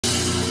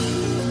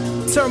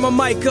Turn my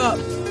mic up.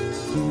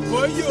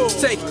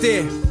 Take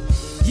there.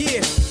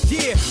 Yeah,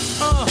 yeah,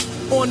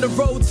 on the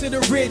road to the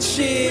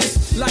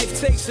riches.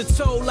 Life takes a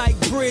toll like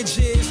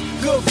bridges.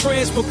 Good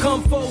friends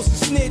become foes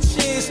and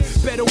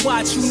snitches. Better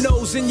watch who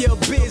knows in your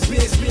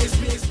business.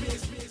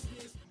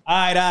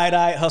 All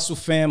right. Hustle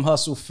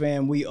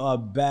fam. We are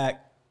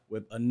back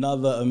with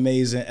another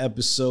amazing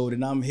episode.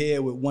 And I'm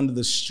here with one of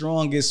the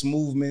strongest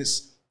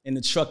movements in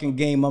the trucking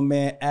game, my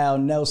man Al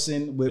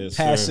Nelson with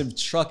Passive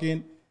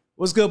Trucking.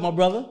 What's good, my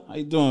brother? How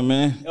you doing,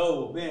 man?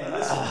 Yo, man,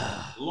 listen,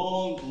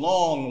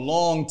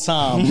 long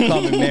time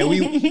coming, man.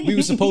 We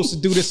were supposed to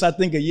do this, I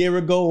think, a year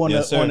ago on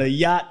a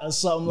yacht or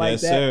something like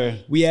that. Sir.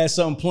 We had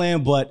something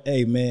planned, but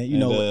hey, man, you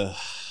know,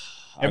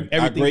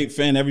 our great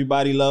friend,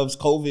 everybody loves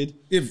COVID.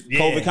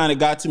 COVID kind of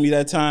got to me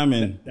that time,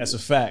 and that's a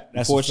fact.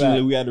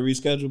 Unfortunately, we had to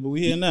reschedule, but we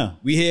here now.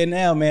 We here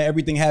now, man.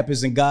 Everything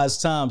happens in God's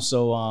time,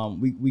 so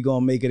we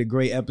gonna make it a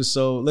great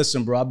episode.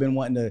 Listen, bro, I've been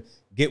wanting to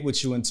get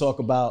with you and talk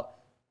about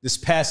this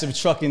passive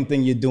trucking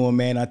thing you're doing,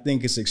 man. I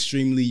think it's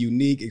extremely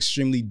unique,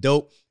 extremely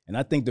dope. And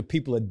I think the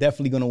people are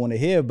definitely going to want to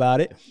hear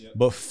about it. Yep.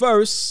 But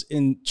first,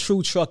 in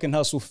true truck and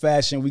hustle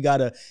fashion, we got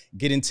to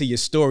get into your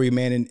story,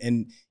 man.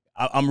 And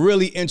I'm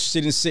really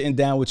interested in sitting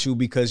down with you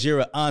because you're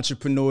an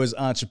entrepreneur's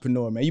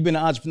entrepreneur, man. You've been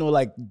an entrepreneur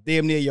like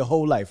damn near your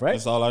whole life, right?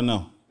 That's all I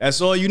know. That's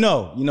all you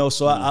know,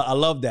 so I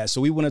love that.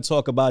 So we want to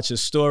talk about your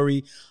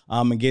story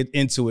and get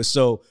into it.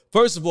 So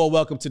first of all,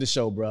 welcome to the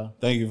show, bro.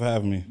 Thank you for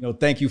having me.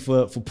 Thank you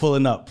for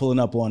pulling up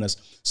on us.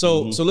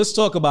 So so let's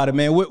talk about it,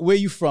 man. Where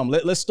you from?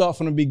 Let's start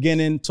from the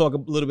beginning, talk a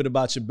little bit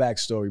about your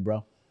backstory,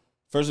 bro.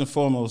 First and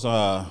foremost,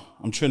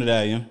 I'm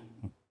Trinidadian.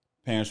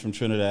 Parents from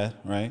Trinidad,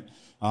 right?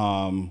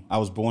 I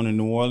was born in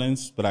New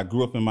Orleans, but I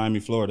grew up in Miami,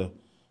 Florida.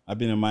 I've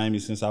been in Miami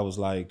since I was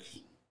like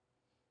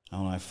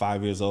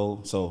 5 years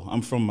old. So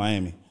I'm from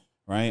Miami.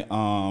 Right,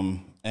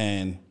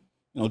 and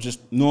just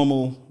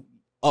normal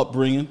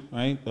upbringing,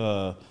 right?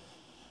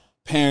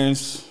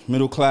 Parents,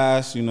 middle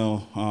class,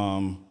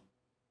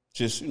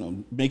 just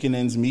making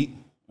ends meet,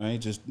 right?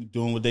 Just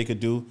doing what they could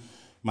do.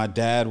 My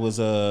dad was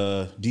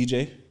a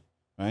DJ,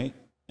 right?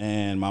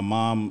 And my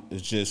mom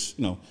is just,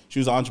 she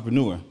was an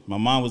entrepreneur. My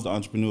mom was the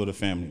entrepreneur of the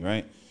family,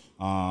 right?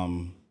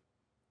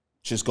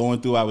 Just going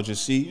through, I would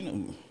just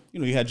see,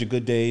 you had your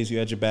good days, you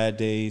had your bad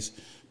days.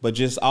 But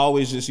I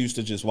always used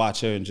to just watch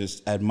her and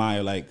just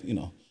admire,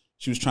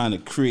 she was trying to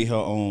create her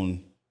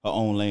own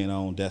lane, her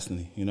own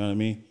destiny. You know what I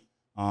mean?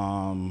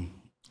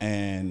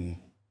 And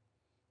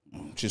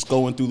just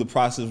going through the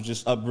process of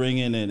just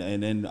upbringing,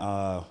 and then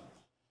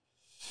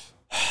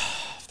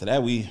after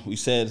that, we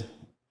said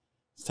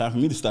it's time for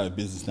me to start a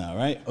business now,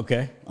 right?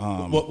 Okay.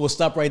 We'll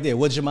stop right there.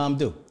 What did your mom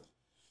do?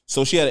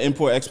 So she had an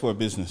import-export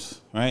business,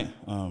 right?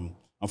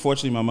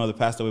 Unfortunately, my mother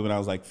passed away when I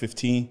was like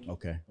 15.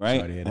 Okay. Right.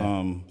 Sorry to hear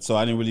that. So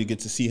I didn't really get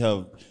to see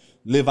her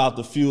live out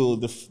the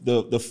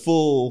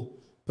full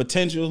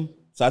potential.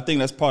 So I think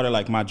that's part of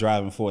like my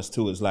driving force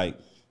too, is like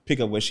pick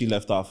up where she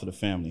left off for the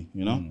family,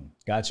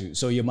 Got you.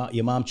 So your mom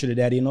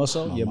Trinidadian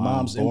also? Your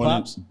mom's and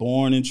pops?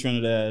 Born in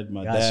Trinidad.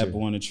 My dad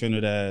born in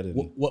Trinidad.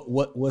 And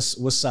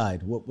what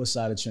side? What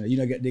side of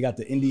Trinidad? They got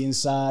the Indian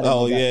side?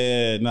 Oh,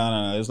 yeah.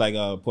 No. It's like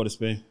Port of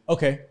Spain.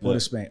 Okay, Port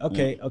of Spain.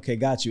 Okay,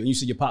 got you. And you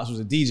said your pops was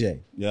a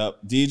DJ? Yep,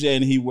 DJ,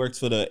 and he worked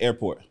for the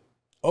airport.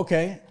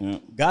 Okay,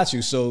 got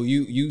you. So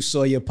you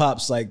saw your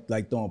pops like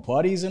throwing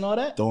parties and all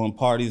that? Throwing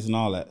parties and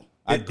all that.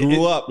 I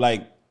grew up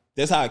like,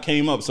 that's how I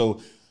came up. So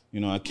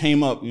I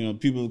came up,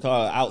 people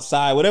call it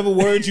outside, whatever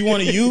words you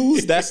want to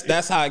use,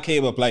 that's how I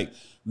came up. Like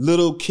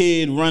little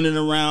kid running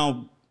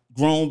around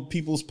grown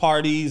people's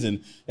parties,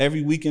 and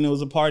every weekend there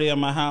was a party at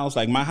my house.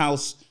 Like my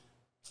house,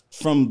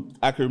 from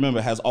I can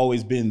remember, has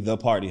always been the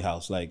party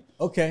house. Like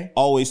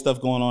always stuff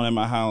going on at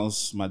my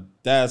house. My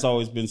dad's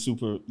always been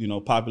super,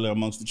 popular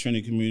amongst the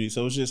Trinity community.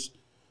 So it's just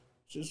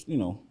it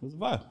was a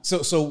vibe.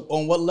 So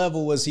on what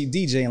level was he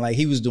DJing? Like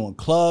he was doing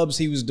clubs,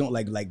 he was doing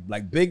like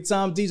big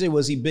time DJ?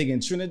 Was he big in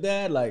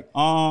Trinidad? Like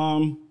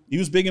he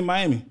was big in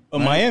Miami. Oh,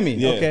 right? Miami.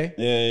 Yeah. Okay.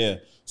 Yeah.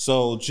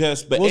 So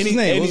but what's his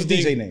name? What's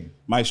his DJ name?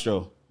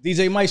 Maestro.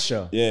 DJ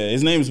Maestro. Yeah,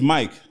 his name's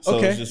Mike. So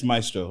it's just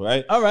Maestro,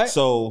 right? All right.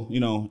 So,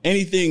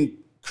 anything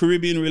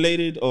Caribbean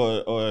related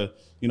or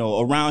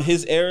around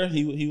his era,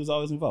 he was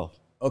always involved.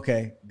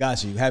 Okay,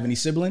 got you. Have any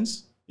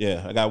siblings?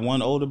 Yeah, I got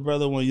one older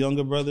brother, one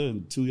younger brother,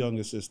 and two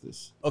younger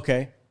sisters.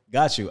 Okay,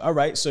 got you. All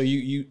right. So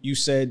you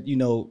said,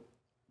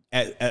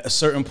 at a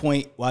certain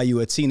point while you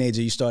were a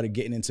teenager, you started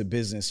getting into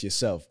business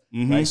yourself,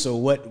 right? So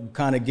what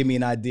kind of give me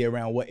an idea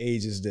around what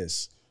age is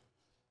this?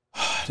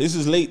 This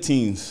is late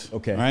teens.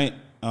 Okay. Right?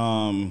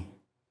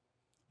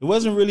 It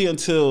wasn't really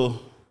until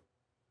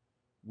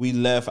we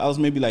left, I was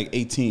maybe like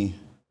 18,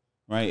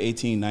 right?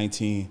 18,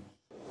 19.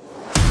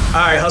 All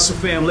right, Hustle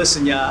fam,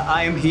 listen, y'all.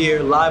 I am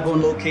here live on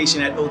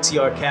location at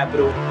OTR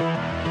Capital.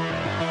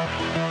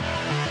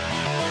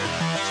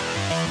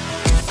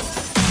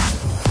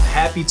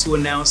 Happy to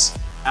announce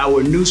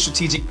our new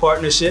strategic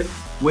partnership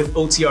with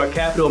OTR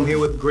Capital. I'm here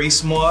with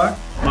Grace Marr,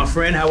 my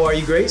friend. How are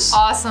you, Grace?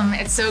 Awesome.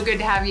 It's so good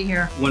to have you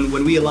here. When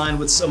we align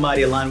with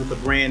somebody, align with a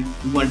brand,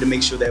 we wanted to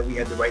make sure that we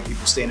had the right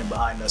people standing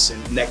behind us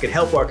and that could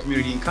help our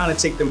community and kind of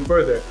take them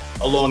further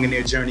along in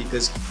their journey,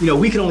 because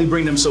we can only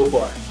bring them so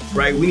far,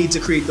 right? We need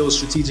to create those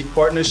strategic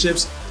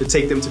partnerships to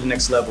take them to the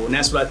next level. And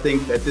that's what I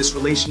think that this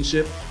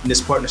relationship and this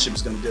partnership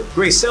is going to do.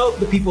 Grace, tell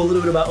the people a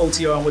little bit about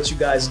OTR and what you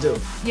guys do.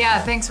 Yeah,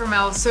 thanks,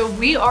 Ramel. So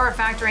we are a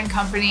factoring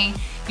company.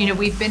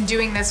 We've been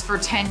doing this for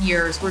 10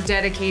 years. We're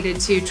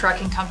dedicated to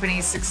trucking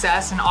companies'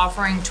 success and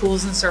offering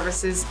tools and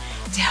services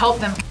to help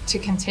them to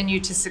continue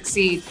to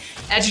succeed.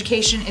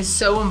 Education is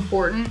so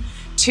important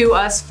to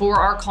us for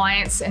our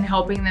clients and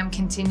helping them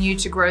continue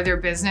to grow their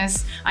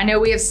business. I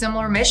know we have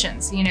similar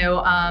missions.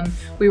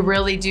 We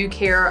really do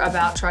care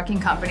about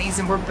trucking companies,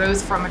 and we're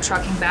both from a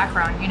trucking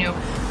background.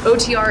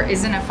 OTR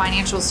isn't a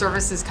financial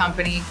services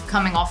company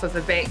coming off of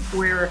a bank.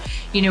 We're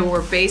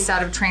based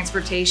out of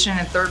transportation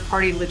and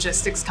third-party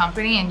logistics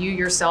company, and you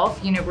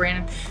yourself,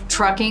 ran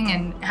trucking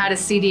and had a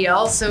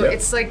CDL. So Yep.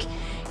 It's like,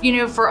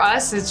 for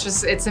us,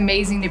 it's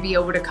amazing to be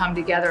able to come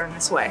together in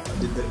this way.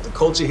 The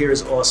culture here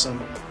is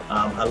awesome.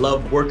 I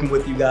love working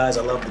with you guys.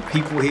 I love the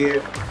people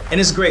here.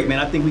 And it's great, man.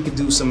 I think we could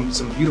do some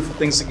beautiful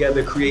things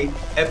together, create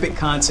epic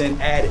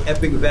content, add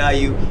epic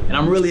value. And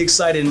I'm really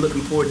excited and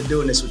looking forward to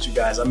doing this with you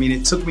guys. I mean,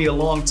 it took me a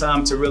long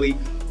time to really,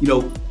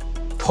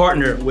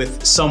 partner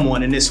with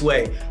someone in this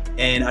way.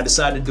 And I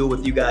decided to do it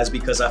with you guys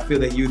because I feel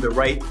that you're the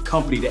right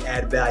company to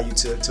add value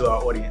to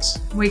our audience.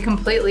 We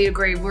completely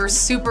agree. We're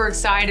super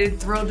excited,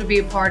 thrilled to be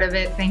a part of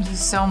it. Thank you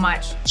so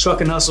much.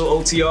 Truck and Hustle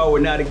OTR,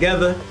 we're now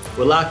together.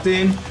 We're locked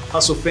in.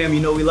 Hustle fam, we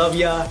love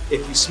y'all.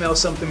 If you smell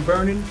something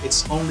burning,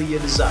 it's only your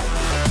desire.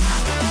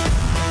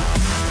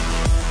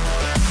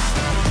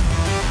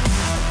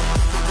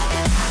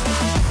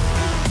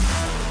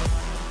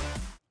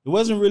 It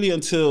wasn't really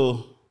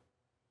until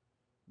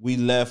we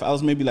left, I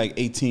was maybe like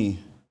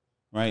 18.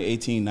 Right,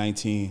 18,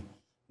 19,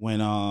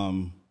 when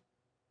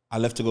I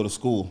left to go to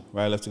school,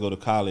 right? I left to go to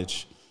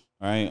college,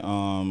 right?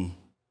 I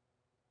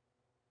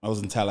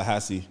was in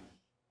Tallahassee,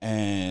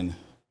 and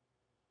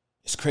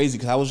it's crazy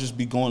because I was just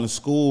going to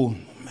school.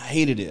 I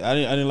hated it. I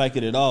didn't like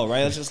it at all,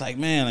 right? I was just like,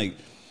 man, like,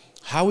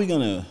 how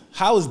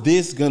is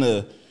this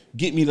gonna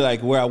get me to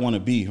like where I want to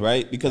be,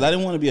 right? Because I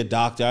didn't want to be a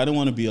doctor. I didn't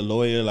want to be a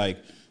lawyer. Like,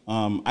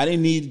 I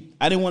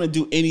didn't want to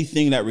do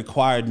anything that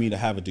required me to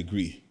have a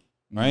degree,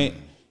 right?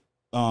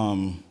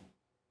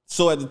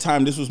 So at the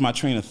time, this was my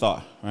train of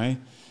thought, right?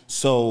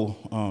 So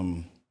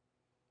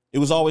it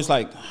was always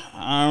like,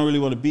 I don't really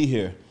want to be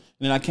here. And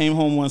then I came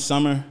home one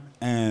summer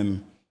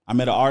and I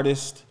met an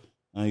artist.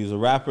 He was a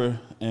rapper,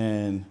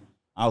 and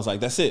I was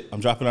like, that's it. I'm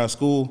dropping out of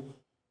school.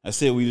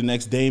 That's it. We the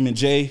next Dame and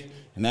Jay,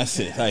 and that's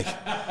it. Like,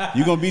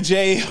 you gonna be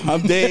Jay,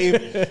 I'm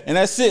Dave, and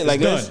that's it.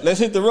 Like, let's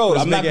hit the road.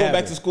 I'm not going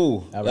back to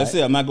school. That's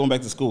it. I'm not going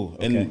back to school.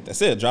 Okay. And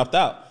that's it. Dropped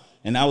out.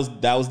 And that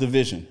was the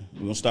vision.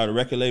 We're gonna start a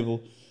record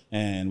label,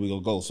 and we're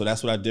gonna go. So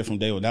that's what I did from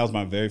day one. That was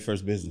my very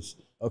first business.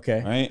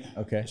 Okay. Right?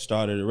 Okay.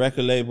 Started a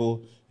record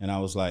label, and I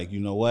was like, you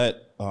know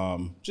what?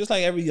 Just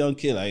like every young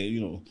kid, like,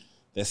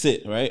 that's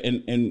it, right?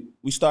 And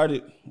we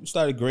started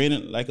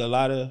gaining like a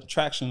lot of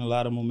traction, a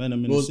lot of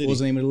momentum in the city. What was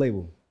the name of the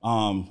label?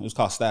 It was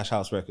called Stash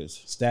House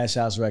Records. Stash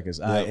House Records.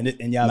 All right. Yep.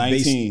 And y'all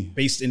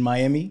based in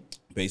Miami?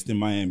 Based in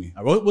Miami.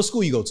 Right. What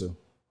school you go to?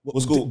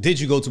 What school did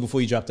you go to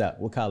before you dropped out?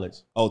 What college?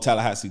 Oh,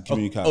 Tallahassee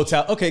Community College.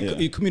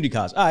 Okay, community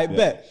college. All right,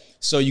 bet.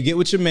 So you get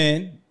with your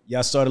man.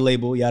 Y'all start a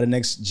label. Y'all the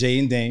next Jay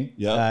and Dame.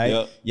 Yeah. All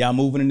right. Y'all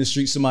moving in the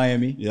streets of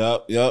Miami.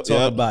 Yep.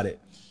 Talk about it.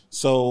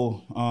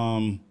 So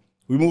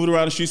we moved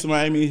around the streets of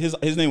Miami.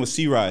 His name was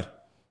C-Ride,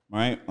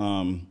 right?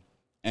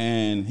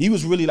 And he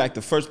was really like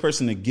the first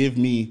person to give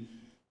me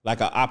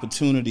like an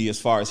opportunity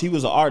as far as he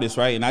was an artist,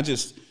 right? And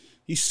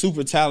he's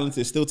super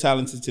talented, still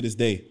talented to this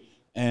day.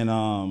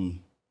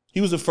 And he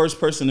was the first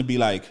person to be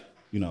like,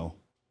 I'm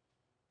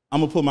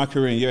gonna put my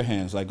career in your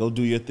hands. Like, go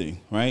do your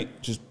thing, right?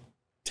 Just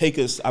take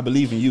us, I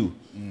believe in you.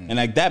 And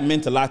like that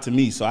meant a lot to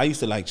me. So I used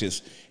to like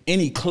just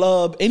any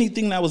club,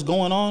 anything that was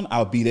going on, I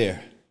would be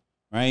there,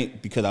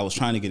 right? Because I was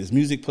trying to get his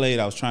music played.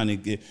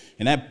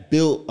 And that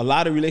built a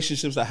lot of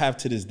relationships I have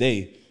to this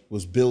day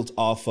was built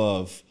off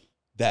of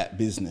that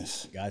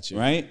business. Gotcha.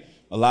 Right?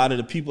 A lot of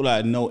the people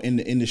that I know in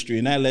the industry,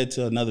 and that led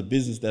to another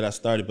business that I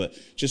started, but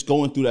just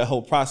going through that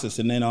whole process.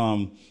 And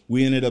then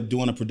we ended up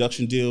doing a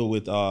production deal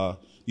with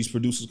these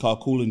producers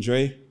called Cool and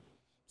Dre.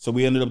 So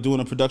we ended up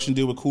doing a production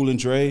deal with Cool and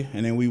Dre,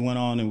 and then we went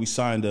on and we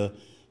signed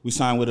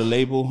with a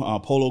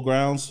label, Polo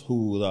Grounds,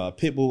 who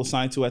Pitbull was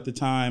signed to at the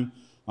time.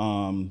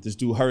 This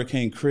dude,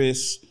 Hurricane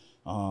Chris.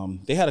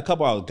 They had a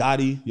couple out.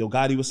 Gotti, Yo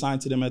Gotti was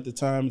signed to them at the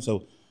time.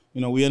 So,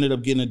 we ended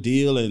up getting a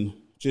deal and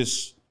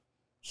just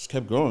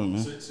kept growing,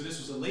 man. So this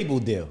was a label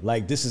deal.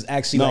 Like, this is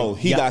actually no,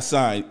 he got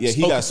signed. Yeah,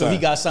 he got signed. So he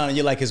got signed and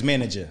you're like his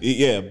manager.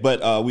 Yeah,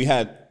 but we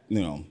had,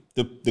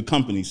 the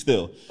company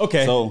still.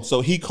 Okay. So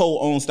he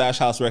co-owned Stash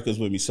House Records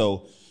with me.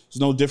 So it's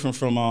no different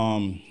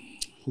from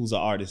who's an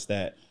artist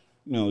that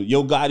you know,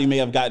 Yo Gotti may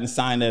have gotten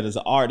signed as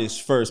an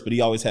artist first, but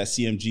he always had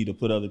CMG to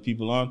put other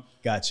people on.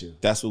 Got you.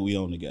 That's what we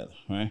own together,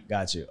 right?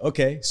 Got you.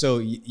 Okay, so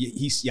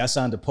y'all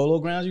signed to Polo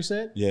Grounds, you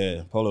said?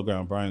 Yeah, Polo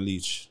Ground, Brian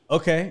Leach.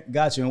 Okay,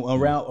 got you.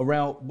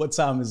 Around what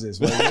time is this?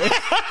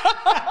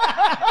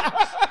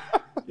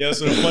 Yo,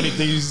 so the funny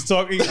thing, he was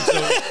talking,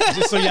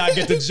 just so y'all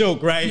get the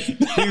joke, right? He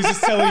was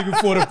just telling you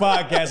before the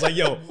podcast, like,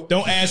 yo,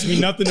 don't ask me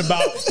nothing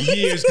about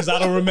years because I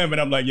don't remember.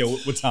 And I'm like, yo,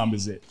 what time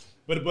is it?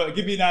 But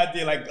give me an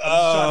idea, like,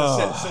 I'm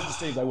trying to set the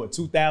stage, like, what,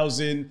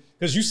 2000?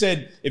 Because you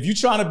said if you're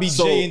trying to be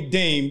Jay and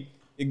Dame,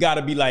 it got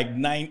to be like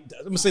I'm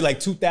gonna say like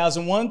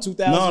 2001,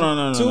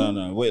 2002?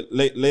 No. Wait,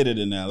 later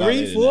than that.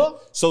 3, 4?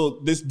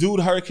 So this dude,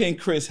 Hurricane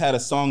Chris, had a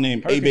song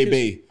named "Hey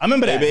Baby." I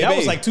remember that. Hey, that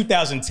was like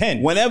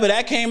 2010. Whenever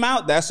that came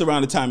out, that's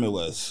around the time it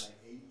was.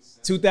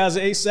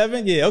 2008,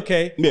 7? Yeah,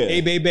 okay. Yeah.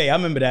 Hey Baby, I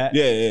remember that.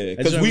 Yeah.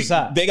 Because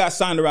they got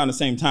signed around the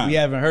same time. We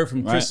haven't heard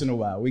from Chris in a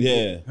while.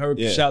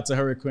 Shout out to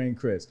Hurricane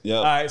Chris. Yeah.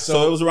 All right,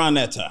 so it was around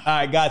that time. All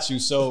right, got you.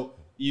 So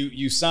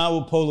you signed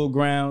with Polo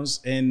Grounds,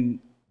 and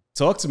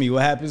talk to me.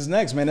 What happens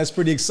next, man? That's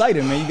pretty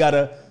exciting, man. You got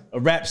a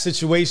rap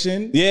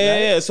situation. Yeah,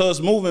 right? Yeah. So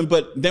it's moving,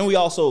 but then we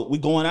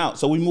going out.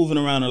 So we moving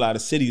around a lot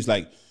of cities.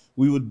 Like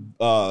we would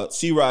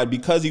C-Rod,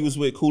 because he was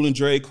with Cool and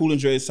Dre. Cool and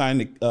Dre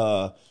signed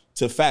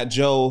to Fat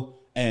Joe,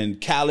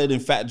 and Khaled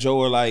and Fat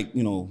Joe are like,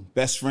 you know,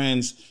 best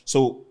friends.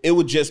 So it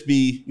would just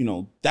be, you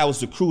know, that was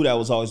the crew that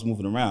was always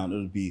moving around. It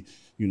would be,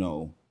 you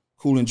know,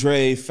 Cool and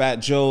Dre, Fat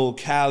Joe,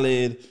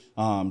 Khaled,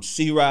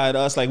 C-Rod,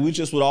 us. Like we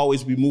just would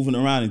always be moving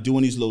around and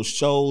doing these little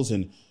shows.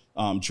 And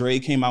Dre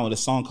came out with a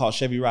song called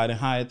Chevy Riding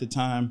High at the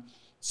time.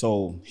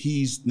 So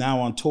he's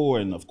now on tour,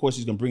 and of course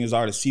he's gonna bring his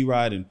artist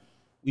C-Rod, and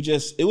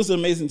it was an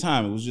amazing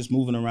time. It was just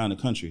moving around the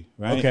country,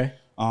 right? Okay.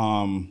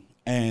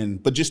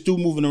 But just through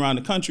moving around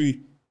the country,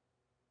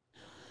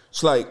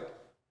 it's like,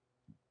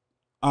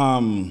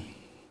 I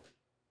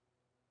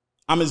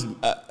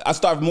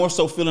started more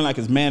so feeling like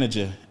his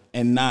manager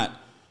and not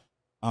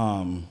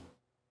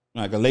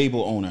like a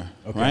label owner,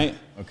 right?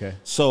 Okay.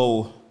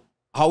 So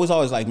I was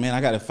always like, man,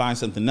 I got to find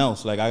something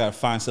else. Like I got to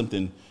find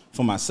something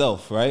for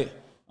myself, right?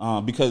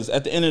 Because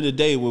at the end of the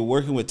day, we're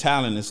working with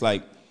talent. It's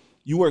like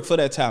you work for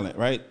that talent,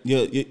 right?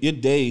 Your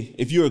day,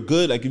 if you're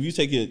good, like if you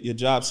take your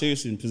job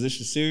serious and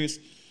position serious,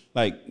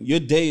 like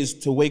your day is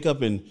to wake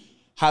up and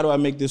how do I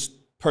make this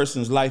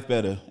person's life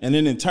better? And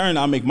then in turn,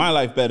 I'll make my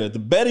life better. The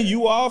better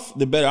you off,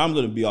 the better I'm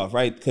going to be off,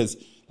 right? Because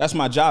that's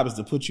my job, is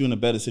to put you in a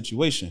better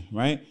situation,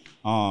 right?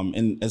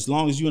 And as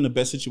long as you're in the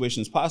best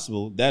situation as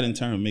possible, that in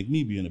turn will make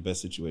me be in the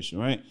best situation,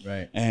 right?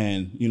 Right.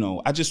 And, you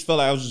know, I just felt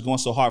like I was just going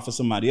so hard for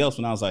somebody else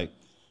when I was like,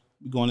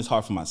 going this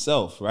hard for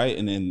myself, right?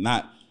 And then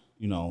not,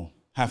 you know,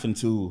 having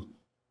to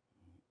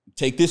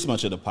take this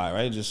much of the pie,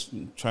 right? Just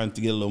trying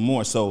to get a little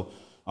more. So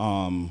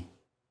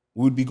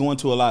we'd be going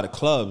to a lot of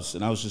clubs,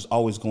 and I was just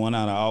always going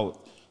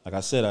out. Like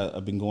I said,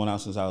 I've been going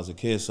out since I was a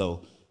kid.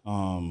 So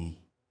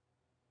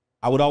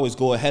I would always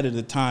go ahead of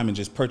the time and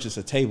just purchase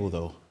a table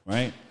though,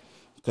 right?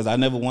 Because I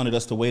never wanted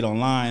us to wait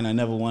online. I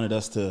wanted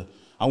us to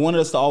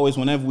always,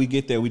 whenever we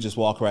get there, we just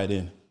walk right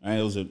in, right?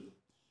 It was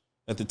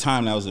at the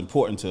time that was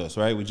important to us,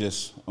 right? I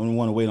didn't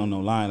want to wait on no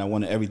line. I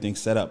wanted everything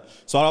set up.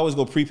 So I'd always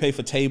go prepay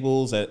for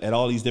tables at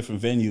all these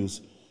different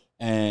venues.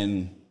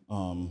 And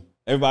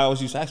everybody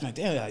always used to ask me, like,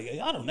 damn,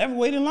 y'all don't never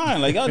wait in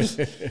line. Like, y'all just,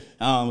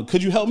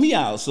 could you help me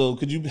out? So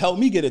could you help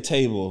me get a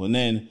table? And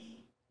then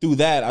through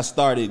that, I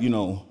started, you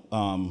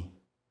know,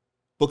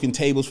 booking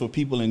tables for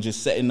people and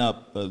just setting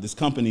up this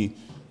company,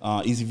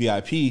 Easy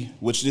VIP,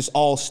 which this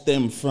all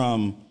stemmed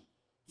from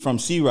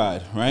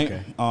C-Rod, right?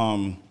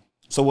 Okay.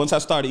 So once I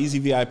started Easy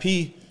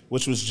VIP,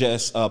 which was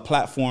just a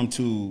platform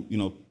to, you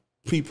know,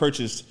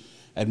 pre-purchase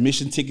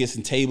admission tickets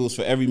and tables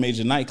for every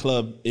major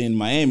nightclub in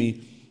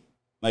Miami,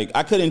 like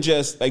I couldn't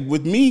just, like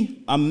with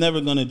me, I'm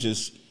never gonna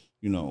just,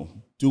 you know,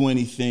 do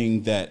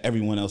anything that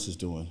everyone else is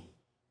doing.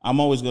 I'm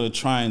always gonna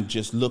try and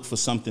just look for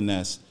something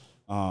that's,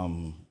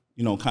 you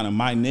know, kind of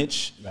my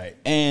niche. Right.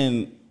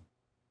 And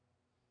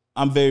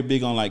I'm very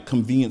big on like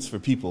convenience for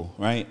people,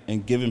 right?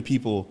 And giving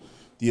people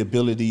the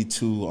ability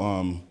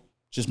to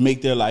just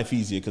make their life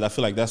easier. Because I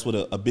feel like that's what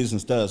a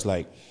business does.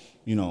 Like,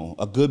 you know,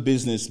 a good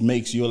business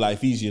makes your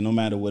life easier no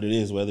matter what it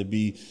is, whether it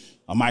be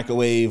a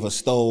microwave, a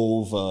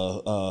stove,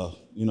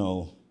 you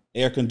know,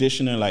 air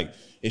conditioner. Like,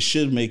 it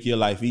should make your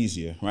life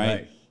easier,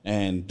 right?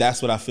 And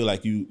that's what I feel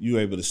like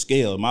you're able to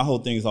scale. My whole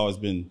thing has always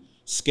been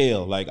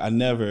scale. Like, I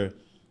never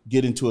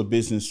get into a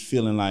business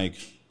feeling like,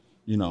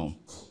 you know,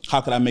 how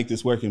could I make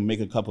this work and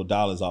make a couple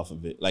dollars off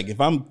of it? Like, if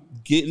I'm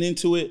getting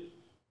into it,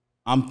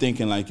 I'm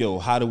thinking like, yo,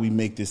 how do we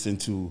make this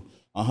into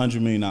a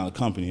 $100 million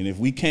company? And if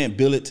we can't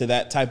build it to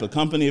that type of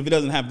company, if it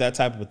doesn't have that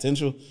type of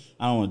potential,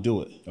 I don't want to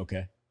do it.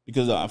 Okay.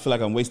 Because I feel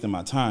like I'm wasting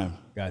my time,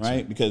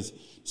 right? Because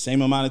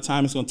same amount of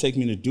time it's going to take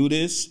me to do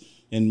this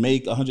and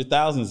make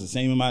 100,000 is the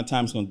same amount of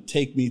time it's going to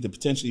take me to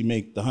potentially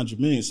make the 100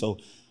 million. So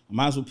I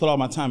might as well put all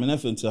my time and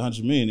effort into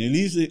 100 million. And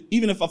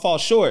even if I fall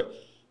short,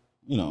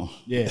 you know,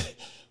 yeah,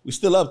 we're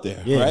still up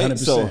there, yeah, right? 100%.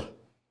 So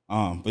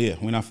But yeah,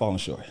 we're not falling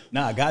short.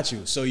 Nah, I got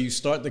you. So you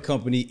start the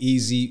company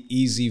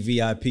Easy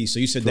VIP. So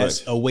you said Correct.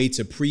 that's a way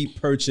to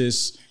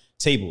pre-purchase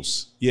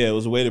tables. Yeah, it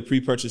was a way to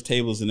pre-purchase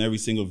tables in every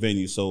single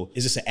venue. So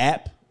Is this an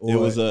app? Or it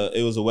was a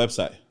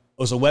website.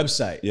 Oh, it's a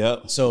website.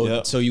 Yep. So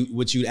Yep. so you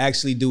what you'd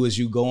actually do is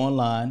you go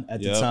online at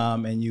the Yep.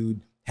 time and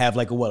you'd have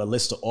like a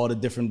list of all the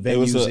different It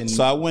was venues.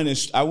 so I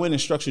went and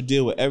structured a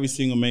deal with every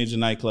single major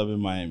nightclub in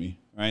Miami.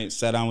 Right,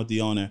 sat down with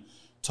the owner,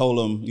 told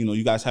him,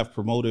 you guys have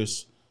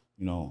promoters.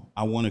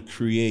 I want to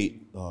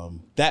create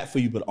that for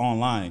you, but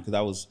online, because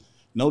I was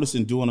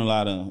noticing doing a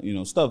lot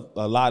of stuff.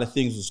 A lot of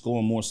things was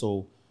going more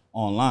so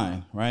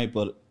online, right?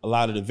 But a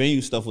lot of the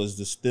venue stuff was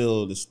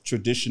still this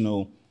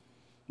traditional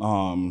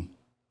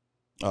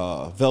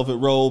velvet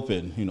rope,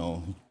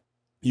 and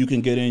you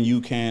can get in,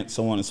 you can't,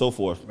 so on and so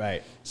forth.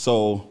 Right.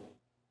 So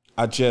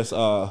I just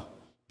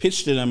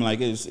pitched to them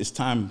like it's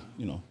time,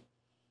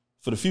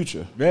 for the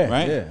future. Yeah,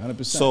 right. yeah,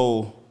 100%.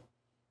 So.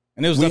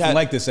 And there was We nothing had-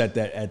 like this at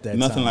that time.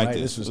 Nothing like right?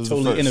 this. This It was was the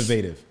totally first.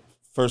 innovative.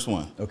 First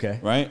one. Okay.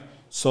 Right?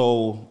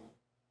 So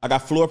I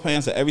got floor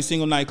plans at every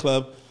single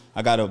nightclub.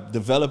 I got a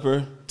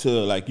developer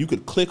to you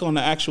could click on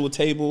the actual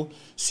table,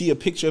 see a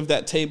picture of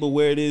that table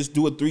where it is,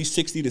 do a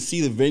 360 to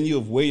see the venue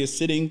of where you're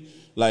sitting.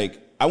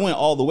 I went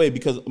all the way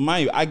because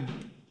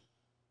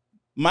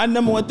my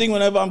number one thing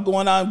whenever I'm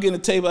going out and getting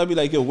a table, I'd be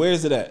like, yo, where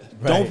is it at?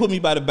 Right. Don't put me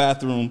by the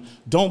bathroom.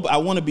 I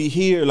want to be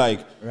here.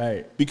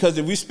 Right. Because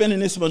if we're spending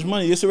this much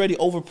money, it's already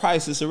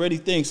overpriced. It's already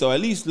thing. So at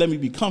least let me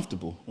be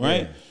comfortable.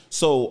 Right. Yeah.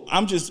 So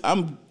I'm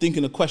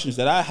thinking of questions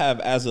that I have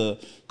as a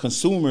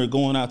consumer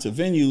going out to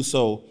venues.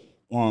 So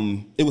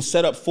it was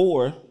set up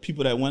for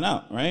people that went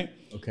out. Right.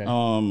 Okay.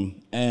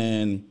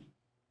 And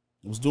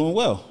it was doing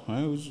well.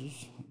 Right. It was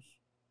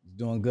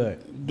Doing good.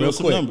 doing Real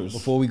some quick, numbers.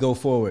 before we go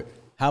forward,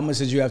 how much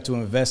did you have to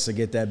invest to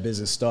get that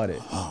business started?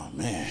 Oh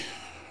man.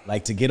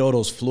 Like to get all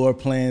those floor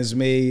plans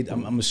made.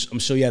 I'm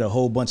sure you had a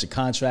whole bunch of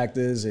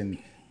contractors and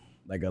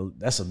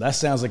that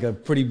sounds like a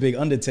pretty big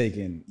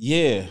undertaking.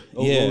 Yeah.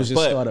 What was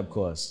your startup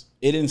cost?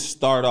 It didn't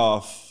start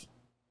off.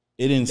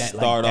 It didn't That,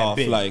 like, start that off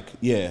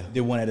big?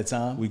 Did one at a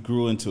time? we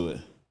grew into it.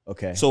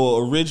 Okay. So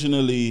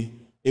originally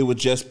it would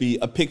just be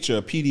a picture,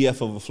 a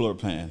PDF of a floor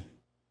plan.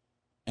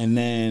 And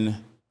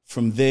then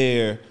from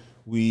there,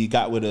 we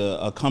got with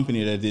a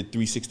company that did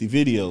 360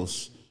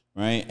 videos,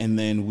 right? And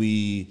then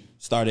we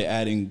started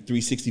adding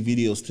 360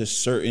 videos to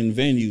certain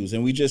venues.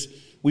 And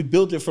we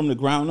built it from the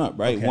ground up,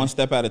 right? Okay. One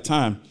step at a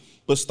time.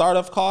 But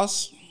startup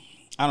costs,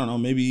 I don't know,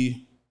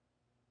 maybe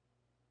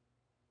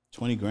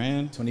 20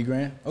 grand. 20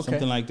 grand? Okay.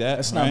 Something like that.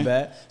 That's right? not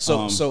bad.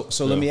 So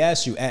yeah. let me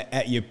ask you,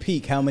 at your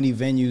peak, how many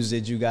venues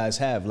did you guys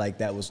have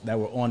that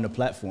were on the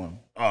platform?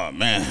 Oh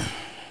man.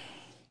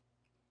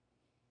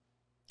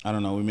 I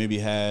don't know. We maybe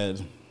had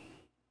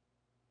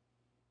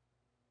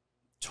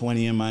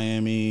 20 in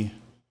Miami.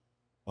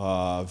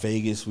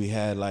 Vegas, we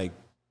had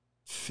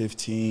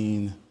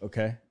 15.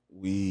 Okay.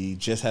 We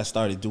just had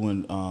started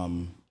doing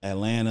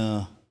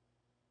Atlanta.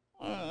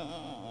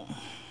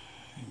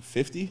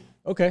 50.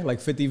 Okay, like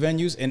 50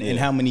 venues. And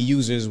how many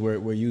users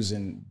were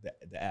using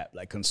the app,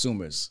 like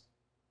consumers?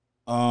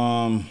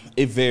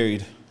 It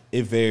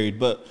varied,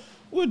 but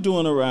we're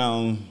doing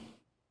around,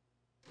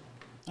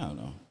 I don't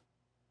know,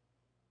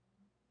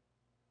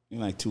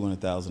 like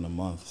 200,000 a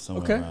month,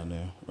 somewhere around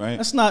there, right?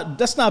 That's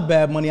not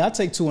bad money. I'll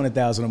take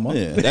 200,000 a month.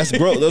 Yeah, that's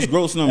gross. Those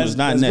gross numbers,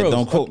 not net. gross.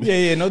 Don't quote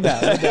me. Yeah, no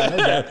doubt.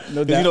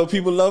 'Cause,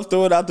 people love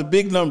throwing out the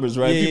big numbers,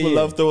 right? Yeah, people yeah.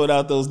 love throwing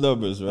out those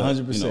numbers, right?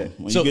 100%.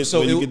 When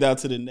So you it- get down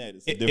to the net,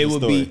 it's a different It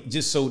would story. be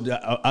just so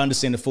that I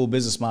understand the full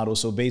business model.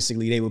 So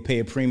basically, they would pay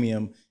a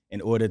premium in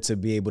order to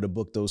be able to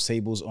book those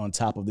tables on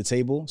top of the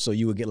table. So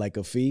you would get like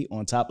a fee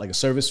on top, like a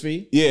service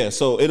fee. Yeah,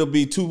 so it'll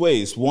be two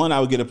ways. One,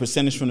 I would get a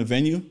percentage from the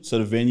venue. So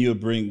the venue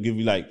would give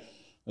you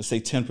let's say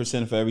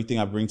 10% for everything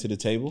I bring to the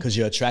table. Because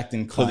you're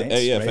attracting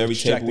clients. Yeah, right? for every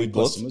table we Attracting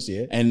book. customers,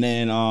 yeah. And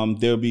then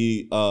there'll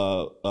be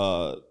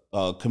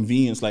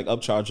convenience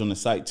upcharge on the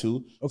site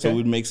too. Okay. So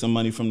we'd make some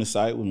money from the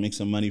site. We'd make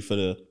some money for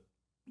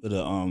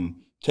the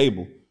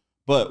table.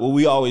 But what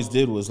we always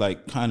did was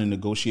kind of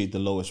negotiate the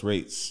lowest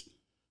rates.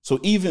 So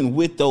even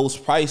with those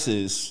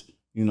prices,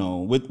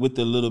 with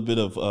the little bit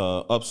of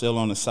upsell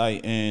on the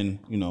site and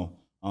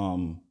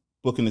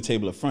booking the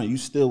table up front, you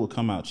still would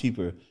come out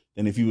cheaper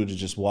than if you were to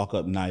just walk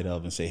up night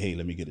of and say, hey,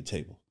 let me get a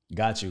table.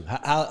 Got you.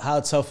 How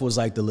tough was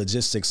the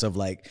logistics of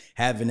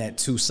having that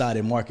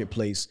two-sided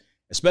marketplace,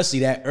 especially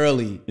that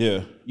early?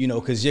 Yeah.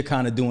 Because you're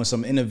kind of doing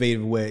some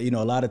innovative where, a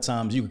lot of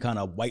times you can kind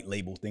of white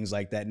label things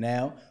like that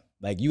now.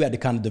 You had to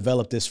kind of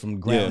develop this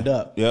from ground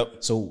up. Yep.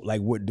 So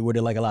were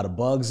there a lot of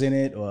bugs in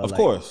it? Or Of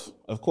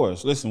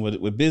course. Listen,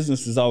 with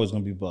business, there's always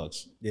going to be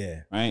bugs.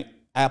 Yeah. Right?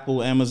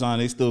 Apple, Amazon,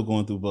 they still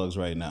going through bugs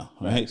right now,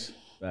 right?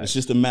 Right. It's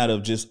just a matter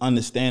of just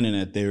understanding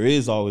that there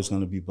is always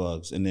going to be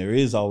bugs and there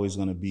is always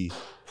going to be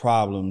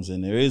problems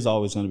and there is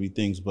always going to be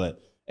things,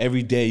 but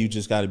every day you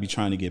just got to be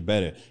trying to get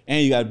better.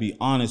 And you got to be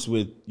honest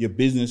with your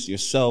business,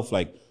 yourself,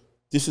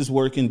 this is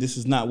working, this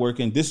is not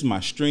working, this is my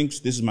strengths,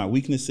 this is my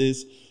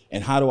weaknesses,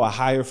 and how do I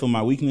hire from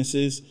my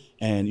weaknesses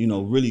and,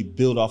 really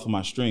build off of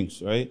my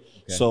strengths, right?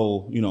 Okay.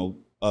 So,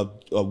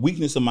 a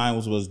weakness of mine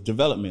was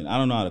development. I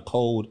don't know how to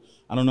code.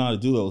 I don't know how to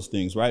do those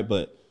things, right?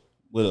 But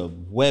with a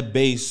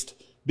web-based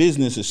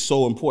business, it's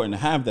so important to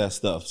have that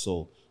stuff.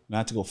 So I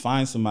had to go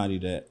find somebody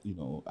that, you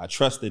know, I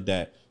trusted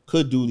that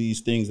could do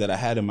these things that I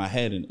had in my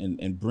head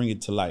and bring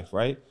it to life,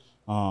 right?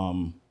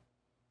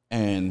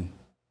 And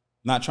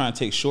not trying to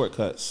take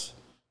shortcuts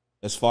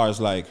as far as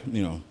like,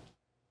 you know,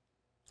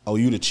 oh,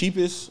 you the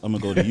cheapest? I'm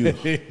gonna go to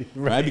you,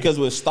 right? Because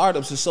with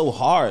startups, it's so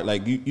hard.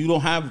 Like you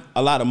don't have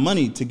a lot of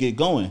money to get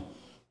going,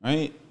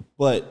 right?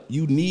 But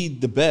you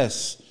need the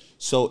best.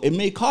 So it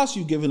may cost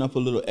you giving up a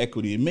little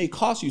equity. It may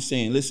cost you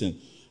saying, listen,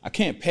 I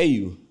can't pay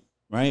you,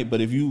 right?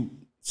 But if you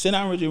sit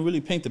down and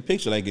really paint the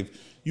picture, like if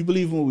you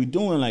believe in what we're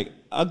doing, like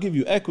I'll give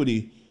you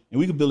equity and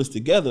we can build this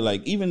together.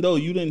 Like even though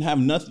you didn't have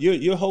nothing,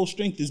 your whole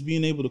strength is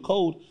being able to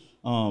code.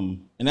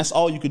 And that's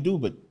all you could do,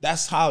 but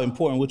that's how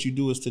important what you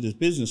do is to this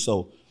business.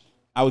 So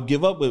I would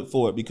give up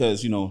for it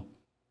because, you know,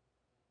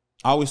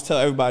 I always tell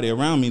everybody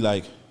around me,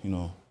 like, you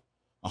know,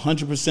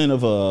 100%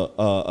 of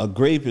a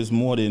grape is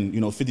more than,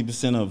 you know,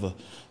 50%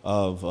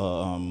 of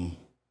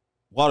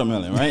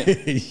watermelon, right?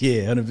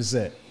 Yeah,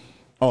 100%.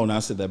 Oh, no, I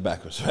said that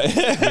backwards, right?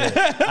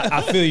 Yeah.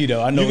 I feel you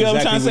though. I know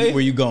exactly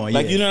where you're going.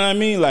 Like, yeah. You know what I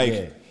mean?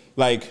 Like,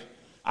 like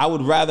I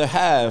would rather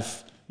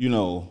have, you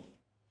know,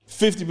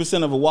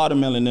 50% of a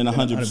watermelon than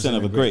 100%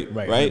 of a grape,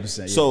 right?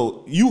 Yeah.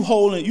 So you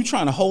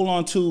trying to hold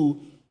on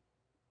to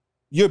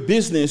your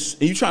business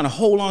and you trying to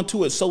hold on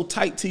to it so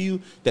tight to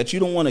you that you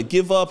don't want to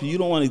give up, you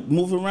don't want to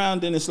move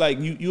around, then it's like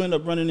you end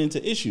up running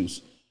into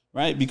issues,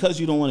 right? Because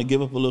you don't want to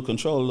give up a little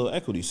control, a little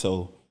equity.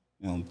 So,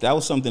 you know, that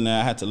was something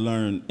that I had to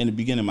learn in the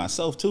beginning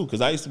myself too,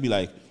 because I used to be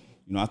like,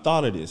 you know, I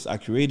thought of this, I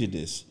created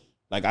this.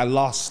 Like I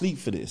lost sleep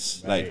for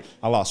this. Right. Like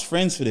I lost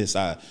friends for this.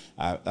 I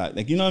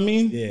like, you know what I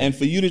mean? Yeah. And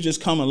for you to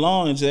just come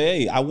along and say,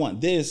 hey, I want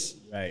this.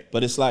 Right.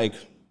 But it's like,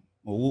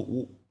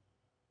 well,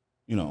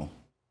 you know,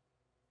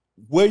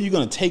 where are you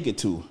going to take it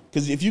to?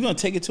 Because if you're going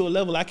to take it to a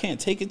level I can't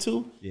take it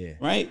to,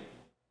 right,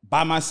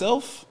 by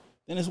myself,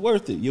 then it's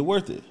worth it. You're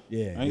worth it.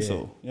 Yeah. Right. Yeah.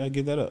 So yeah, I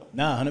give that up.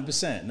 Nah,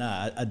 100%.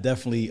 Nah, I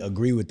definitely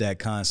agree with that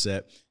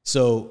concept.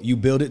 So you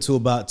build it to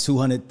about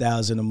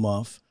 200,000 a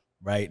month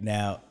right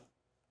now.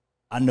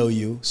 I know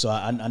you, so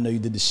I know you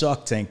did the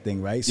Shark Tank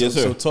thing, right? So, yes,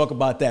 sir. So talk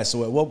about that.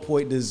 So at what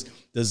point does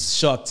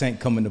Shark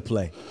Tank come into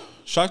play?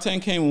 Shark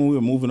Tank came when we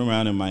were moving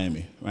around in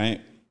Miami, right?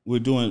 We're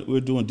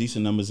doing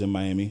decent numbers in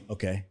Miami.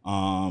 Okay.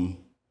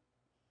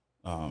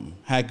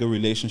 Had good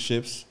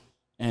relationships,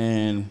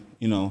 and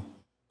you know,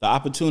 the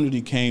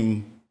opportunity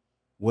came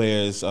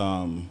whereas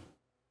I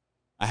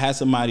had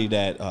somebody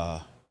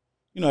that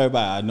you know,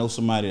 everybody, I know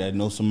somebody that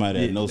knows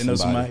somebody that knows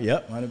somebody.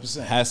 Yep,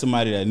 100%. Had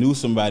somebody that knew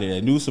somebody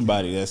that knew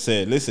somebody that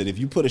said, listen, if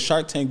you put a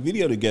Shark Tank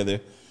video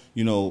together,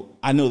 you know,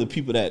 I know the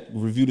people that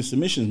review the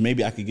submissions,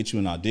 maybe I could get you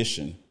an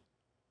audition.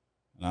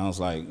 And I was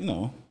like, you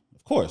know,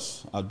 of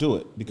course, I'll do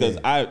it. Because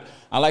I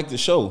like the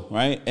show,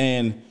 right?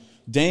 And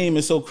Dame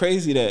is so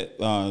crazy that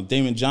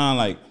Damon John,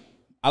 like,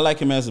 I like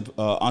him as an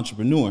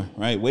entrepreneur,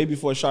 right? Way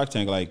before Shark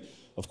Tank, like,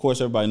 of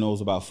course, everybody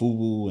knows about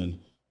FUBU and,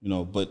 you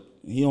know, but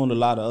he owned a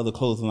lot of other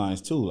clothing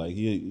lines too. Like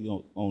he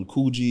owned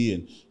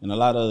Coogee and a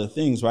lot of other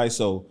things, right?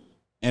 So,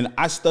 and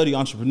I study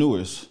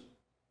entrepreneurs,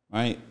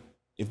 right?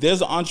 If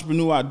there's an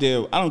entrepreneur out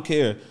there, I don't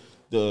care,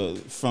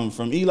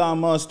 from Elon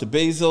Musk to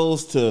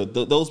Bezos to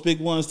those big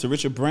ones to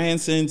Richard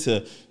Branson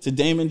to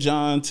Damon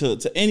John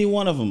to any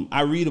one of them,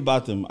 I read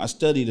about them, I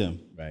study them,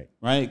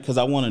 right? Because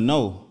I want to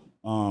know,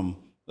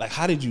 like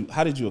how did you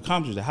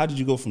accomplish that? How did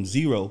you go from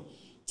zero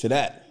to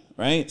that,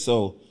 right?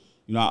 So,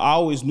 you know, I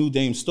always knew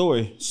Dame's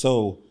story,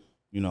 so.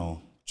 You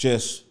know,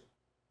 just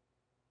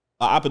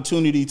an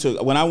opportunity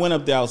to, when I went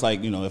up there, I was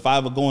like, you know, if I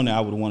ever go in there,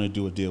 I would want to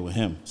do a deal with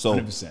him. So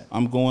 100%.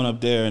 I'm going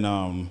up there and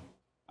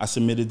I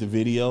submitted the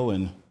video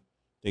and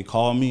they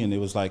called me and it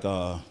was like,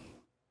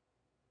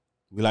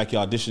 we like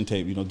your audition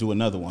tape, you know, do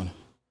another one.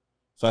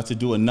 So I had to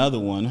do another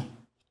one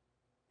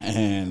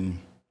and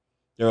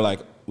they were like,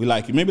 we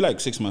like you. Maybe like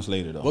 6 months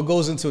later though. What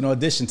goes into an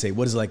audition tape?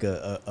 What is like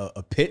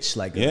a pitch?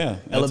 Like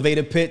an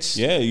elevator pitch?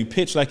 Yeah, you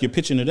pitch like you're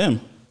pitching to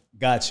them.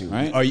 Got you.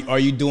 Right? Are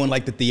you doing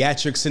like the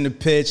theatrics in the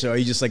pitch, or are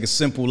you just like a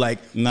simple like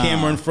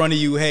camera in front of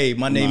you? Hey,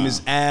 my name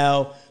is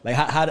Al. Like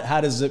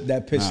how does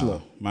that pitch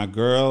look? My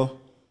girl,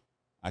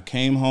 I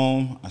came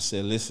home. I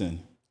said,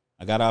 listen,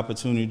 I got an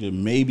opportunity to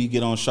maybe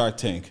get on Shark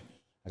Tank.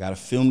 I got to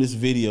film this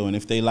video, and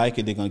if they like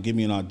it, they're gonna give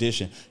me an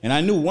audition. And I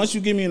knew once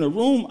you get me in the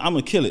room, I'm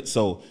gonna kill it.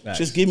 So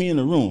just get me in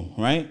the room,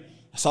 right?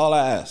 That's all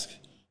I ask.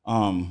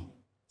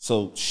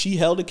 So she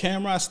held the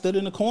camera. I stood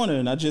in the corner,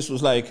 and I just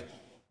was like.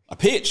 I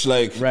pitched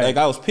like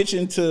I was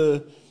pitching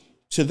to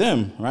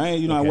them, right?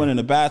 You know, I went in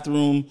the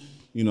bathroom,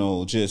 you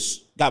know,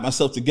 just got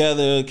myself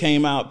together,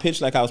 came out,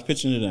 pitched like I was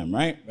pitching to them,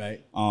 right?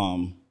 Right.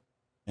 And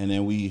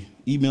then we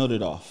emailed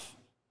it off.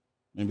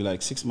 Maybe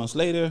like 6 months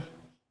later,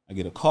 I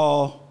get a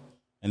call,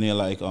 and they're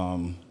like,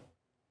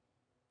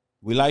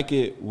 "We like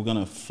it. We're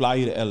gonna fly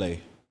you to LA."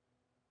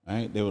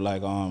 Right? They were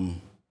like,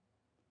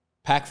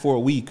 "Pack for a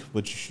week,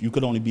 but you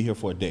could only be here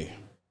for a day."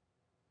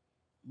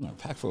 I'm gonna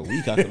pack for a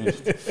week.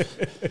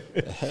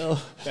 The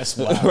hell? That's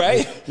wild.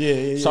 Right?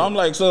 Yeah. So I'm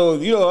like, so,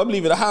 I'm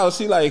leaving the house.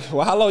 She like,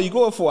 well, how long you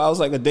going for? I was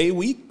like, a day,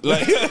 week?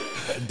 Like,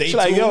 Day she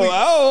like, yo,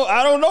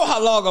 I don't know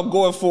how long I'm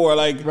going for.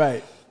 Like,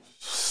 Right.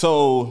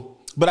 So,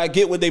 but I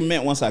get what they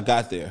meant once I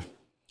got there.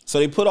 So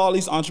they put all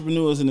these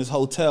entrepreneurs in this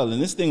hotel,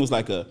 and this thing was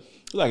like a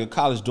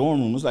college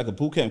dorm room. It was like a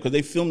boot camp because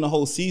they filmed the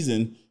whole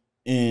season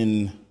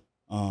in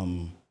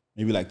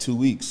maybe like 2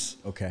 weeks.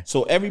 Okay.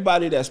 So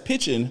everybody that's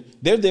pitching,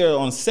 they're there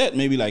on set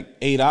maybe like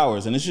 8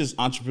 hours, and it's just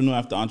entrepreneur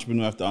after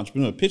entrepreneur after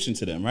entrepreneur pitching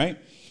to them, right?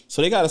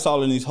 So they got us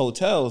all in these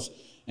hotels,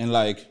 and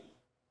like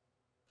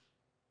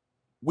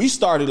we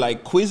started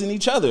like quizzing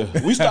each other.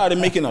 We started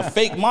making a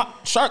fake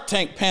Shark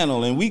Tank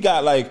panel, and we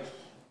got like,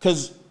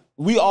 because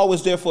we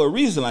always there for a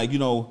reason, like,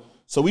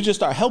 so we just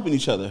start helping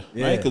each other,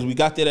 right? Because we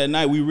got there that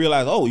night, we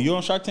realized, oh, you're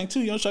on Shark Tank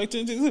too, you're on Shark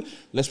Tank too.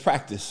 Let's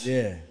practice.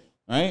 Yeah.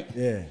 Right?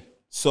 Yeah.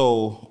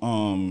 So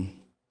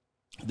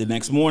the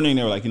next morning,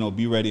 they were like,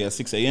 be ready at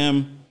 6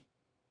 a.m.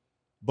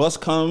 Bus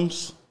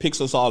comes,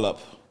 picks us all up,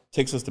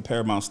 takes us to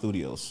Paramount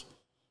Studios.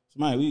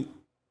 So we,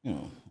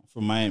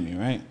 from Miami,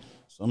 right?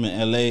 So I'm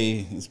in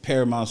LA, it's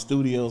Paramount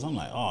Studios. I'm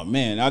like, oh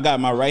man. I got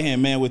my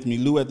right-hand man with me,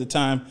 Lou, at the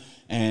time.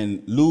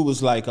 And Lou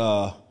was like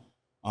the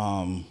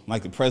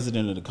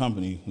president of the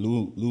company.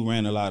 Lou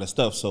ran a lot of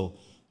stuff. So,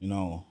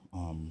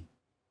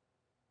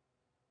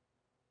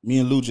 me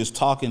and Lou just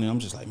talking, and I'm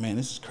just like, man,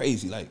 this is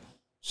crazy. Like,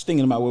 just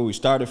thinking about where we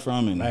started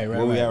from and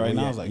where we at right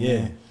now. I was like,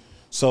 man.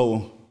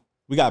 So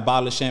we got a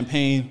bottle of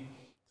champagne.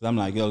 Cause I'm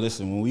like, yo,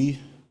 listen, when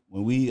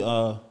we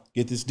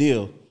get this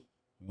deal,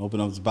 we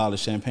open up this bottle of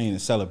champagne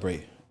and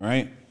celebrate,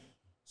 right?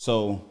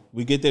 So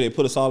we get there, they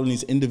put us all in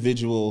these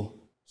individual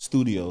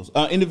studios,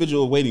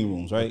 individual waiting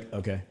rooms, right?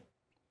 Okay.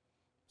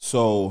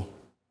 So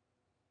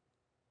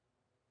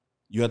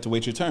you have to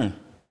wait your turn.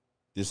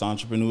 This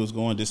entrepreneur is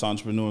going,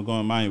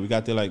 mine. We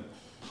got there like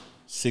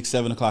 6,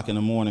 7 o'clock in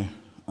the morning.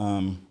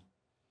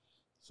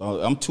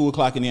 So I'm 2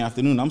 o'clock in the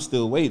afternoon. I'm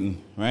still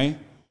waiting, right?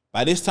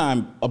 By this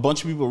time, a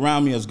bunch of people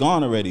around me is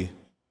gone already.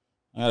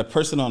 I got a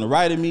person on the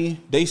right of me.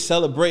 They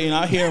celebrating.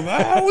 I hear them,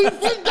 oh, we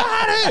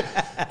got it.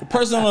 The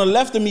person on the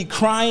left of me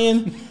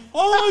crying.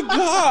 Oh, my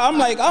God.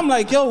 I'm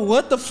like, yo,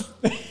 what the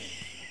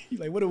You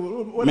like, what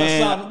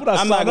Man,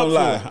 I'm not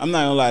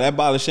gonna lie. That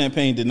bottle of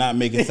champagne did not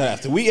make it to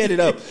after. We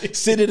ended up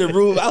sitting in the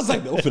room. I was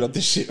like, open up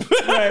this shit.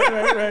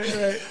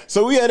 Right.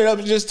 So we ended up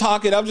just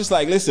talking. I'm just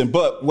like, listen,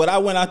 but what I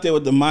went out there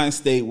with the mind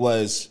state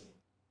was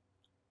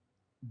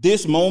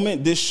this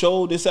moment, this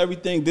show, this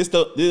everything, this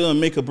doesn't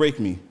make or break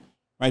me.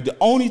 Right? The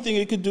only thing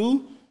it could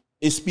do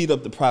is speed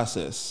up the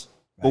process.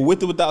 Right. But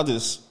with or without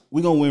this,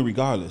 we're gonna win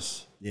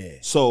regardless. Yeah.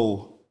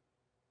 So,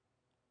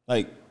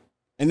 like,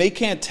 and they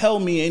can't tell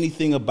me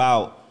anything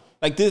about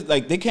like this,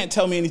 like they can't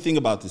tell me anything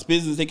about this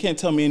business. They can't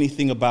tell me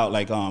anything about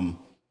like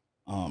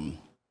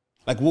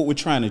what we're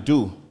trying to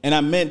do. And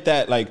I meant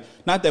that, like,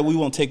 not that we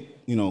won't take,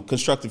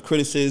 constructive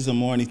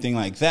criticism or anything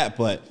like that,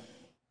 but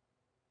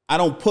I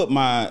don't put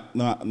my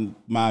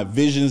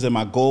visions and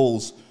my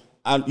goals.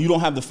 You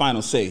don't have the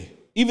final say.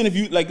 Even if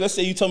you, like, let's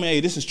say you tell me,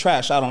 hey, this is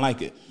trash, I don't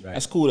like it. Right.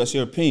 That's cool. That's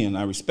your opinion.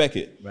 I respect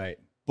it. Right.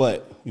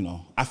 But,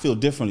 I feel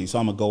differently, so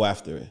I'm going to go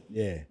after it.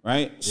 Yeah.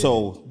 Right? Yeah.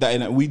 So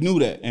and we knew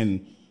that.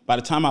 And by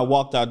the time I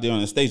walked out there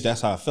on the stage,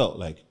 that's how I felt.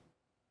 Like,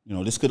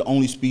 this could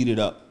only speed it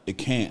up. It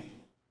can't,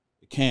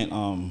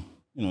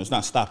 it's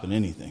not stopping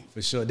anything.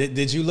 For sure.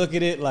 Did you look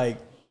at it like,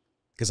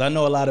 because I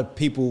know a lot of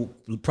people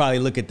probably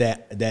look at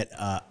that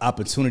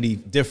opportunity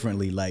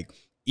differently. Like,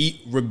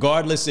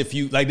 regardless if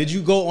you, like, did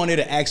you go on there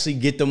to actually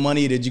get the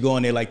money, or did you go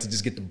on there like to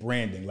just get the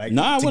branding? Like,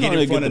 nah, to I went get on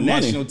in front of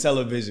money. national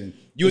television.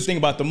 You were thinking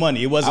about the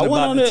money. It wasn't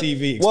about the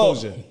TV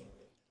exposure.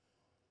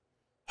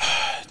 Well,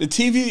 the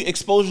TV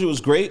exposure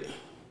was great,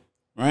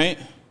 right?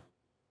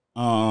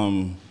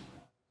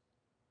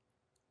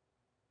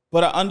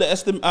 But I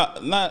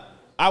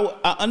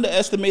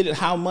underestimated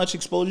how much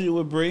exposure it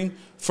would bring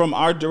from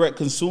our direct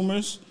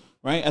consumers,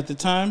 right, at the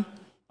time.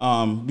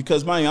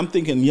 Because I'm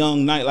thinking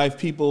young nightlife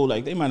people,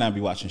 like, they might not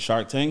be watching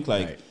Shark Tank.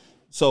 Like, right.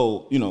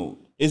 So,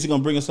 is it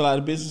going to bring us a lot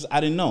of business?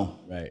 I didn't know.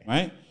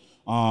 Right.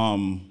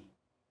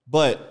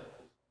 But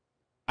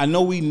I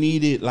know we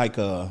needed like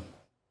a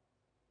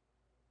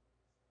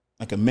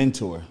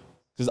mentor.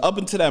 Because up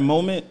until that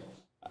moment,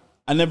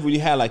 I never really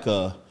had like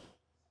a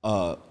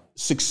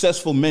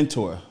successful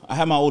mentor. I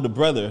had my older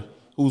brother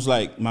who's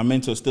like my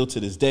mentor still to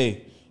this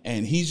day.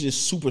 And he's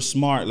just super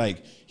smart.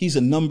 Like, he's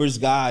a numbers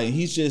guy. And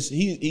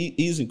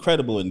he's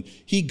incredible. And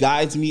he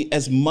guides me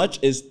as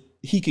much as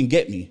he can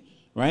get me,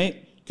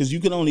 right? Because you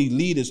can only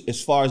lead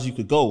as far as you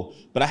could go.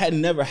 But I had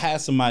never had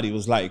somebody who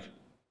was like,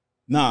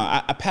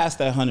 nah, I passed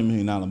that $100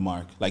 million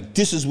mark. Like,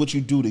 this is what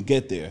you do to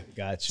get there.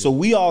 Gotcha. So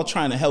we all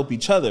trying to help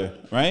each other,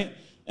 right?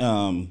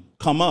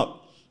 Come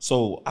up.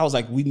 So I was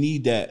like, we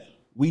need that.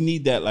 We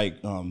need that,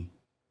 like,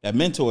 that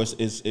mentor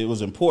it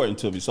was important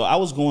to me. So I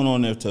was going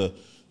on there to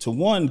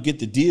one, get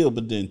the deal,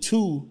 but then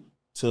two,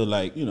 to,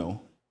 like,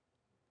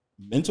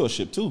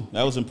 mentorship too.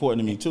 That was important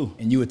to me too.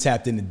 And you were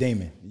tapped into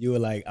Damon. You were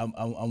like, I'm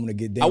gonna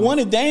get Damon. I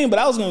wanted Dame, but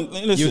I was gonna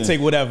listen. You would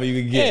take whatever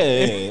you could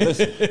get. Yeah.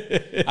 Listen,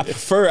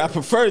 I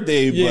prefer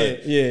Dame,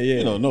 but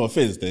you know, no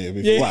offense, Dame,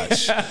 if you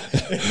watch.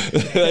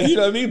 You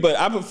know what I mean? But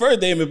I prefer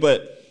Damon,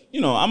 but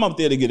you know, I'm up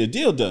there to get a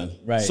deal done.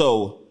 Right.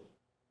 So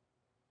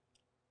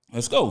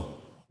let's go.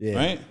 Yeah,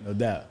 right? No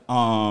doubt.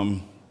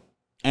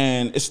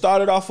 And it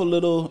started off a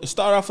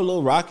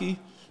little rocky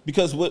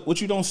because what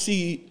you don't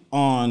see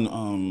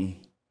on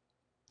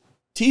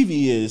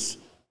TV is,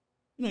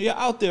 you know, you're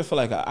out there for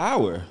like an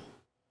hour,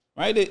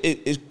 right?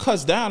 It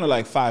cuts down to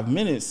like 5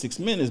 minutes, 6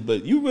 minutes,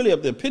 but you really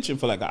up there pitching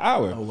for like an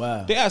hour. Oh,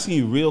 wow. They're asking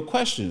you real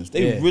questions.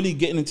 They're really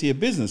getting into your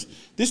business.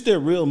 This is their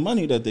real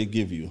money that they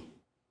give you,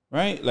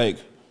 right? Like,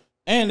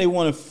 and they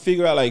want to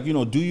figure out, like, you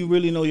know, do you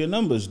really know your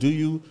numbers? Do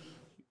you,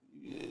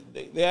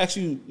 they ask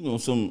you, you know,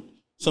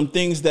 some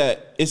things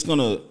that it's going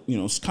to, you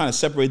know, kind of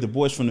separate the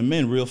boys from the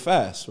men real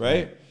fast,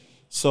 right?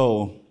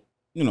 So,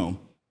 you know,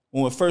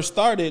 when it first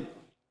started,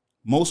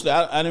 mostly,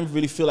 I didn't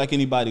really feel like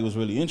anybody was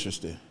really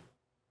interested,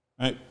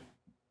 right?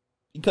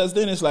 Because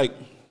then it's like,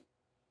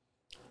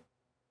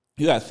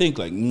 you gotta think,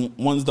 like,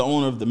 one's the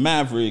owner of the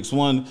Mavericks,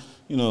 one,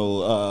 you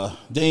know,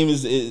 Dame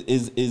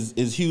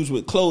is huge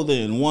with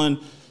clothing, one,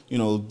 you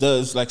know,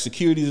 does like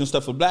securities and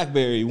stuff for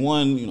BlackBerry,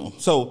 one, you know,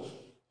 so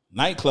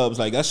nightclubs,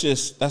 like,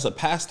 that's a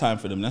pastime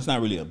for them. That's not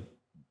really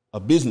a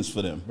business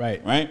for them,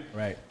 Right.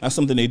 That's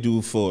something they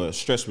do for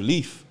stress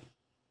relief.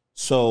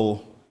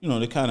 So, you know,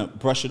 they kind of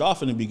brush it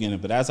off in the beginning,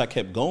 but as I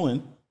kept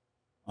going,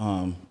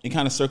 it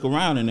kind of circled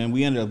around, and then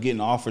we ended up getting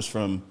offers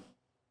from,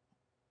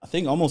 I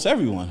think, almost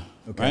everyone,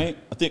 right?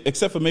 I think,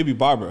 except for maybe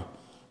Barbara,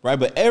 right?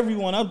 But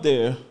everyone up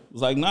there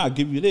was like, nah, I'll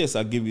give you this,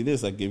 I'll give you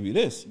this, I'll give you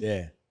this.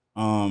 Yeah.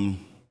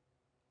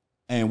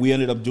 And we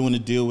ended up doing a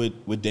deal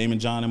with Damon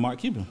John and Mark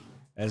Cuban.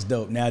 That's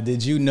dope. Now,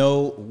 did you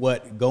know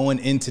going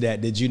into that,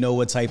 did you know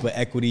what type of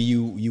equity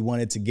you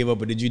wanted to give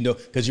up, or did you know,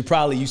 because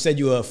you said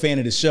you were a fan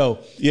of the show,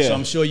 so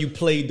I'm sure you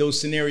played those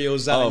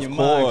scenarios out in your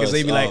mind, because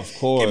they'd be like,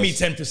 give me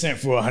 10%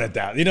 for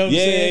 100,000, you know what I'm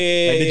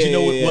saying? Like, did you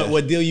know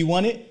what deal you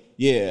wanted?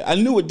 Yeah, I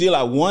knew what deal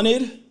I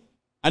wanted,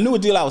 I knew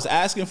what deal I was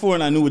asking for,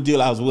 and I knew what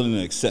deal I was willing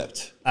to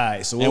accept. All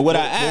right, so what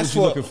I asked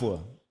what was you looking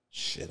for?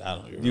 Shit, I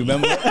don't even You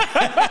remember?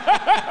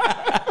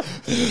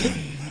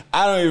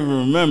 I don't even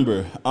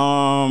remember.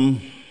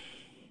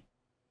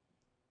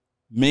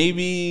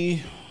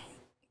 Maybe,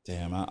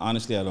 damn,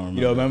 honestly, I don't remember.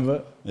 You don't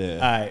remember? Yeah.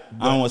 All right.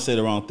 I don't want to say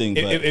the wrong thing,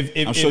 but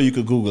I'm sure you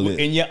could Google it.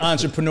 In your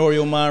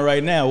entrepreneurial mind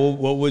right now,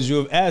 what would you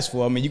have asked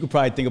for? I mean, you could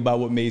probably think about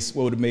what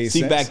would have made sense.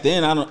 See, back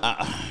then,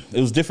 it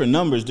was different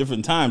numbers,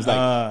 different times.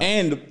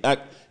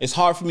 It's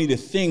hard for me to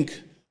think,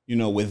 you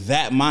know, with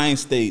that mind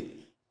state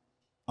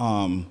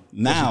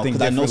now,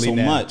 because I know so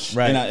much,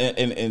 right?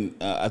 And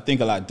I think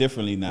a lot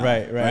differently now,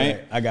 right.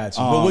 I got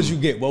you. What would you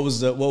get? What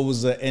was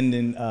the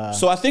ending?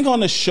 So I think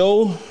on the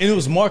show, and it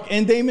was Mark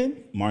and Damon.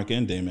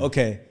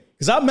 Okay.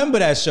 Because I remember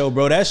that show,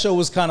 bro. That show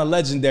was kind of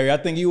legendary. I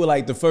think you were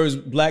like the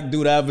first black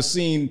dude I ever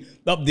seen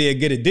up there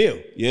get a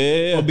deal.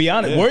 Yeah. I'll be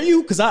honest. Were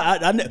you? Because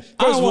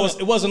first of all,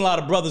 it wasn't a lot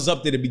of brothers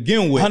up there to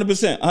begin with.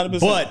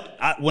 100%.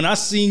 But when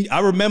I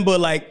remember,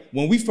 like,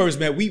 when we first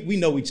met, we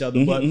know each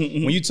other. But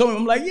when you told me,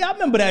 I'm like, yeah, I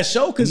remember that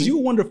show, because you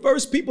were one of the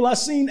first people I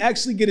seen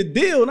actually get a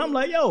deal. And I'm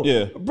like, yo,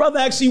 a brother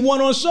actually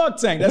won on Shark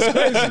Tank. That's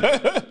crazy.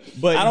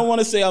 But I don't want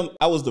to say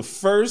I was the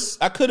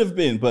first. I could have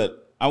been, but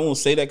I won't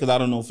say that because I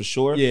don't know for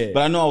sure. Yeah.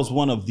 But I know I was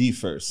one of the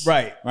first.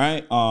 Right.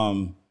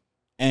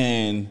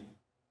 And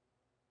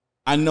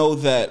I know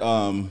that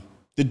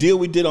the deal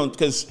we did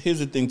because here's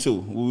the thing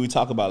too, when we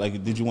talk about,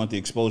 like, did you want the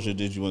exposure?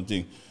 Did you want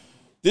the thing?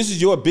 This is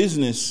your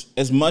business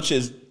as much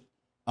as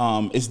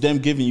it's them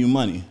giving you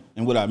money.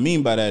 And what I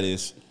mean by that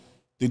is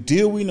the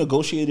deal we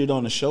negotiated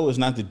on the show is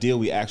not the deal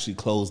we actually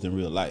closed in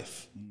real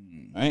life.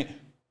 Right?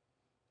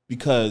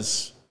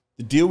 Because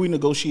the deal we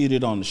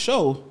negotiated on the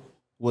show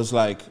was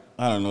like,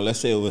 I don't know, let's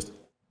say it was,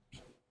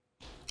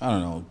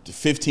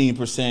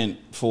 15%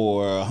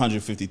 for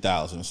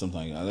 150,000 or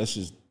something like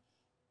that.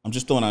 I'm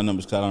just throwing out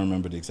numbers because I don't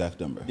remember the exact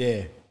number.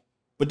 Yeah.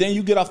 But then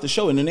you get off the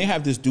show, and then they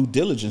have this due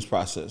diligence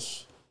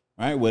process,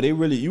 right? Where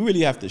you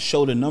really have to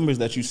show the numbers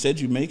that you said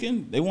you're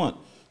making. They want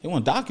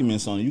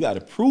documents on it. You got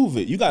to prove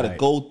it. You got to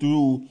go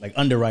through, like,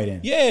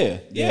 underwriting. Yeah.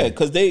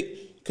 Because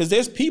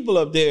there's people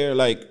up there,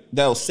 like,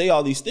 that'll say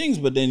all these things,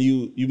 but then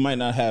you might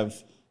not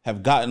have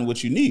gotten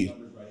what you need.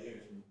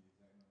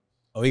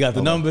 Oh, we got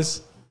the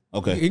numbers.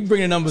 Okay. You can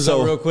bring the numbers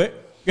up real quick.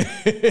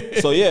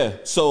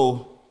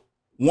 So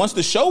once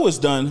the show was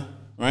done,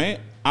 right,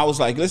 I was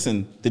like,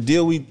 listen, the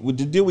deal we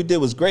did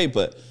was great,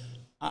 but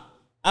I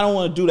don't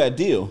want to do that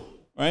deal,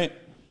 right?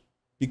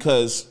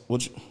 Because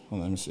hold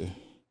on, let me see.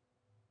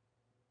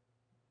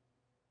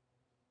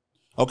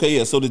 Okay,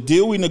 yeah. So the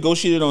deal we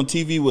negotiated on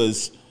TV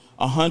was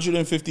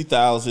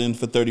 $150,000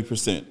 for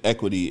 30%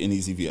 equity in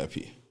Easy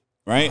VIP,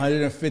 right?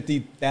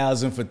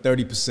 150,000 for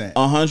 30%.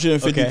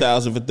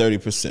 150,000 for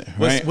 30%,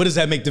 right? What does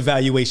that make the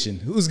valuation?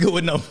 Who's good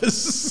with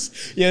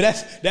numbers? Yeah,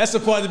 that's the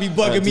part that be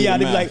bugging me out.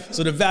 They be like,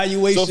 so the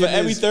valuation. So for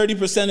every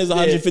 30% is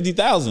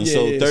 150,000.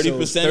 So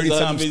 30% so 30 is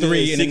times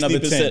 3 and another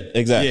 10.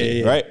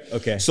 Exactly, right?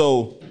 Okay.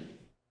 So,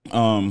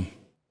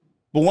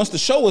 but once the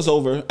show was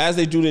over, as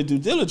they do their due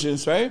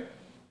diligence, right?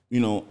 You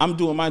know, I'm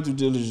doing my due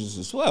diligence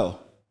as well,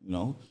 you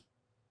know.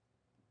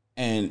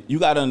 And you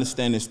got to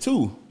understand this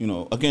too, you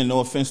know. Again, no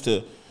offense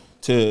to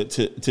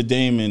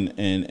Dame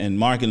and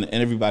Mark and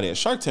everybody at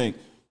Shark Tank,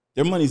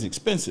 their money's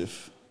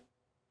expensive,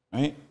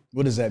 right?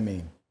 What does that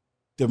mean?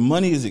 Their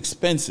money is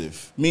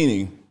expensive,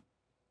 meaning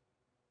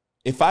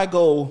if I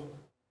want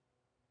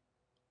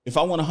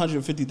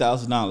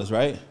 $150,000,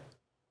 right? If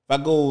I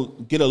go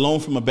get a loan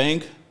from a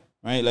bank,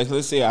 right? Like,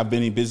 let's say I've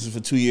been in business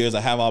for 2 years.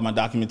 I have all my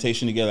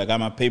documentation together. I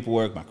got my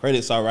paperwork. My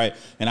credit's all right.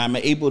 And I'm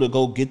able to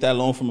go get that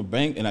loan from a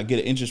bank and I get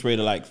an interest rate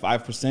of like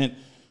 5%,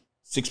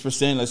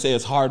 6%. Let's say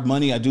it's hard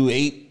money. I do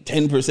 8,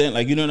 10%.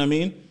 Like, you know what I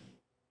mean?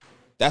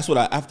 That's what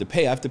I have to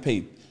pay. I have to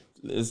pay,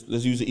 let's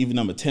use an even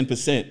number,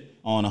 10%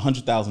 on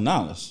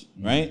 $100,000,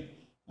 right?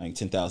 Like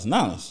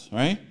 $10,000,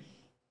 right?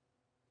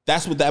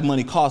 That's what that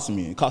money cost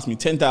me. It cost me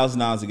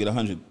 $10,000 to get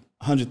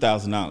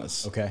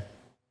 $100,000. Okay.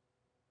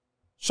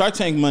 Shark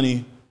Tank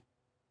money,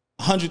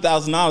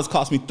 $100,000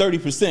 cost me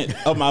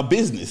 30% of my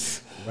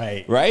business.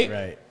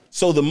 Right.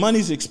 So the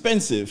money's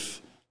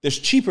expensive. There's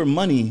cheaper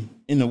money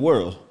in the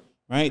world,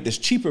 right? There's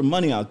cheaper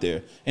money out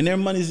there. And their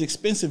money's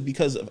expensive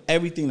because of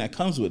everything that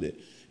comes with it.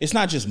 It's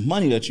not just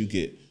money that you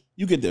get.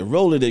 You get their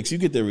Rolodex, you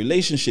get their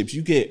relationships,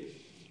 you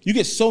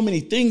get so many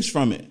things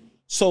from it.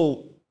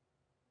 So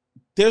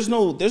there's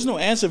no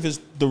answer if it's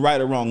the right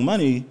or wrong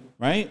money,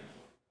 right?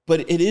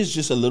 But it is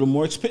just a little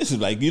more expensive.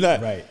 Like you're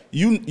not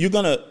you're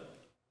gonna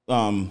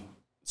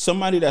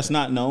somebody that's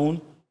not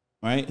known,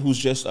 right, who's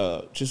just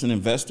an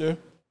investor,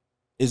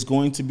 is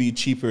going to be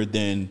cheaper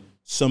than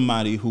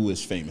somebody who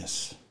is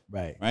famous.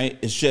 Right.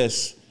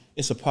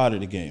 It's a part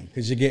of the game.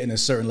 Because you're getting a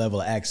certain level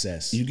of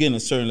access. You're getting a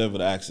certain level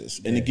of access.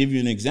 And to give you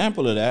an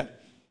example of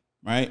that,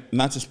 right,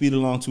 not to speed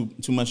along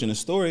too much in the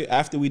story,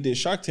 after we did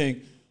Shark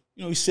Tank,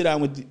 you know, we sit down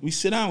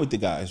with the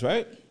guys,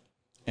 right?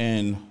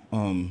 And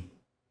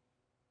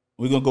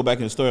we're gonna go back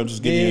in the story. I'm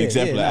just giving you an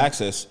example of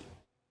access.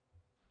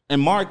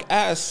 And Mark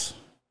asked,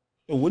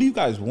 what do you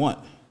guys want?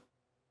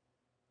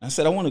 I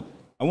said, I want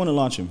to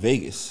launch in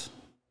Vegas.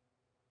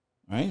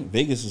 Right?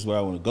 Vegas is where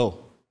I want to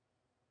go.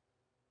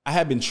 I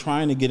have been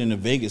trying to get into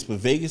Vegas, but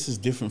Vegas is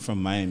different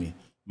from Miami.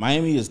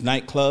 Miami is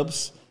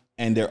nightclubs,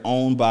 and they're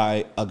owned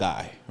by a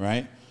guy,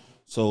 right?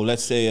 So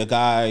let's say a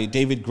guy,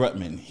 David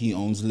Grutman, he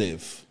owns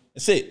Live.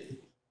 That's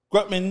it.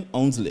 Grutman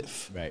owns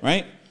Live,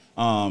 right?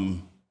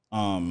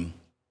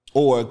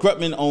 Or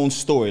Grutman owns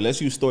Story.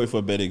 Let's use Story for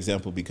a better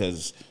example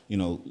because, you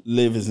know,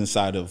 Live is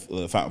inside of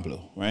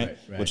Fontainebleau, right?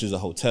 Which is a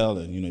hotel,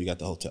 and, you know, you got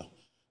the hotel.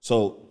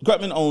 So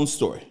Grutman owns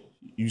Story.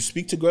 You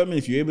speak to Grutman.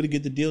 If you're able to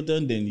get the deal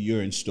done, then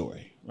you're in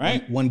Story,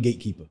 right? One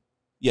gatekeeper.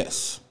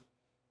 Yes.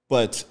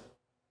 But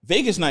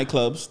Vegas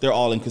nightclubs, they're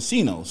all in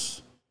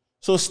casinos.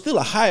 So it's still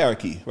a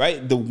hierarchy,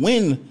 right? The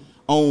Wynn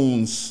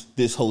owns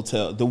this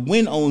hotel. The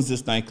Wynn owns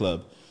this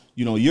nightclub.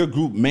 You know, your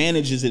group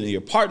manages it and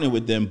you're partnered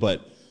with them,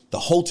 but the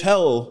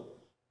hotel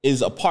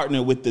is a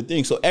partner with the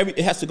thing. So it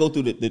has to go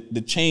through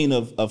the chain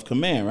of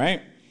command,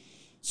 right?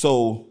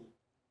 So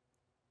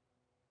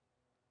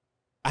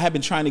I have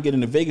been trying to get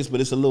into Vegas,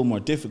 but it's a little more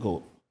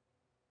difficult.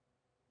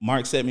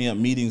 Mark set me up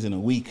meetings in a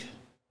week.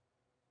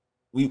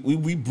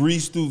 We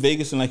breezed through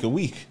Vegas in like a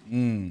week,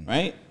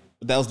 right?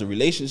 But that was the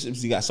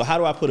relationships you got. So how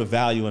do I put a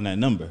value on that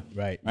number?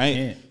 Right.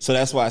 Yeah. So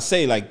that's why I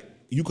say, like,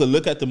 you could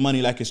look at the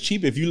money like it's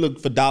cheap. If you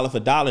look for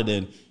dollar,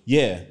 then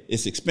yeah,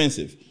 it's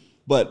expensive.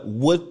 But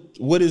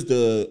what is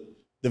the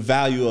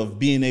value of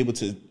being able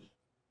to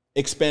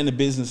expand the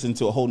business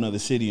into a whole nother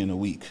city in a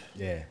week?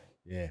 Yeah.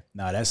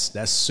 No, that's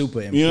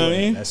super important. You know what I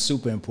mean? That's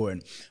super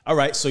important. All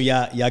right, so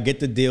y'all get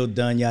the deal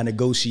done. Y'all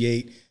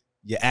negotiate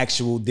your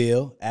actual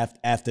deal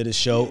after the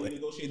show. Yeah, we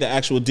negotiate the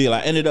actual deal.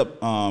 I ended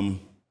up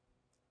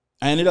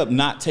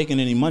not taking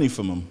any money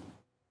from him.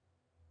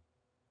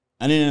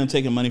 I didn't end up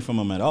taking money from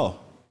him at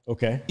all.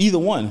 Okay. Either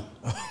one.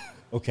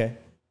 Okay.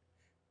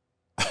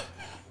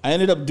 I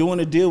ended up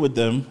doing a deal with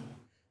them,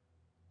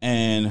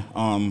 and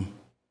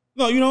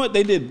no, you know what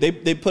they did?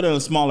 They put in a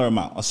smaller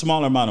amount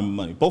of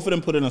money. Both of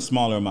them put in a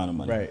smaller amount of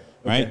money. Right.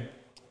 Right.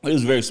 It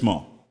was very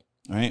small.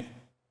 Right.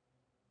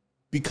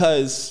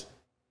 Because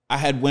I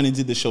had went and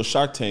did the show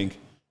Shark Tank,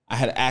 I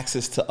had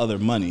access to other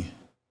money.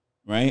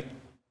 Right.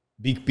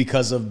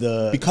 Because of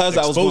the exposure.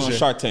 I was going on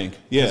Shark Tank.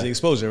 Yeah. Because of the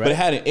exposure, right? But it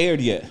hadn't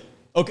aired yet.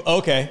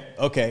 Okay.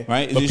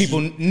 Right. But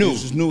people knew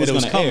it was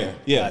going to air.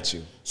 Yeah. Got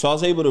you. So I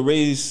was able to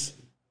raise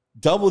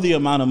double the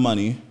amount of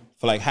money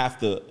for like half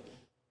the.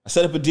 I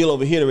set up a deal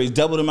over here to raise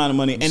double the amount of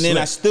money, and then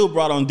I still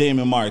brought on Dame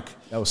and Mark.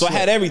 So I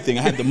had everything.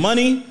 I had the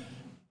money,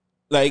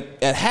 like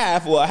at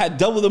half. Well, I had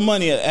double the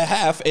money at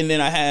half, and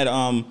then I had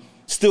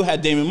still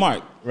had Dame and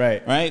Mark.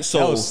 Right. So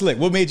that was slick.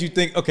 What made you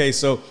think? Okay,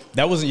 so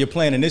that wasn't your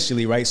plan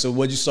initially, right? So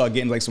what you start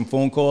getting like some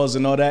phone calls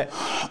and all that,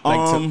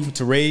 like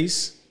to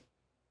raise.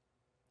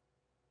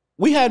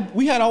 We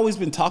had always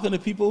been talking to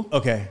people.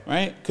 Okay.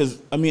 Right.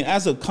 Because I mean,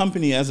 as a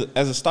company, as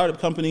a startup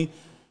company,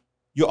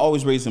 you're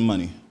always raising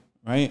money,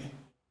 right?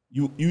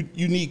 You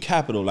need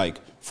capital. Like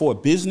for a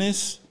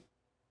business,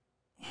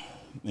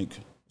 like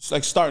it's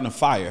like starting a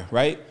fire,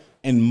 right?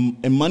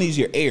 And money's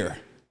your air.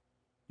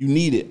 You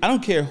need it. I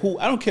don't care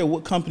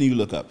what company you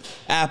look up.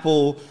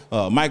 Apple,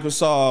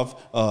 Microsoft,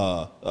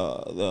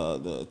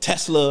 the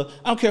Tesla.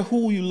 I don't care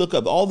who you look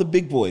up. All the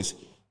big boys,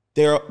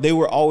 they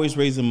were always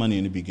raising money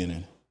in the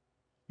beginning.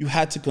 You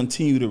had to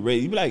continue to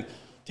raise. You'd be like,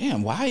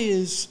 damn, why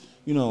is,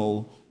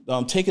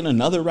 taking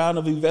another round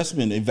of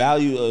investment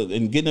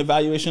and getting a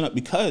valuation up?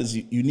 Because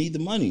you need the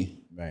money.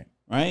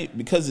 Right?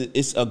 Because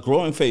it's a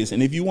growing phase.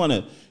 And if you want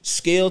to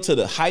scale to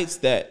the heights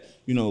that,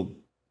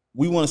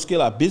 we want to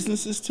scale our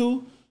businesses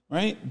to,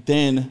 right,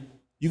 then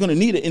you're going to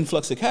need an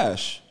influx of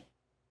cash.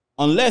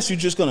 Unless you're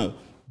just going to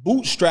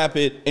bootstrap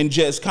it and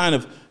just kind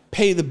of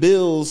pay the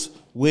bills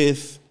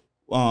with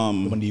the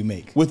money you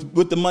make.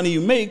 With the money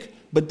you make.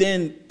 But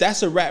then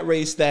that's a rat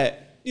race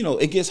that,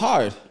 it gets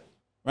hard,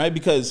 right?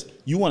 Because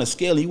you want to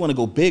scale and you want to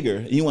go bigger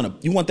and you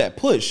want that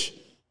push.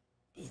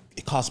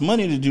 It costs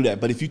money to do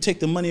that. But if you take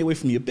the money away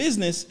from your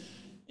business,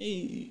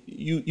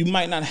 you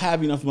might not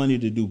have enough money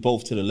to do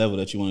both to the level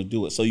that you want to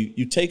do it. So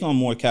you take on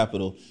more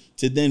capital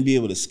to then be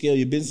able to scale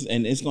your business,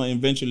 and it's going to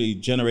eventually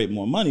generate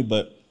more money,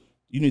 but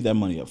you need that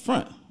money up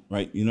front,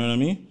 right? You know what I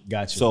mean?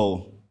 Gotcha.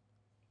 So,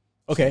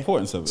 okay. The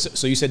importance of it.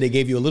 So you said they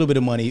gave you a little bit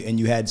of money and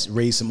you had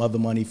raised some other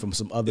money from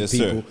some other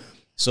people. Sir.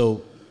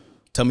 So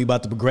tell me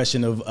about the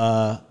progression of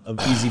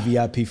Easy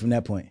VIP from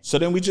that point. So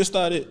then we just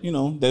started,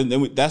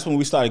 that's when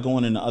we started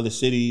going into other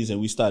cities and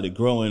we started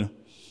growing.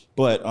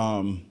 But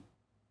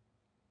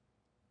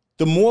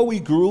the more we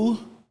grew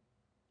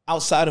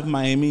outside of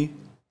Miami,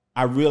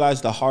 I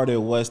realized the harder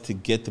it was to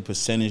get the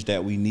percentage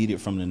that we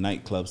needed from the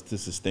nightclubs to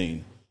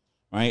sustain,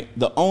 right?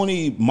 The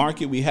only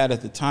market we had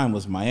at the time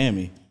was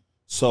Miami.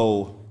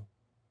 So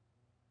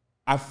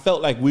I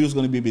felt like we was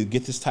going to be able to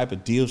get this type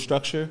of deal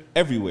structure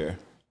everywhere,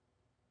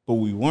 but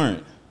we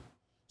weren't.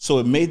 So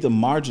it made the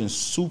margins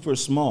super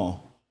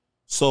small.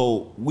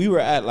 So we were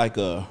at like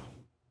a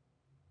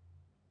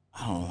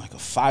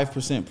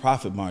 5%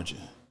 profit margin,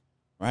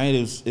 right?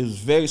 It was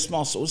very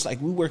small. So it's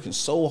like we working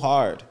so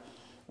hard,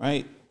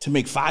 right, to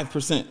make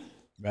 5%.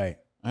 Right.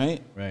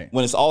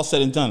 When it's all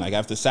said and done, like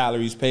after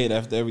salaries paid,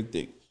 after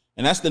everything.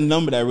 And that's the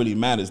number that really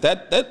matters.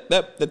 That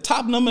the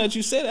top number that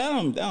you said,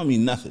 that don't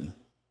mean nothing,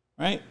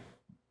 right?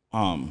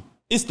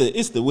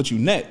 It's the what you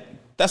net.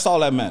 That's all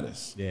that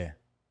matters. Yeah.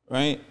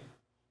 Right.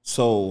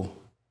 So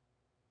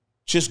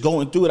just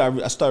going through it,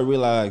 I started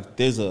realizing like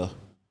there's a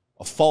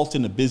fault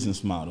in the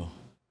business model,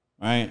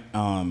 right?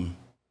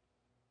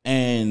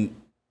 And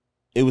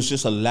it was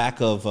just a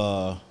lack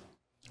of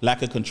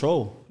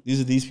control. These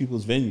are these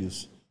people's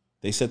venues.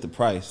 They set the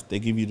price. They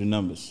give you the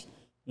numbers.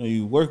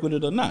 You work with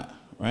it or not,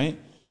 right?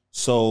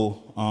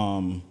 So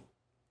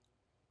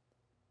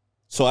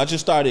I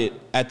just started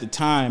at the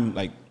time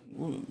like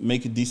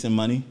making decent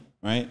money,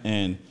 right?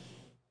 And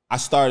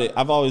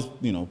I've always,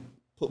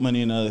 put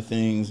money in other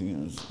things,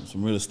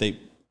 some real estate,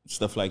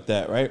 stuff like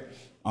that, right?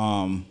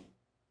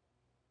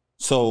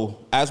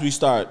 So as we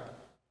start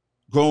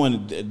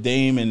growing,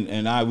 Dame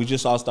and we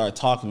just all started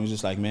talking. We was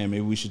just like, man,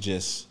 maybe we should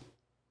just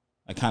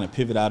like kind of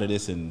pivot out of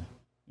this and,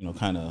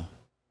 kind of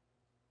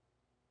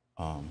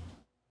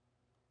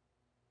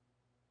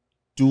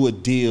do a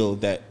deal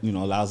that,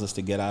 allows us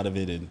to get out of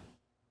it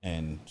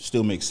and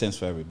still make sense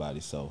for everybody.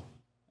 So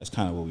that's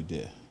kind of what we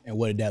did. And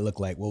what did that look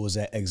like? What was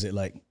that exit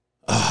like?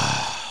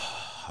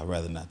 I'd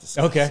rather not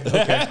discuss. Okay.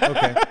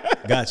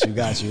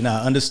 Got you.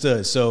 Nah,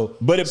 understood. So,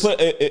 but it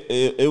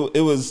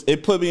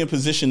put me in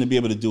position to be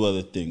able to do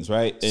other things,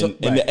 right? And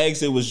the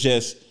exit was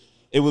just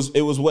it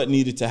was what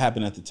needed to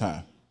happen at the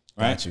time,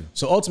 right? Got you.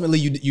 So ultimately,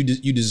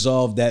 you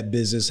dissolved that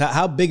business.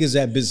 How big is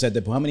that business at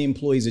that point? How many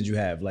employees did you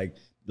have? Like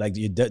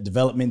your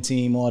development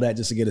team, all that,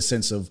 just to get a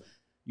sense of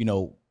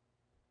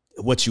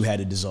what you had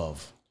to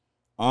dissolve.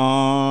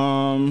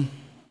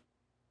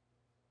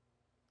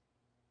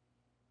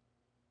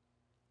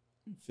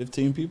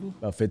 15 people.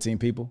 About 15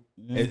 people.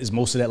 Yeah. Is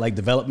most of that like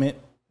development?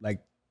 Like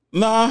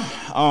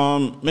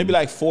maybe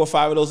like 4 or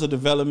 5 of those are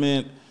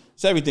development.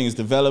 So everything is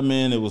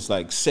development. It was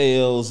like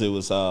sales. It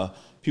was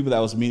people that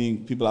was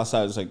meeting people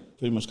outside. It's like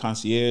pretty much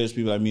concierge,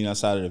 people that meet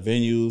outside of the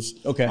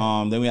venues. Okay.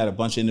 Then we had a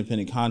bunch of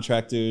independent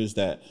contractors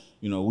that,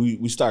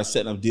 we started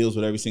setting up deals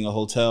with every single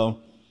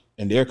hotel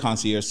and their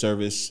concierge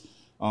service.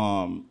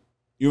 You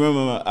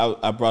remember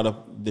I brought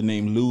up the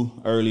name Lou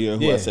earlier,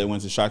 who I said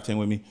went to Shark Tank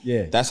with me.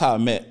 Yeah. That's how I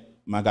met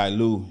my guy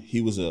Lou. He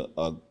was a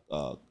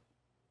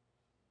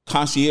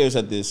concierge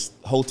at this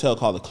hotel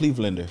called the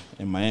Clevelander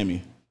in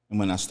Miami. And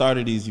when I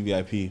started Easy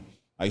VIP,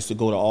 I used to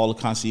go to all the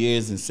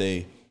concierges and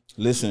say,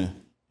 listen,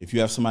 if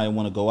you have somebody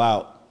want to go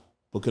out,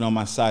 book it on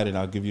my site and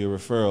I'll give you a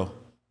referral.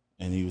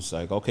 And he was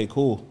like, okay,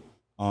 cool.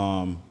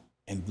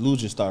 And And Lou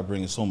just started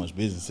bringing so much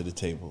business to the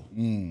table.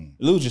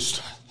 Lou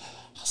just,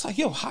 I was like,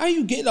 yo, how are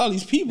you getting all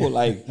these people?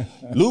 Like,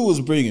 Lou was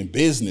bringing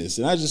business.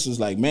 And I just was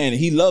like, man,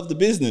 he loved the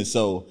business.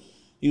 So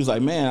he was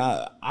like,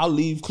 man, I'll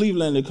leave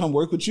Cleveland to come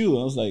work with you.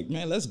 And I was like,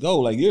 man, let's go.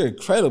 Like, you're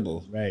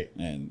incredible. Right.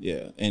 And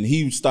yeah. And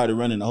he started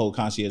running the whole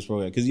concierge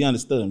program because he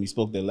understood him. He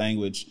spoke their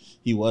language.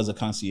 He was a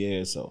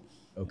concierge. So,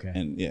 Okay.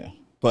 and yeah.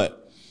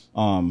 But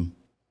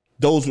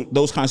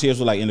those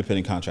concierges were like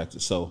independent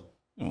contractors. So,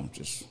 you know,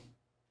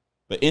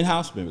 but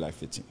in-house, maybe like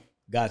 15.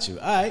 Got you.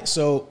 All right.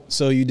 So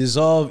you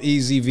dissolve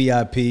Easy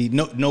VIP.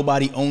 No,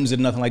 nobody owns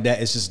it, nothing like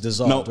that. It's just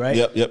dissolved, right?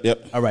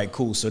 Yep. All right,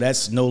 cool. So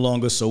that's no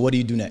longer. So what do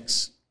you do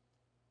next?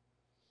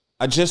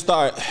 I just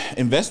start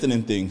investing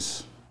in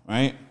things,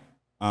 right?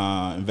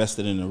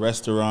 Invested in a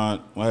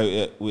restaurant.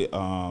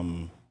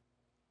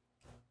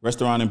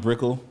 Restaurant in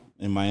Brickell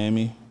in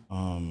Miami.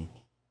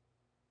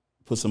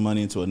 Put some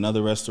money into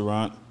another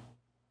restaurant.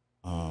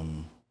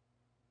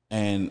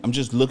 And I'm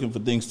just looking for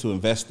things to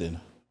invest in,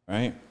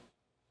 right?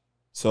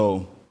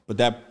 So, but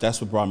that's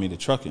what brought me to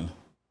trucking,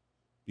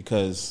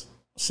 because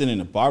I'm sitting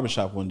in a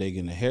barbershop one day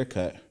getting a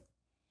haircut,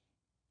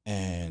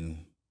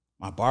 and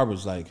my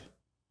barber's like,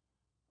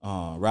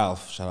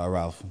 Ralph, shout out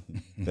Ralph,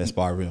 best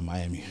barber in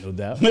Miami. No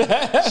doubt.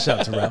 Shout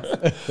out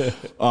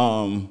to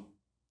Ralph.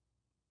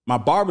 My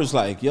barber's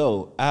like,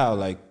 yo, Al,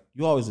 like,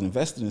 you always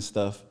invested in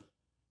stuff.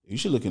 You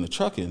should look into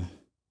trucking.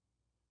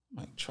 I'm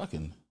like,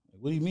 trucking?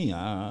 What do you mean?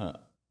 I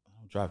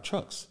don't drive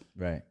trucks.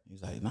 Right.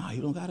 He's like, nah,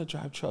 you don't gotta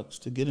drive trucks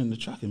to get into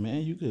trucking,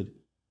 man. You could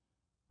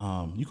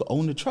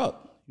own the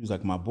truck. He was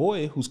like, my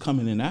boy who's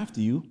coming in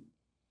after you,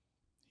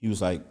 he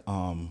was like,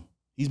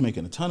 he's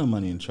making a ton of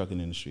money in the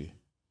trucking industry.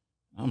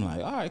 I'm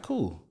like, all right,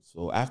 cool.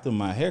 So after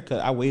my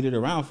haircut, I waited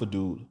around for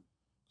dude.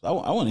 So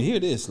I want to hear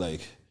this,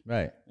 like,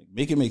 right,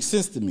 make it make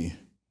sense to me.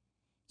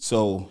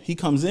 So he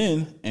comes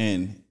in,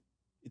 and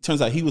it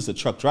turns out he was a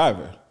truck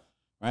driver,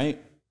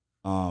 right?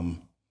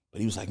 But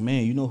he was like,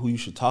 man, you know who you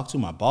should talk to?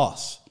 My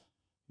boss.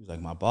 He was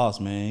like, my boss,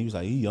 man. He was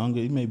like, he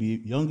may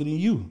be younger than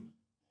you.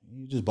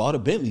 He just bought a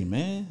Bentley,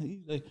 man.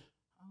 He's like,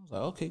 I was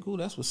like, okay, cool,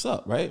 that's what's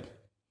up, right?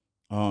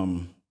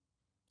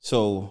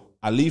 So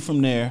I leave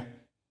from there,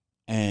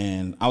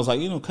 and I was like,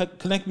 you know,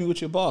 connect me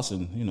with your boss,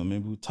 and, you know,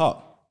 maybe we'll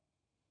talk.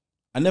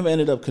 I never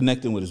ended up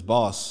connecting with his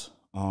boss.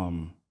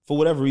 For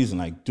whatever reason,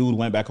 like, dude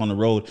went back on the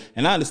road,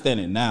 and I understand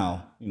it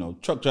now. You know,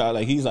 truck driver,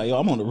 like, he's like, yo,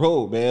 I'm on the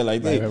road, man.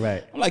 Like,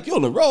 right. I'm like, you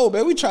on the road,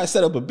 man. We try to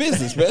set up a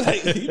business, man.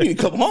 Like, you need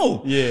to come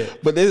home. Yeah.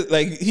 But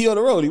like, he on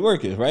the road, he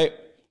working, right?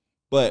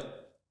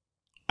 But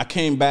I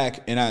came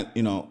back, and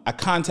I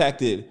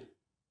contacted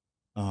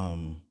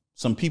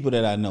some people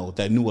that I know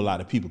that knew a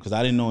lot of people, because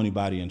I didn't know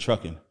anybody in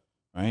trucking,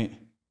 right?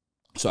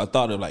 So I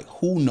thought of, like,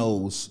 who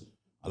knows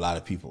a lot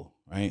of people,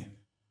 right?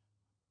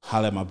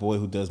 Holler at my boy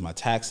who does my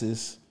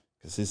taxes,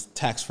 because his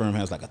tax firm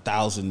has like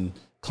 1,000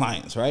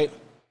 clients, right?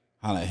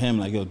 Holler at him,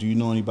 like, yo, do you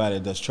know anybody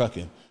that does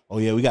trucking? Oh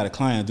yeah, we got a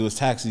client do his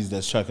taxes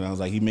that's trucking. I was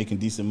like, he making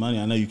decent money?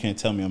 I know you can't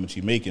tell me how much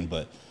he making,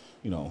 but,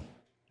 you know,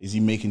 is he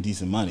making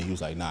decent money? He was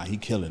like, nah, he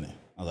killing it.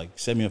 I was like,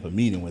 set me up a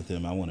meeting with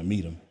him. I want to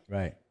meet him.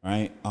 Right.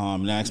 Right.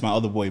 And I asked my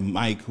other boy,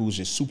 Mike, who's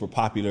just super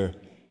popular.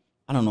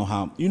 I don't know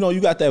how, you know,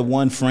 you got that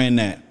one friend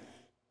that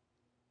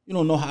you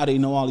don't know how they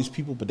know all these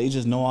people, but they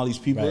just know all these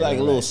people. Right, like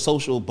a little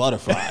social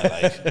butterfly.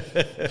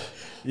 Like,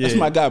 that's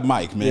my guy,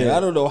 Mike, man. Yeah. I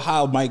don't know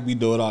how Mike be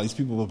doing all these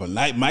people, but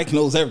Mike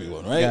knows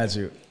everyone, right? Got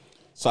you.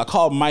 So I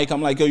called Mike.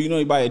 I'm like, yo, you know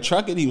anybody at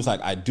trucking? He was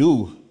like, I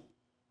do.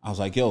 I was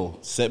like, yo,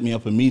 set me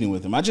up a meeting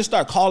with him. I just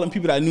started calling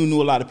people that I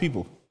knew a lot of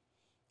people.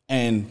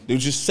 And they were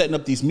just setting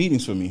up these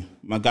meetings for me.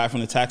 My guy from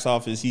the tax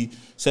office, he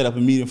set up a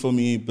meeting for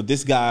me. But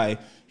this guy,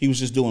 he was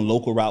just doing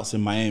local routes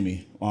in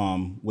Miami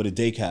with a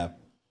day cab,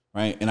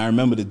 right? And I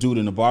remember the dude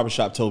in the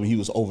barbershop told me he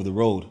was over the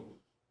road.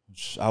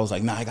 I was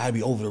like, nah, I gotta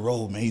be over the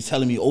road, man. He's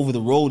telling me over the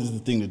road is the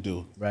thing to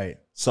do. Right.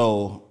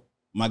 So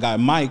my guy,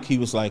 Mike, he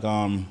was like,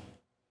 I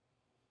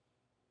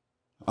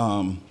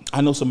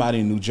know somebody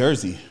in New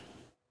Jersey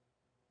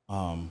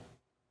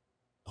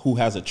who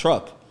has a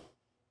truck,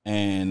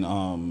 and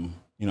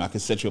you know, I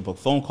could set you up a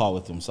phone call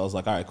with him. So I was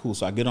like, all right, cool.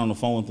 So I get on the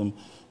phone with him.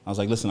 I was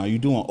like, listen, are you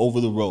doing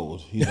over the road?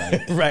 He's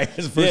like, right.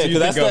 Yeah,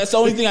 because that's the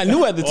only thing I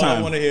knew at the time. All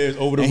I want to hear is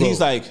over the road. And he's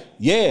like,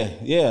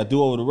 yeah, I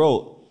do over the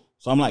road.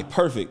 So I'm like,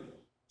 perfect.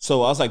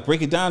 So I was like,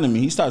 break it down to me.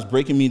 He starts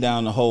breaking me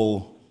down the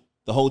whole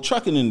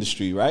trucking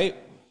industry, right?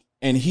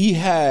 And he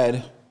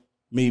had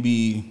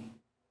maybe,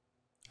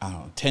 I don't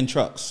know, 10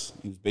 trucks.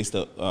 He was based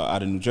out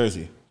of New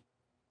Jersey.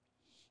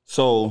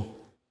 So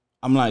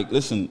I'm like,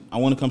 listen, I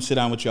want to come sit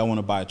down with you. I want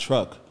to buy a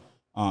truck.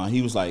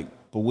 He was like,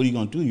 but what are you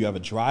going to do? You have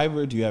a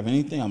driver? Do you have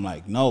anything? I'm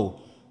like,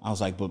 no. I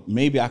was like, but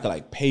maybe I could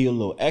like pay you a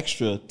little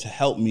extra to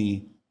help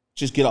me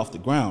just get off the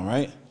ground,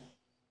 right?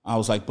 I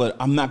was like, but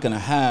I'm not going to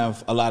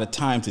have a lot of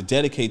time to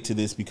dedicate to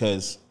this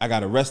because I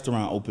got a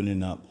restaurant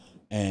opening up,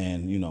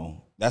 and, you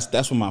know,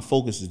 that's where my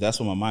focus is. That's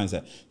where my mind's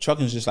at.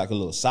 Trucking is just like a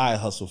little side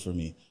hustle for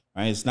me,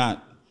 right? It's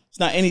not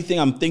anything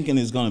I'm thinking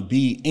is going to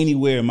be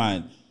anywhere in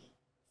my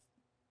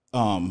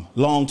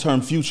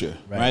long-term future,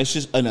 right? It's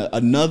just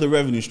another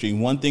revenue stream.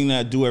 One thing that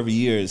I do every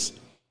year is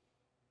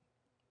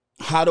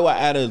how do I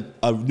add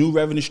a new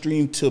revenue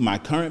stream to my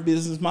current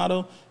business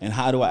model, and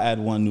how do I add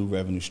one new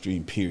revenue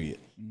stream, period.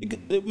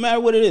 It matter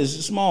what it is,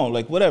 it's small,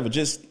 like whatever,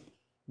 just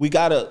we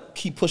gotta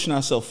keep pushing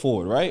ourselves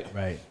forward, right?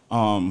 Right.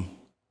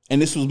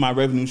 And this was my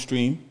revenue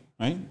stream,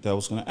 right, that I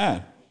was gonna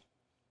add.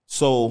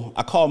 So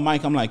I called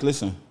Mike, I'm like,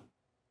 listen,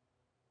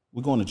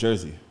 we're going to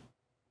Jersey.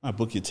 I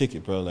book your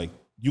ticket, bro. Like,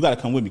 you gotta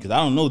come with me, because I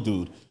don't know,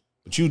 dude,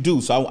 but you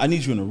do, so I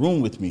need you in the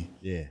room with me.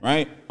 Yeah.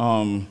 Right?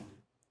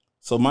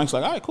 So Mike's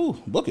like, all right, cool,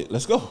 book it,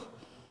 let's go.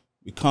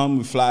 We come,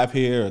 we fly up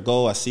here, I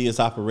go, I see his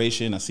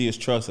operation, I see his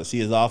trucks, I see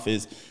his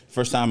office.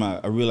 First time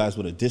I realized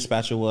what a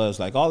dispatcher was,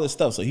 like all this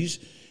stuff. So he's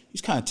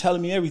kind of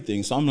telling me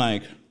everything. So I'm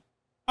like,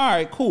 all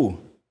right, cool.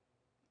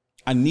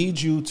 I need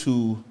you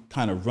to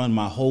kind of run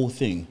my whole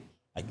thing,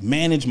 like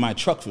manage my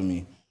truck for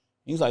me.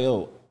 He's like,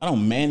 yo, I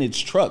don't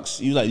manage trucks.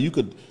 He's like, you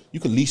could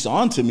lease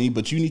on to me,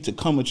 but you need to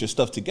come with your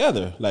stuff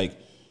together. Like,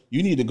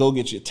 you need to go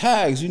get your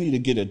tags, you need to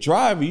get a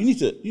driver, you need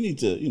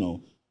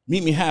to,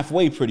 meet me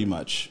halfway pretty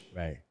much.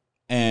 Right.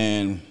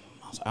 And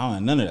I was like, I don't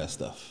have none of that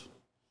stuff.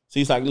 So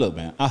he's like, look,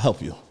 man, I'll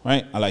help you,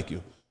 right? I like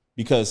you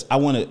because I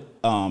want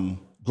to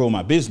grow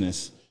my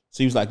business.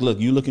 So he was like, look,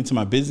 you look into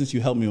my business, you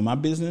help me with my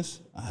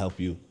business, I'll help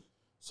you.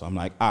 So I'm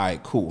like, all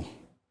right, cool.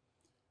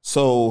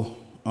 So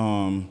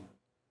I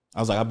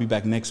was like, I'll be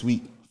back next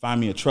week. Find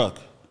me a truck.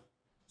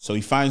 So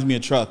he finds me a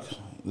truck.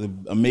 The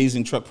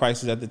amazing truck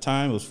prices at the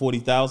time, it was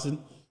 $40,000.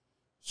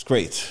 It's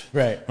great.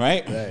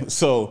 Right?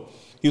 So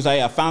he was like,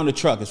 hey, I found a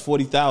truck. It's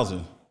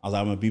 $40,000. I was like,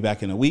 I'm going to be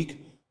back in a week,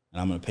 and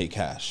I'm going to pay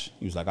cash.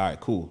 He was like, all right,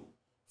 cool.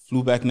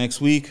 Flew back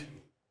next week,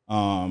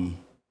 and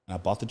I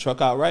bought the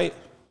truck outright,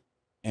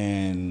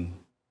 and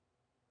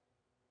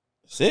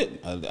that's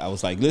it. I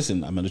was like,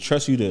 listen, I'm going to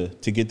trust you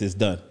to get this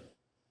done.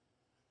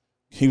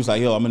 He was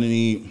like, yo, I'm going to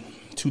need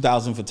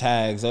 $2,000 for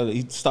tags.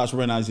 He starts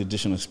running out his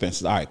additional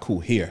expenses. All right, cool,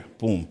 here,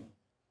 boom.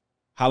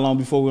 How long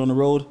before we're on the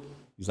road?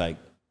 He's like,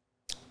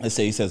 let's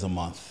say he says a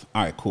month.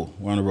 All right, cool,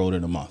 we're on the road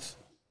in a month.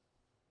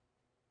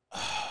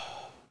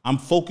 I'm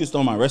focused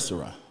on my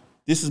restaurant.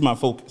 This is my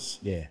focus.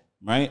 Yeah.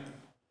 Right?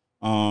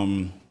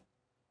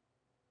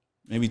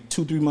 Maybe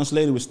 2-3 months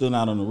later, we're still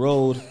not on the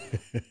road.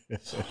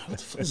 So, what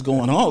the fuck is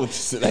going on with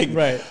this? Like,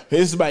 right.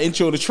 This is my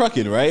intro to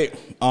trucking, right?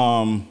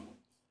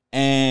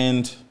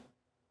 And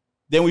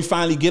then we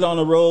finally get on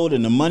the road,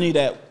 and the money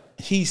that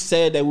he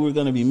said that we were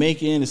going to be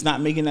making, it's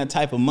not making that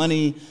type of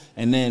money.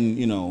 And then,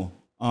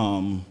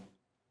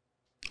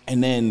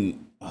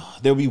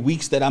 there'll be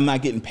weeks that I'm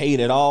not getting paid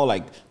at all,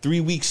 like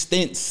 3-week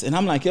stints. And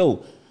I'm like,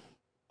 yo,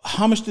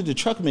 how much did the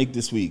truck make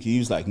this week? He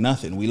was like,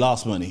 nothing. We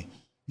lost money.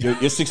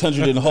 You're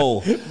 600 in the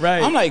hole.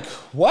 Right. I'm like,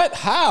 what?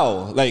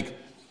 How? Like,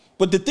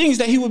 but the things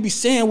that he would be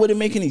saying wouldn't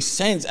make any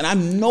sense. And I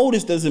know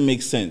this doesn't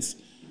make sense.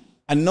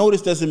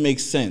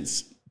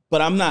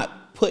 But I'm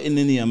not putting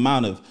in the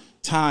amount of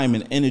time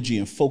and energy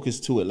and focus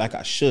to it like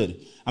I should.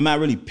 I'm not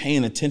really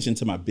paying attention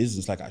to my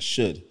business like I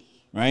should,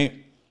 right?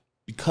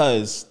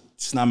 Because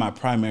it's not my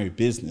primary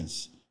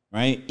business,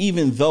 right?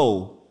 Even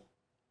though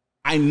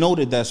I know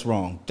that that's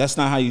wrong. That's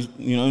not how you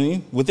know what I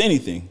mean? With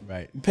anything.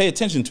 Right. You pay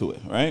attention to it,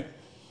 right?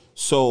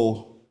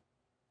 So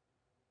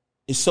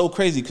it's so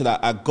crazy because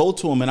I go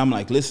to him and I'm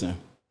like, listen,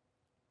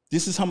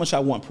 this is how much I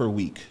want per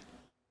week,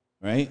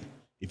 right?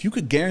 If you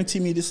could guarantee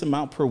me this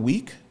amount per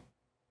week,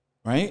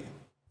 right?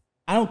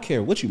 I don't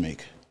care what you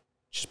make.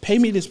 Just pay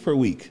me this per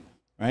week,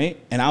 right?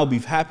 And I'll be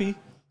happy,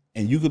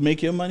 and you could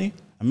make your money,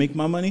 I make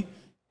my money.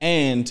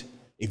 And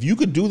if you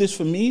could do this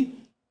for me,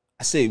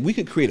 I say we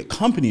could create a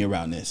company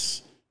around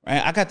this,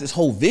 right? I got this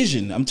whole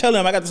vision. I'm telling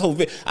him I got this whole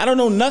vision. I don't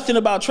know nothing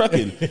about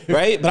trucking,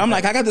 right? But I'm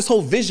like, I got this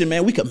whole vision,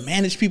 man. We could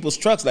manage people's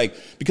trucks, like,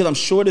 because I'm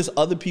sure there's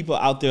other people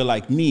out there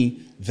like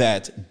me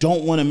that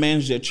don't want to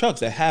manage their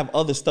trucks, that have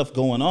other stuff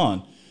going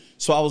on.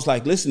 So I was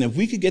like, listen, if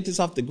we could get this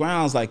off the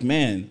ground, I was like,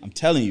 man, I'm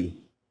telling you.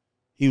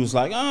 He was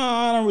like, oh,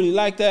 I don't really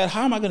like that.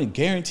 How am I going to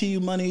guarantee you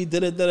money?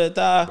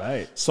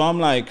 Right. So I'm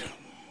like,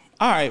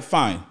 all right,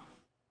 fine.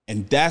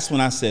 And that's when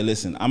I said,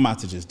 listen, I'm about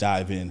to just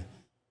dive in.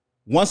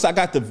 Once I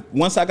got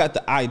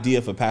the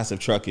idea for passive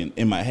trucking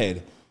in my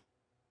head,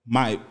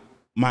 my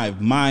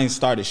mind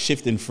started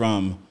shifting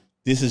from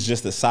this is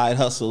just a side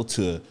hustle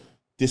to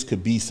this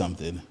could be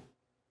something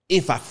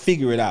if I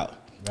figure it out.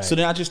 Right. So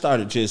then I just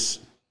started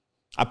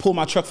I pulled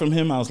my truck from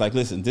him. I was like,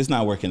 listen, this is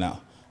not working out.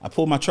 I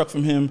pulled my truck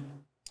from him.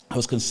 I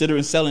was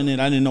considering selling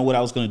it. I didn't know what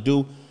I was going to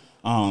do.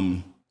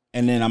 And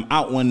then I'm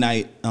out one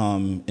night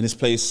in this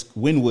place,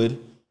 Wynwood,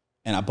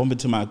 and I bump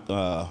into my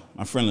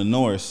friend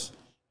Lenoris,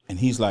 and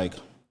he's like,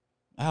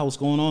 what's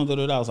going on?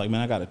 I was like,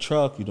 man, I got a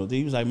truck.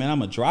 He was like, man,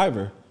 I'm a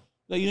driver.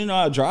 Like, you didn't know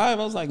how to drive?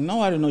 I was like,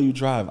 no, I didn't know you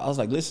drive. I was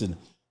like, listen,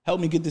 help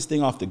me get this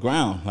thing off the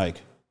ground. Like,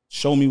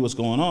 show me what's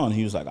going on.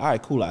 He was like, all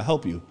right, cool, I'll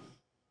help you.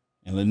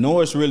 And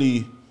Lenoris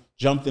really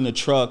jumped in the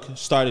truck,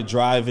 started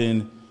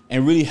driving,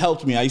 and really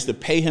helped me. I used to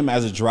pay him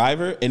as a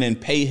driver and then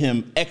pay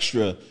him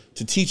extra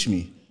to teach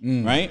me,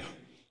 right?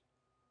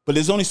 But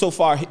there's only so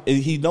far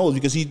he knows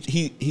because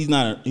he's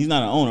not an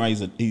owner,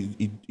 right?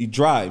 He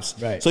drives,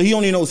 right? So he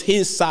only knows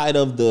his side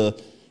of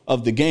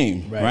the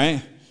game,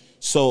 right?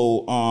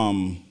 So,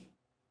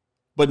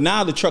 But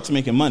now the truck's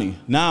making money.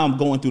 Now I'm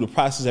going through the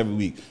process every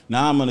week.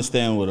 Now I'm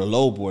understanding what a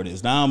load board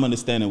is. Now I'm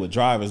understanding what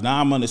drivers.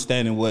 Now I'm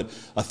understanding what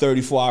a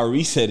 34-hour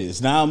reset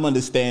is. Now I'm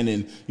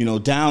understanding, you know,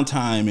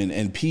 downtime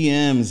and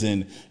PMs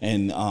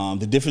and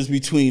the difference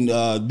between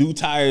new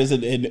tires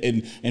and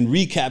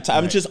recap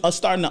time. I'm just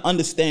starting to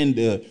understand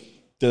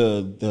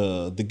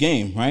the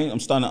game, right? I'm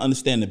starting to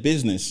understand the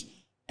business.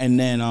 And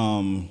then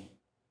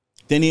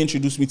he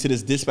introduced me to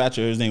this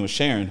dispatcher. His name was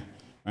Sharon,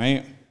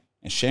 right?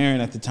 And Sharon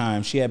at the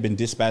time, she had been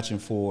dispatching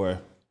for,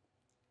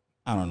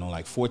 I don't know,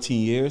 like 14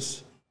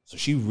 years. So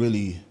she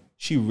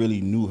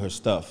really knew her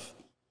stuff.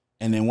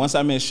 And then once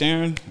I met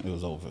Sharon, it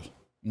was over.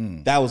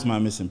 That was my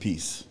missing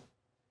piece,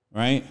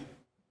 right?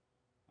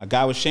 I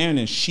got with Sharon,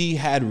 and she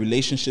had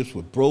relationships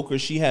with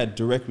brokers. She had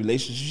direct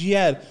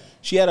relationships.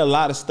 She had a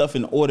lot of stuff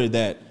in order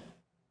that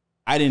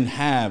I didn't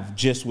have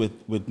just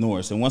with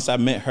Norris. And once I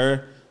met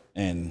her,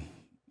 and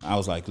I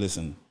was like,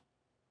 listen,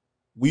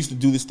 we used to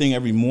do this thing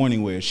every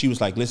morning where she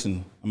was like,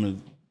 listen,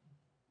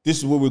 this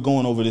is what we're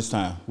going over this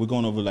time. We're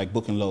going over like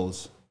booking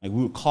loads. Like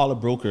we would call a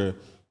broker.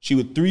 She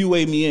would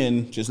three-way me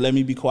in, just let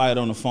me be quiet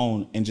on the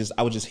phone, and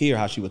I would just hear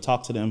how she would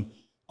talk to them,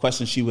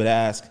 questions she would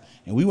ask.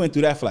 And we went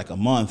through that for like a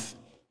month,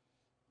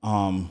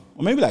 or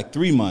maybe like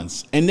 3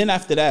 months. And then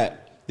after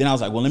that, then I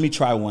was like, well, let me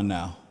try one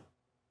now.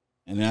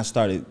 And then I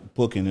started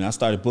booking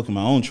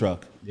my own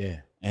truck. Yeah.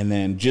 And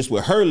then just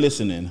with her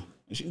listening,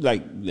 she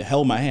like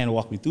held my hand and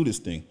walked me through this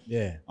thing.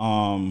 Yeah.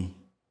 And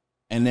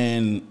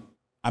then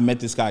I met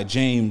this guy,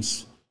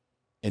 James,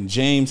 and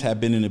James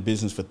had been in the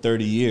business for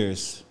 30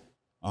 years.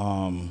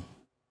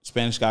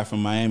 Spanish guy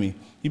from Miami.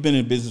 He'd been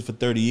in business for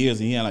 30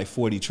 years and he had like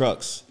 40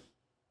 trucks.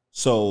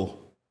 So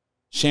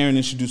Sharon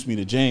introduced me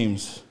to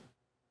James,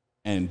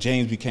 and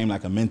James became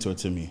like a mentor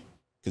to me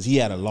because he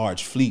had a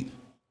large fleet,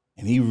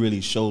 and he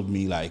really showed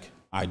me like,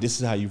 all right, this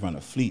is how you run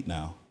a fleet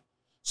now.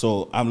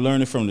 So I'm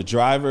learning from the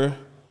driver,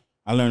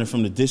 I learned it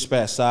from the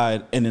dispatch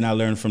side, and then I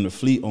learned from the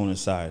fleet owner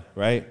side,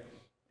 right?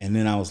 And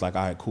then I was like,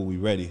 all right, cool, we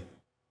ready.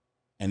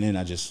 And then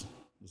I just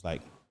was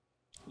like,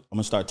 I'm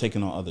gonna start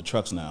taking on other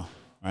trucks now,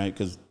 right?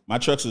 Because my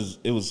trucks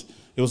it was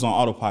on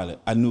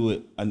autopilot. I knew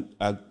it. I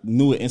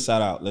knew it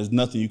inside out. There's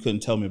nothing you couldn't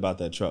tell me about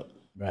that truck,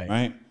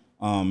 right?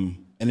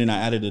 And then I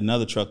added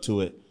another truck to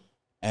it,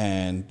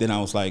 and then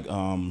I was like,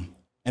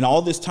 and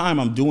all this time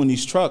I'm doing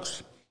these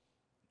trucks,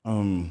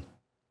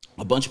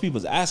 a bunch of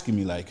people's asking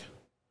me like,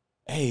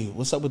 hey,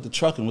 what's up with the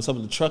trucking? What's up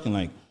with the trucking?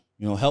 Like,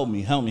 you know, help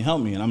me.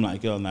 And I'm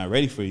like, yo, I'm not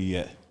ready for you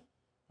yet.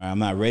 I'm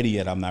not ready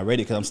yet. I'm not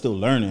ready because I'm still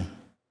learning.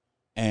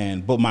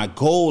 But my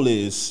goal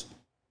is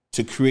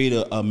to create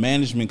a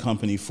management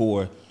company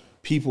for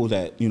people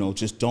that, you know,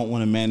 just don't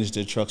want to manage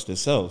their trucks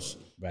themselves.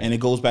 Right. And it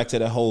goes back to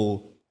that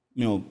whole,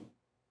 you know,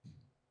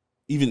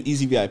 even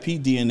Easy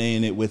VIP DNA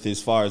in it with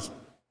as far as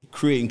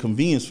creating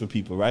convenience for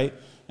people, right?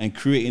 And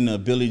creating the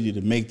ability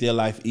to make their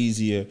life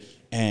easier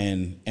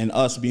and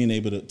us being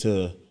able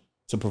to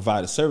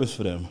provide a service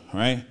for them,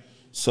 right?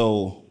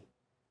 So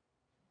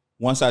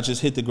once I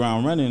just hit the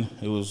ground running,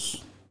 that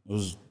was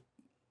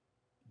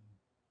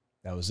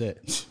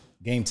it.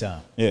 Game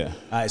time. Yeah.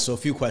 All right, so a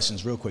few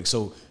questions real quick.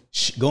 So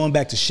going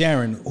back to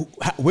Sharon,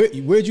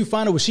 where'd you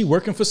find her? Was she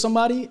working for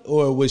somebody,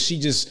 or was she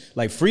just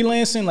like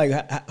freelancing?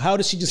 Like how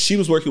did she just? She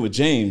was working with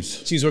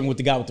James. She was working with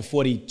the guy with the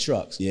 40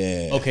 trucks.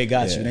 Yeah. Okay,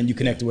 got you. And then you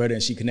connected with her,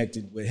 and she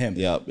connected with him.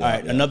 Yep. All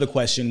right. Another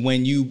question: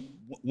 when you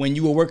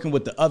were working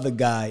with the other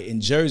guy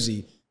in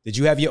Jersey, did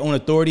you have your own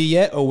authority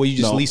yet, or were you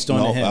just leased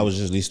on to him? I was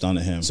just leased on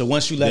to him. So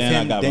once you left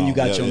him, then you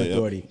got your own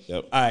authority.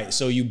 Yep. All right.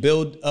 So you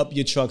build up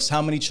your trucks.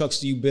 How many trucks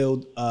do you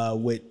build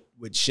with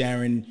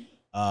Sharon?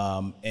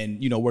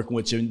 And you know, working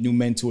with your new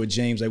mentor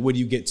James, like what do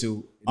you get to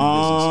in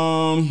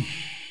the business?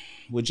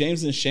 With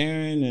James and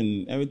Sharon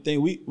and everything,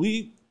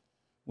 we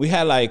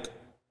had like,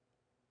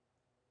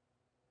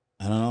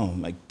 I don't know,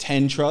 like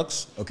 10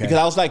 trucks. Okay. Because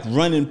I was like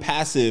running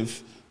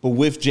passive, but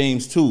with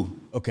James too.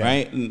 Okay.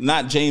 Right?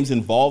 Not James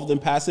involved in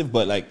passive,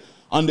 but like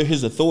under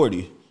his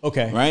authority.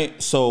 Okay.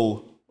 Right?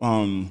 So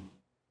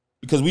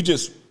because we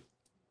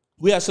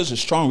had such a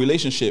strong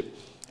relationship.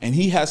 And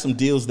he had some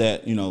deals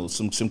that, you know,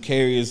 some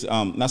carriers,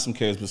 not some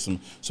carriers, but some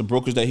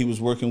brokers that he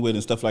was working with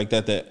and stuff like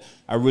that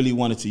I really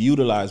wanted to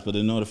utilize. But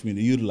in order for me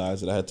to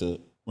utilize it, I had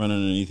to run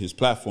underneath his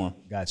platform.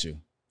 Got you.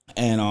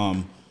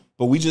 And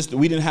but we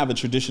didn't have a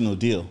traditional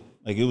deal.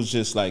 Like it was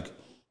just like,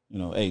 you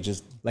know, hey,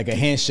 just like a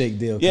handshake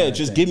deal. Yeah,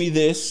 just give me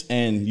this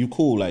and you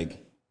cool. Like,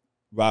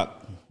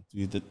 rock,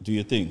 do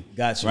your thing.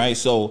 Got you. Right.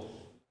 So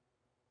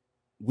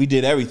we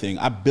did everything.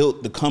 I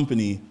built the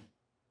company.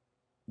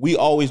 We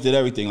always did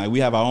everything. Like we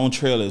have our own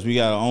trailers, we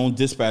got our own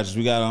dispatchers,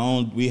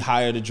 we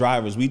hire the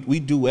drivers, we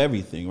do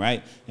everything,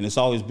 right? And it's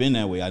always been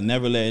that way. I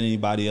never let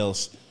anybody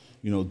else,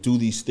 you know, do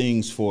these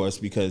things for us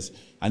because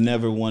I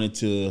never wanted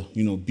to,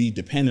 you know, be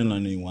dependent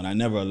on anyone. I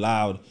never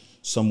allowed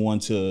someone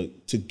to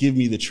give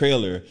me the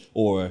trailer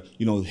or,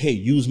 you know, hey,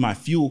 use my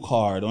fuel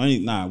card or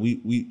anything. Nah,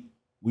 we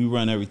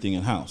run everything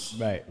in house.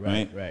 Right.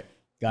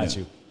 Got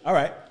you. All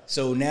right.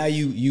 So now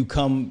you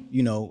come,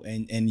 you know,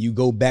 and you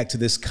go back to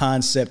this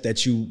concept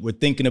that you were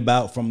thinking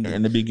about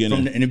in the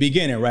beginning. in the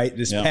beginning, right?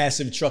 This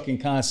passive trucking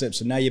concept.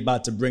 So now you're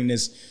about to bring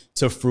this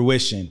to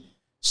fruition.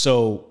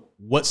 So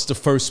what's the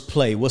first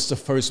play? What's the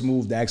first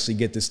move to actually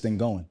get this thing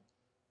going?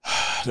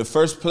 The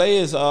first play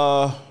is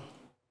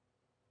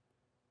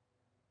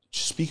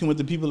speaking with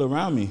the people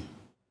around me,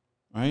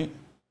 right?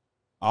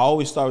 I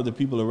always start with the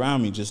people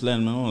around me, just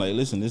letting them know, like,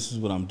 listen, this is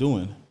what I'm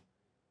doing,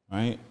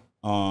 right?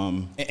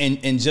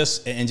 And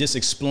just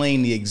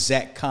explain the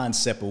exact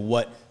concept of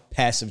what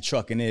passive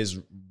trucking is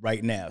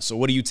right now. So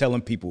what are you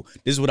telling people?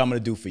 This is what I'm going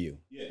to do for you.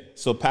 Yeah.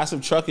 So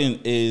passive trucking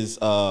is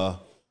a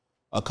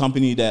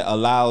company that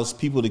allows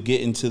people to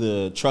get into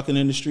the trucking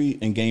industry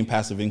and gain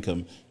passive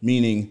income,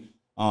 meaning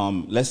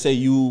let's say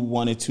you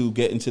wanted to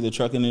get into the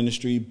trucking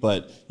industry,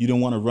 but you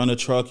didn't want to run a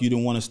truck. You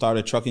didn't want to start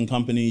a trucking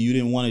company. You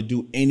didn't want to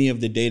do any of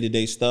the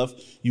day-to-day stuff.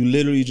 You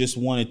literally just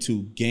wanted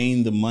to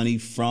gain the money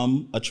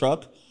from a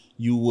truck.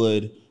 You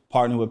would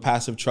partner with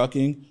Passive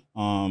Trucking.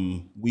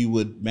 We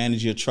would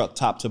manage your truck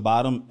top to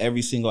bottom,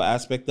 every single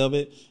aspect of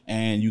it.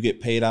 And you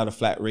get paid out a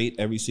flat rate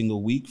every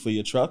single week for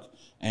your truck.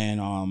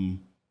 And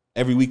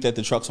every week that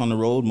the truck's on the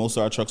road, most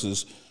of our trucks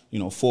is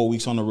 4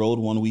 weeks on the road,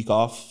 1 week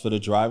off for the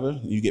driver.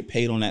 You get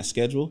paid on that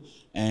schedule,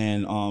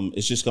 and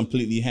it's just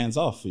completely hands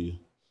off for you.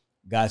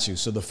 Got you.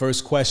 So the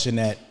first question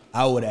that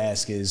I would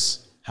ask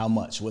is, how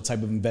much? What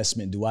type of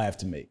investment do I have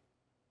to make?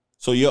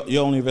 So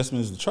your only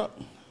investment is the truck.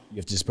 You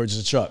have to just purchase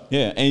a truck.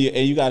 Yeah, and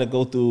you got to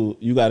go through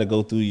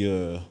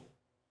your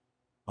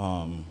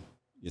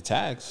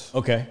tags.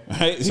 Okay.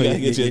 Right. So you got to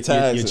get your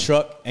tags. Your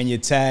truck and your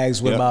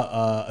tags. What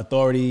about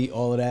authority?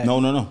 All of that.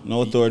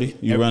 No authority.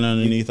 You run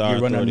underneath our.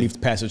 You run underneath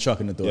Passive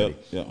Trucking Authority.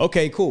 Yep.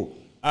 Okay, cool.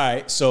 All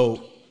right.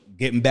 So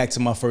getting back to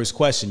my first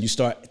question, you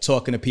start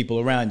talking to people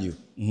around you,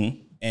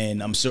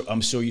 and I'm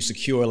sure you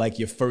secure like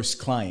your first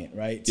client,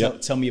 right?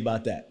 Tell me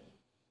about that.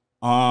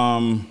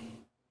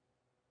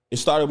 It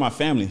started with my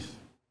family.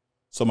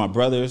 So my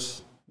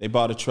brothers, they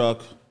bought a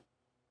truck.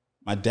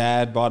 My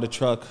dad bought a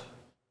truck.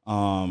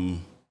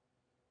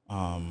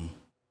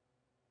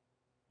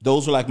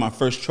 Those were like my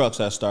first trucks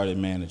I started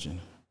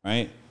managing,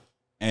 right?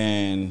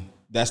 And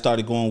that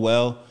started going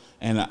well.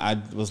 And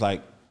I was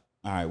like,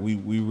 all right, we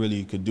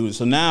really could do it.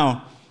 So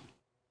now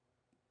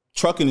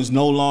trucking is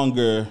no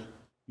longer,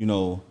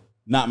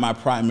 not my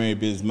primary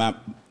business. My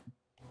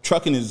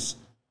trucking is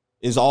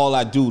all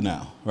I do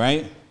now,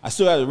 right? I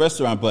still have a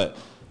restaurant, but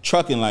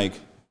trucking, like,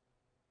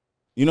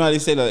 you know how they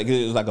say that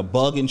it's like a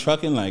bug in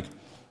trucking? Like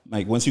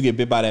once you get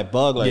bit by that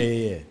bug, like,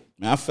 yeah.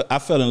 Man, I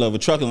fell in love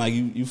with trucking like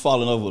you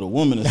fall in love with a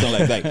woman or something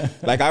like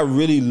that. Like I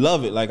really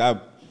love it.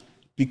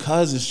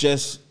 Because it's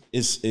just,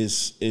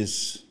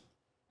 it's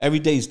every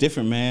day is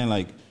different, man.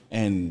 Like,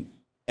 and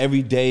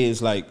every day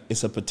is like,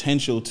 it's a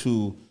potential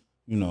to,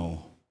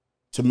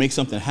 to make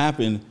something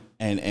happen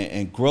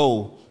and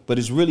grow. But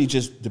it's really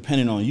just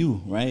depending on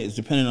you, right? It's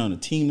depending on the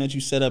team that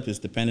you set up. It's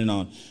depending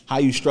on how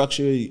you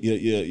structure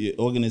your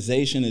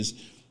organization.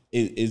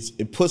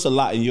 It puts a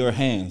lot in your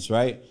hands,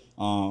 right?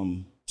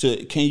 Can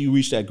you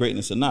reach that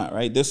greatness or not,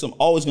 right? There's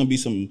always going to be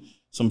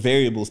some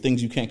variables,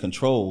 things you can't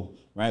control,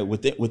 right?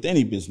 With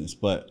any business,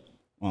 but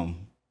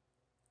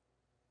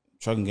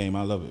trucking game,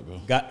 I love it,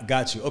 bro.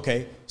 Got you.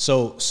 Okay,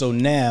 so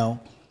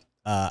now,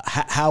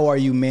 how are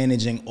you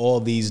managing all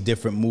these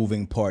different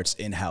moving parts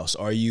in house?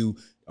 Are you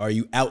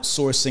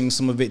outsourcing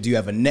some of it? Do you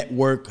have a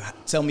network?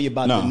 Tell me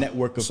about the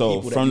network of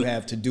people that you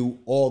have to do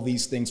all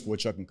these things for a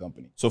trucking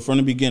company. So from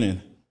the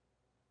beginning,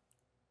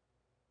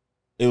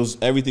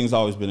 everything's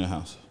always been in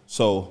house.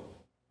 So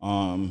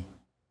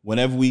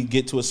whenever we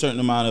get to a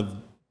certain amount of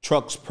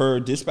trucks per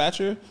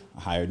dispatcher, I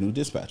hire a new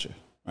dispatcher,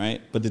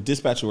 right? But the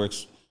dispatcher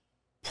works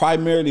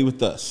primarily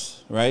with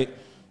us, right?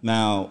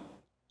 Now,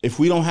 if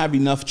we don't have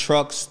enough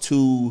trucks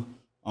to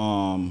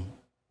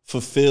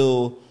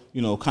fulfill,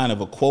 kind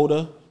of a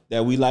quota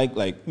that we like,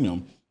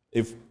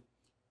 if,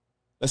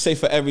 let's say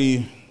for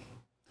every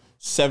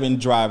 7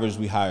 drivers,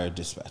 we hire a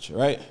dispatcher,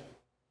 right?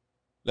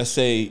 Let's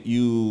say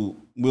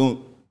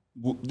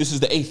this is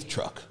the 8th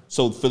truck.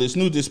 So for this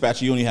new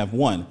dispatcher, you only have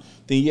 1.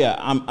 Then yeah,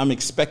 I'm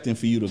expecting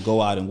for you to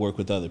go out and work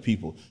with other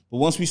people. But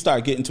once we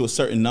start getting to a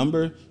certain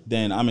number,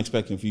 then I'm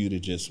expecting for you to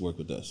just work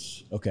with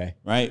us. Okay.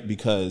 Right?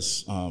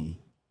 Because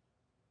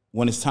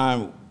when it's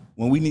time,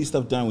 when we need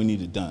stuff done, we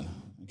need it done.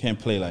 You can't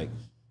play like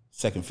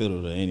second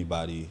fiddle to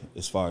anybody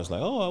as far as like,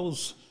 I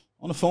was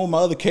on the phone with my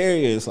other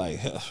carrier. It's like,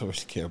 I don't really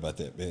care about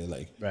that, man.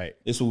 Like, right.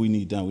 This is what we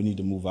need done. We need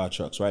to move our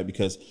trucks, right?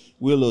 Because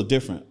we're a little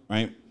different,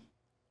 right?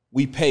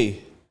 We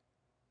pay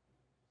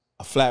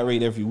a flat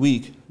rate every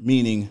week,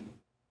 meaning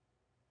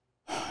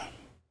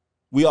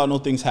we all know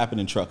things happen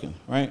in trucking,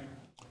 right?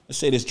 Let's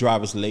say this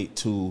driver's late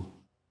to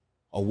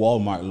a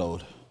Walmart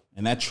load,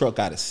 and that truck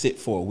got to sit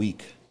for a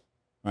week,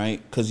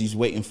 right? Because he's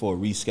waiting for a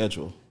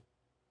reschedule.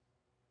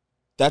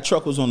 That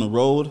truck was on the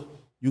road.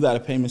 You got a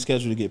payment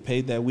schedule to get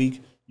paid that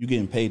week. You're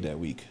getting paid that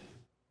week,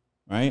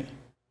 right?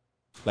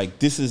 Like,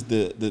 this is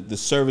the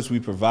service we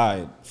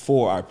provide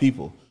for our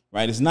people.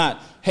 right? It's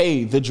not,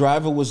 hey, the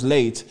driver was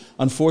late.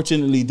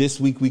 Unfortunately, this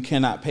week we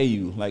cannot pay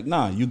you. Like,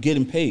 nah, you're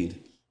getting paid.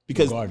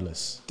 Because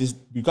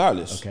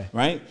regardless, okay,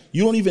 right?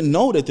 You don't even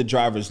know that the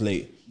driver's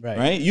late,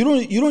 right? You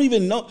don't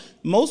even know.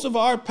 Most of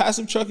our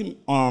passive trucking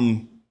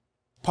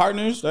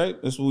partners,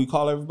 right? That's what we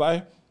call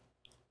everybody.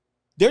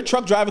 Their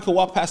truck driver could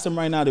walk past them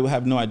right now. They would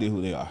have no idea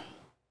who they are,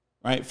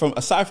 right?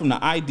 Aside from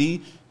the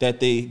ID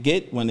that they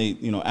get when they,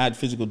 add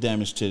physical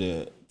damage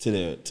to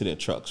their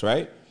trucks,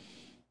 right?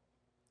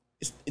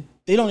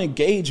 They don't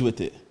engage with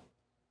it.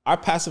 Our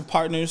passive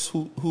partners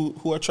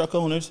who are truck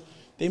owners,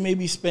 they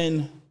maybe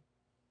spend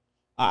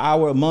an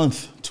hour a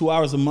month, 2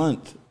 hours a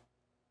month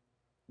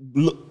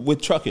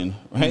with trucking,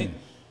 right?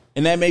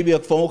 And that may be a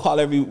phone call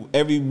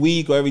every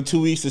week or every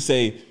 2 weeks to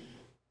say,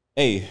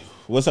 hey,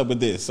 what's up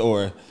with this?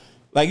 Or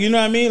like, you know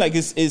what I mean? Like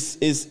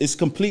it's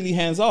completely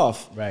hands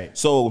off. Right.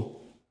 So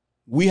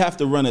we have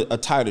to run a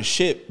tighter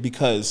ship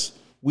because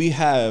we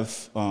have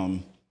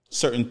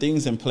certain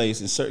things in place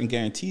and certain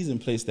guarantees in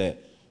place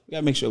that we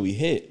gotta make sure we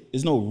hit.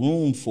 There's no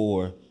room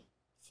for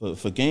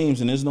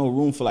games, and there's no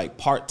room for like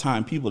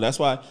part-time people. That's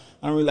why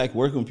I don't really like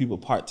working with people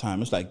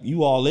part-time. It's like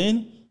you all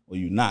in or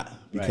you not,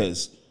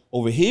 because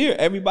over here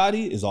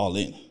everybody is all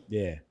in.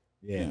 Yeah.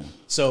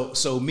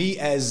 So me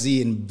as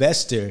the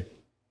investor,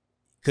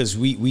 because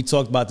we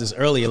talked about this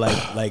earlier,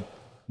 like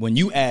when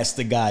you asked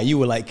the guy, you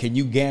were like, can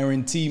you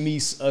guarantee me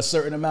a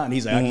certain amount? And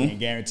he's like, I can't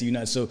guarantee you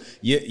nothing. So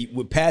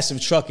with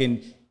passive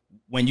trucking,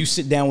 when you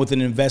sit down with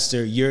an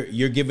investor,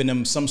 you're giving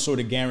them some sort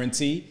of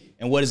guarantee.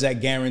 And what is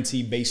that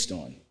guarantee based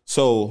on?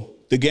 So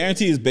the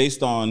guarantee is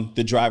based on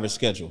the driver's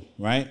schedule,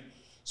 right?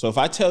 So if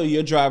I tell you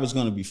your driver's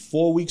going to be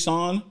 4 weeks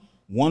on,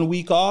 1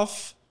 week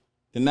off,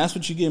 then that's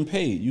what you're getting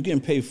paid. You're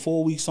getting paid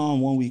 4 weeks on,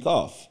 1 week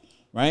off,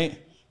 right?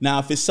 Now,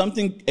 if it's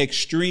something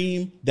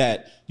extreme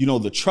that,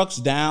 the truck's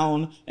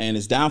down and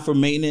it's down for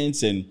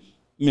maintenance and,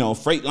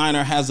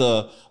 Freightliner has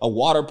a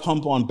water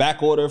pump on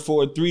back order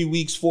for 3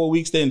 weeks, 4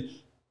 weeks, then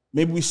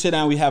maybe we sit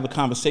down, we have a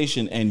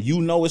conversation, and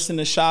it's in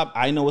the shop,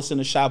 I know it's in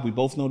the shop, we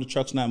both know the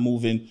truck's not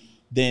moving,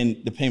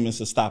 then the payments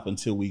will stop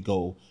until we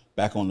go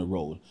back on the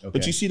road. Okay.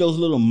 But you see those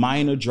little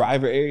minor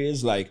driver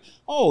areas like,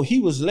 oh, he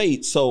was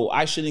late, so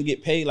I shouldn't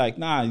get paid. Like,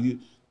 nah,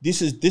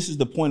 this is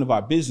the point of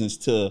our business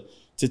to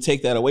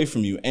take that away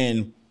from you.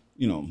 And,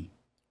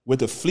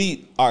 with a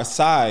fleet our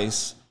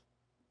size,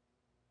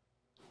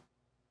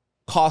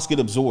 costs get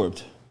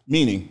absorbed,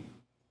 meaning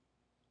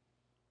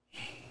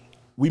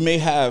we may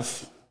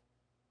have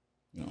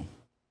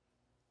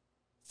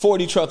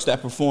 40 trucks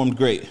that performed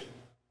great.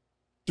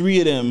 3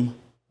 of them,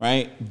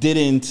 right,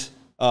 didn't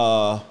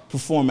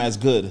perform as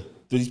good.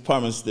 These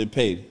departments, they're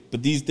paid.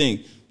 But these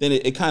things, then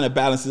it kind of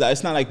balances out.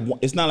 It's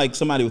not like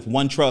somebody with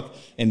one truck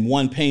and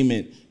one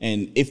payment,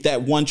 and if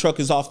that one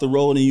truck is off the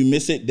road and you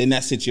miss it, then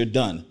that's it, you're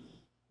done.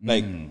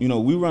 Like,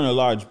 we run a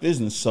large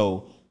business,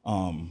 so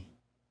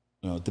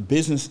the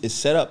business is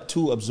set up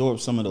to absorb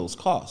some of those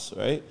costs,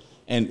 right?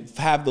 And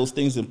have those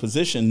things in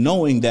position,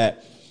 knowing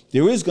that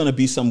there is going to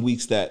be some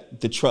weeks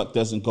that the truck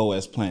doesn't go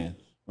as planned,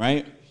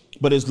 right?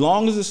 But as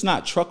long as it's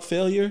not truck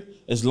failure,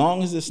 as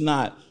long as it's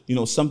not,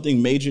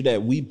 something major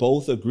that we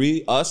both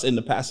agree, us and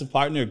the passive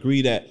partner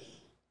agree that,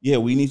 yeah,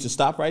 we need to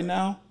stop right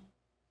now,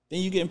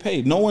 then you're getting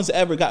paid. No one's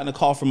ever gotten a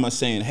call from us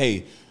saying,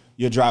 hey,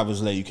 your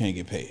driver's late, you can't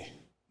get paid.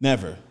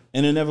 Never.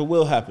 And it never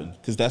will happen,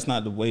 because that's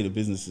not the way the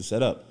business is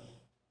set up.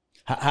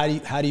 How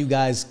do you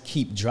guys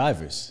keep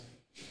drivers?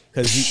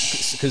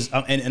 Because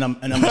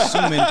I'm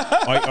assuming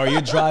are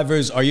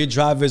your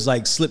drivers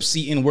like slip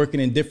seating, working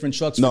in different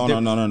trucks? No.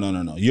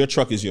 Your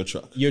truck is your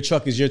truck. Your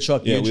truck is your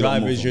truck. Yeah, your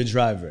driver is your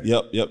driver.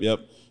 Yep.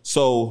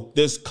 So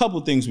there's a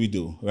couple things we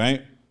do,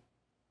 right?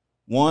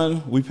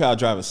 One, we pay our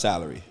driver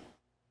salary.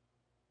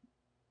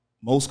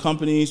 Most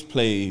companies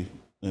pay,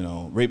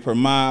 rate per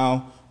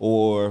mile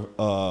or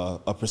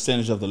a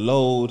percentage of the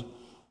load.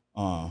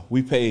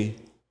 We pay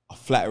a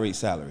flat rate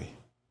salary,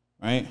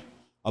 right?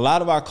 A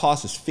lot of our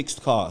costs is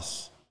fixed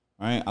costs,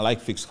 right? I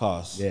like fixed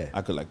costs. Yeah.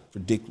 I could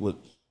predict what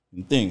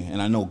thing, and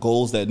I know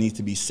goals that need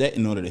to be set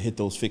in order to hit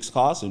those fixed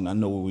costs, and I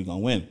know where we're gonna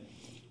win,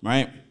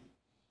 right?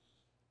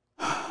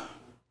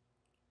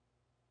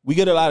 We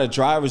get a lot of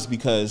drivers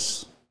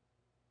because,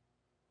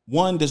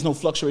 one, there's no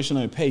fluctuation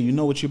on your pay. You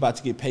know what you're about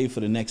to get paid for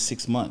the next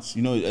 6 months.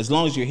 As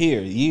long as you're here,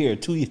 a year,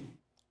 2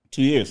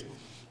 years,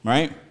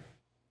 right?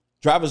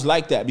 Drivers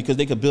like that because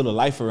they could build a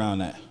life around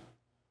that,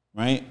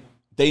 right?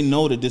 They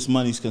know that this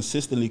money's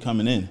consistently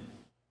coming in,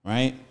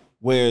 right?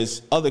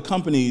 Whereas other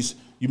companies,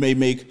 you may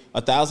make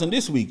 $1,000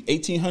 this week,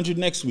 $1,800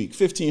 next week,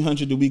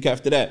 $1,500 the week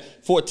after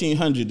that,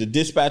 $1,400. The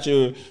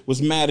dispatcher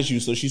was mad at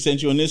you, so she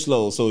sent you on this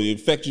load, so it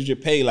affected your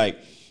pay. Like,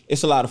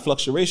 it's a lot of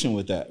fluctuation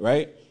with that,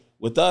 right?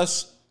 With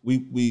us,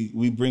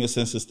 we bring a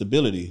sense of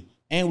stability,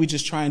 and we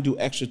just try and do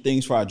extra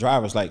things for our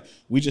drivers. Like,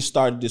 we just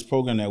started this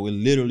program that we're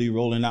literally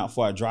rolling out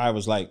for our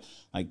drivers, like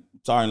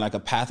starting like a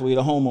pathway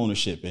to home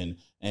ownership and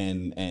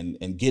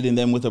getting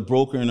them with a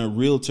broker and a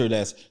realtor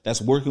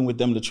that's working with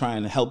them to try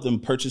and help them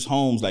purchase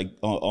homes like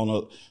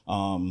on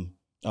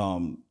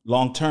a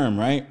long term,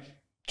 right?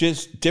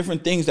 Just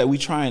different things that we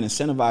try and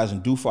incentivize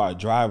and do for our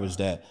drivers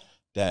that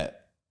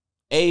that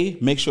A,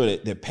 make sure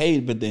that they're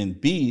paid, but then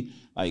B,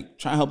 like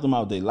try and help them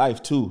out with their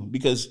life too.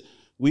 Because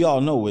we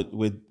all know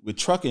with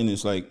trucking,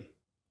 it's like,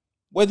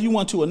 whether you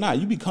want to or not,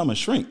 you become a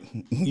shrink.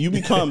 You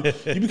become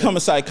a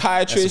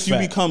psychiatrist. You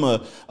become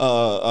a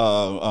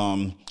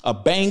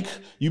bank.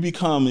 You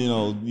become,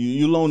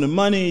 you loan the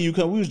money.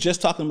 We was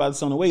just talking about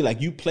this on the way. Like,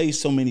 you play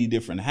so many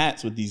different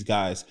hats with these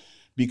guys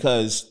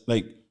because,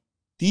 like,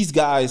 these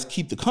guys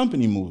keep the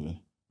company moving,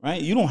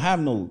 right? You don't have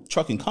no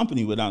trucking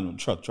company without no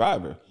truck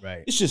driver.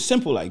 Right. It's just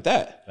simple like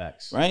that.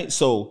 Facts. Right.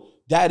 So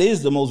that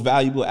is the most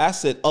valuable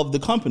asset of the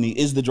company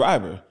is the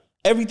driver.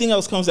 Everything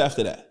else comes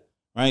after that.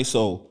 Right.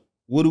 So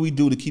what do we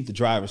do to keep the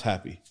drivers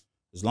happy?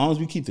 As long as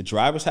we keep the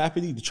drivers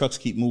happy, the trucks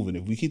keep moving.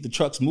 If we keep the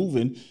trucks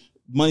moving,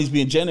 money's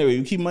being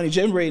generated. We keep money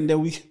generating,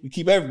 then we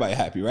keep everybody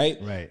happy, right?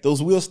 Right.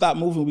 Those wheels stop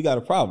moving, we got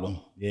a problem.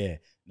 Yeah,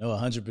 no,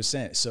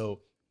 100%.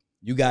 So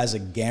you guys are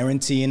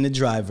guaranteeing the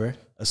driver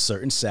a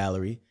certain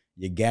salary.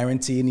 You're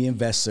guaranteeing the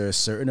investor a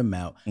certain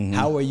amount. Mm-hmm.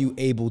 How are you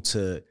able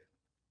to,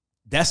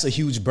 that's a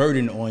huge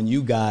burden on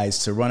you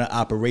guys to run an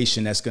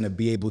operation that's going to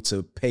be able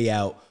to pay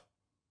out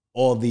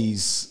all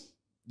these,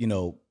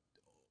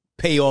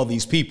 pay all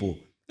these people,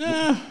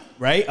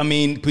 right? I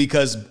mean,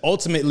 because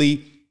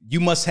ultimately you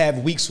must have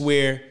weeks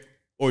where,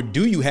 or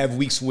do you have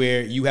weeks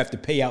where you have to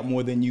pay out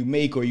more than you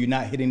make, or you're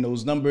not hitting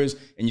those numbers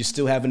and you're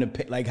still having to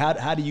pay? Like,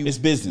 how do you it's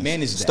business.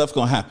 Manage that? Stuff's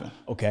gonna happen.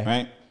 Okay.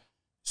 Right?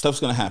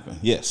 Stuff's gonna happen.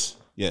 Yes.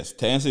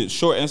 To answer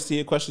short answer to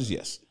your questions,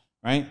 yes.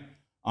 Right?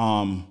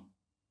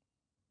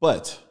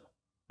 But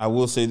I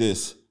will say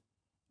this.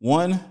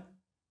 One,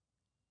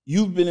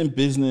 you've been in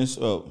business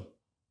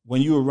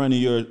when you were running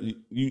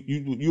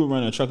you were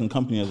running a trucking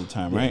company at the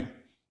time, right?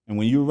 And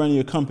when you were running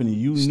your company,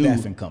 you knew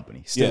staffing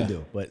company, still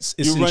do, but it's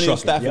you were running trucking. a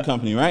staffing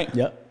company, right?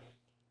 Yep.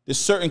 There's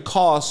certain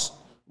costs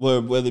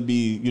whether it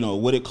be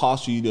what it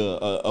costs you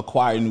to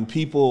acquire new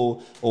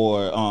people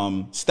or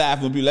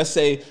staff would be. Let's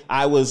say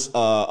I was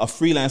a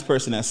freelance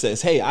person that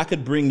says, hey, I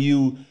could bring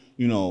you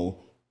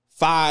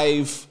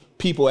 5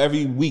 people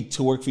every week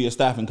to work for your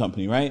staffing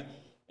company, right?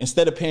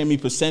 Instead of paying me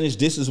percentage,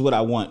 this is what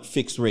I want,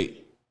 fixed rate.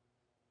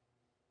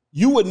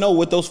 You would know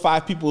what those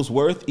 5 people is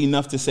worth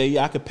enough to say,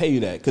 yeah, I could pay you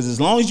that. Because as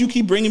long as you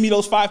keep bringing me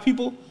those 5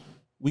 people,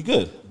 we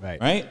good.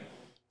 Right?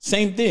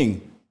 Same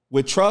thing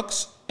with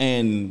trucks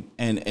and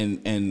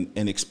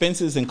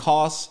expenses and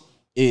costs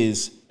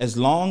is as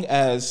long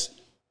as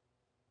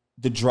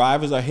the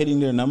drivers are hitting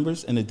their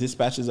numbers and the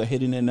dispatchers are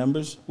hitting their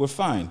numbers, we're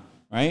fine,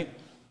 right?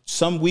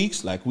 Some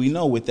weeks, like we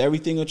know with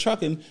everything in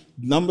trucking,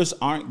 numbers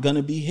aren't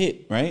gonna be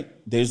hit, right?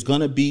 There's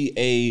gonna be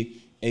a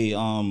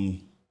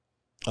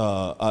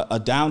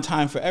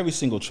downtime for every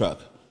single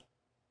truck.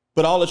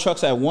 But all the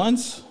trucks at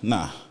once,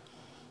 nah,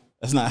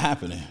 that's not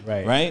happening,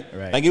 right?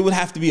 Like it would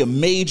have to be a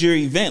major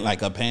event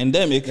like a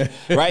pandemic,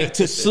 right?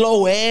 To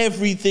slow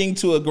everything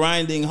to a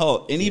grinding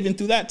halt. And even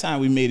through that time,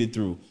 we made it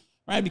through,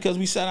 right? Because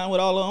we sat down with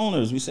all the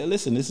owners. We said,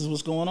 listen, this is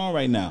what's going on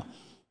right now.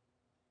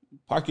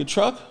 Park your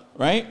truck,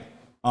 right?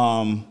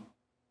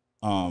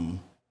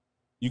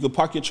 You could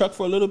park your truck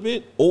for a little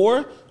bit,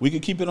 or we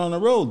could keep it on the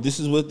road. This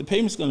is what the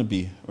payment's gonna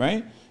be,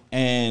 right?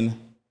 And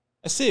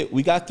that's it.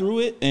 We got through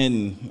it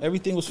and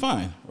everything was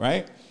fine,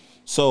 right?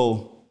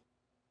 So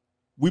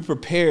we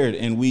prepared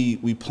and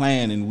we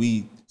planned and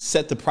we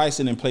set the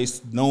pricing in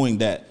place knowing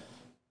that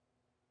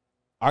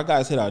our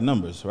guys hit our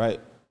numbers, right?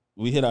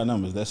 We hit our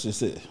numbers. That's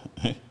just it.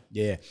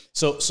 Yeah.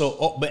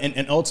 So,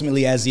 but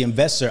ultimately, as the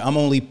investor,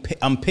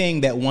 I'm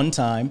paying that one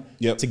time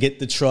to get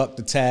the truck,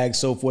 the tag,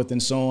 so forth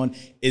and so on.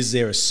 Is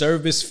there a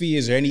service fee?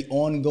 Is there any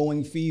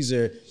ongoing fees?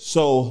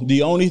 So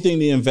the only thing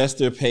the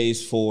investor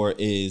pays for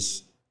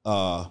is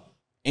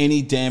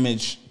any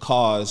damage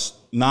caused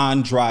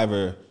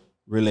non-driver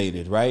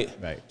related, right?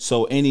 Right.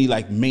 So any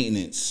like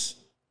maintenance,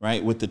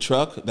 right, with the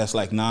truck that's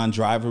like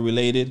non-driver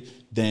related,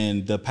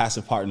 then the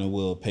passive partner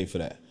will pay for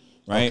that,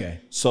 right? Okay.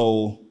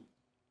 So.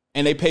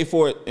 And they pay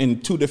for it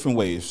in 2 different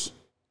ways.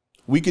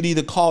 We could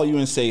either call you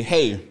and say,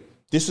 hey,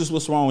 this is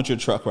what's wrong with your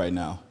truck right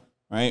now,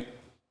 right?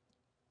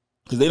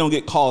 Because they don't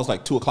get calls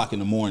like 2 o'clock in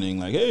the morning,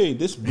 like, hey,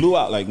 this blew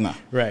out. Like, nah.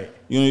 Right.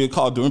 You get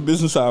called during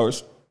business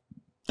hours.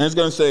 And it's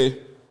going to say,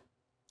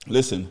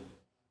 listen,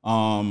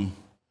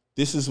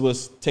 this is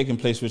what's taking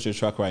place with your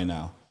truck right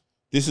now.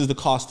 This is the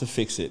cost to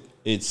fix it.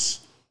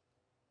 It's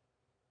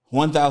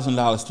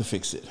 $1,000 to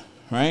fix it,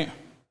 right?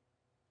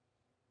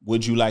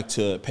 Would you like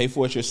to pay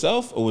for it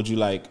yourself, or would you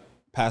like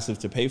passive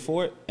to pay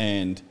for it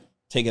and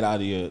take it out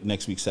of your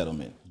next week's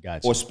settlement?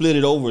 Gotcha. Or split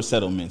it over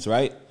settlements,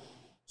 right?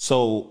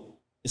 So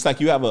it's like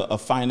you have a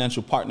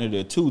financial partner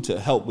there too to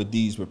help with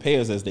these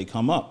repairs as they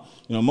come up.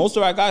 Most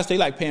of our guys, they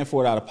like paying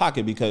for it out of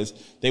pocket because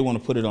they want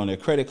to put it on their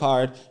credit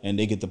card and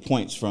they get the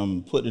points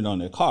from putting it on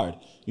their card.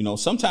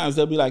 Sometimes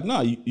they'll be like,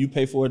 no, you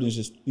pay for it and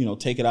just,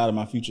 take it out of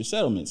my future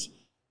settlements.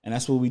 And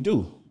that's what we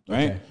do,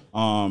 right?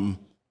 Okay.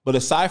 But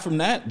aside from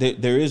that,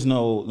 there is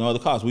no other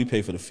cost. We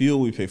pay for the fuel.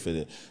 We pay for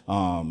the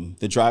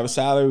driver's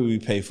salary. We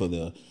pay for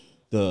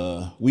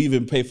we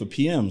even pay for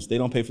PMs. They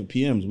don't pay for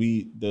PMs.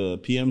 The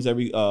PMs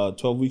every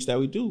 12 weeks that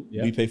we do,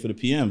 we pay for the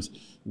PMs.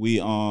 We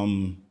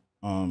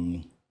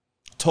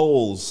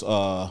tolls,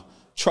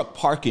 truck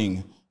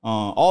parking,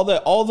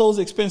 all those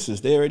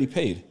expenses, they already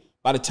paid.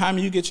 By the time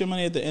you get your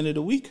money at the end of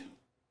the week,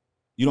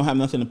 you don't have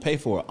nothing to pay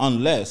for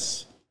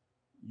unless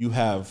you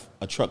have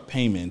a truck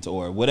payment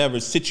or whatever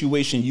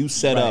situation you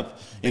set up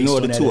in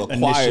order to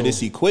acquire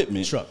this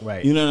equipment. Truck,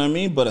 right. You know what I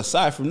mean? But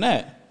aside from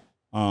that,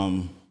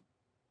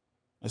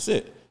 that's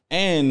it.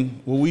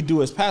 And what we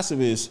do as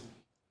Passive is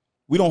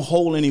we don't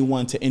hold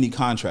anyone to any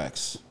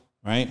contracts,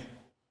 right?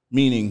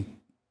 Meaning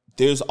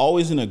there's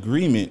always an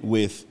agreement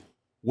with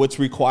what's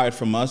required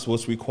from us,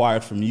 what's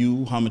required from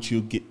you, how much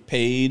you get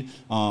paid,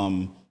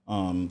 so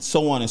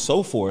on and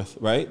so forth,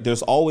 right?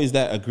 There's always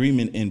that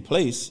agreement in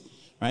place,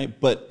 right?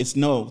 But it's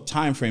no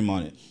time frame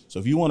on it. So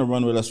if you want to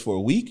run with us for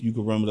a week, you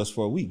can run with us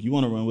for a week. You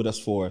want to run with us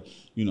for,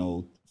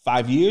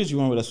 5 years, you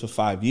run with us for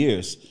 5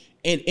 years.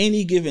 At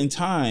any given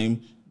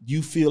time,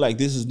 you feel like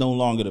this is no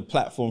longer the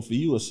platform for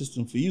you, a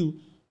system for you,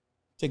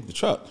 take the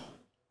truck,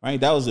 right?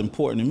 That was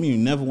important to me. You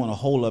never want to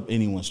hold up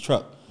anyone's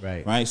truck,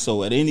 right?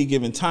 So at any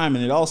given time,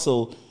 and it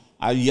also,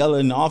 I yell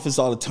in the office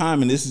all the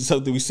time, and this is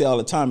something we say all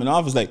the time in the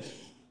office, like,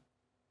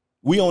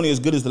 we only as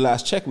good as the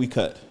last check we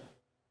cut,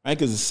 right?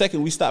 Because the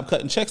second we stop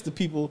cutting checks to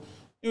people,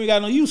 you ain't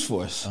got no use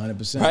for us,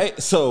 100%,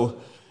 right? So,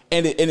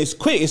 and it's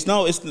quick.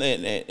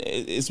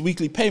 It's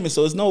weekly payment,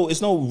 so it's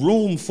no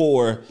room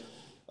for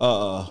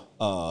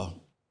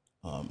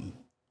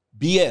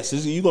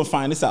BS. You're gonna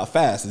find this out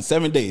fast in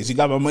 7 days. You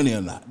got my money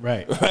or not?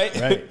 Right.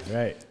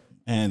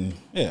 And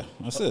yeah,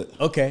 that's it.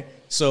 Okay,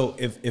 so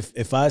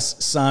if I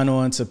sign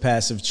on to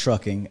Passive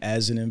Trucking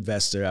as an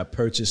investor, I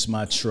purchase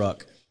my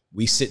truck.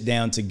 We sit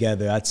down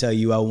together. I tell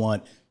you I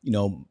want,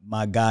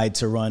 my guy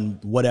to run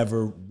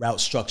whatever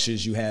route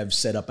structures you have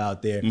set up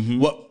out there.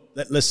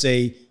 Let's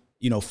say,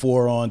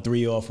 4 on,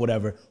 3 off,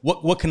 whatever.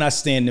 What can I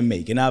stand to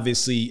make? And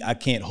obviously I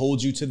can't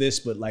hold you to this,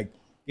 but like,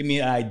 give me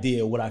an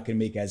idea of what I can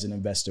make as an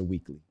investor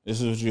weekly.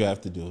 This is what you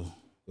have to do.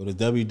 Go to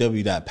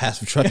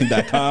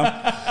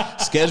www.passivetrucking.com,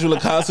 schedule a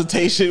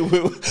consultation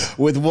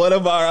with one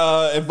of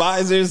our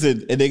advisors,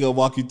 and they're going to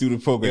walk you through the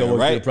program,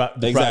 right?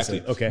 Exactly.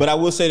 Process. Okay. But I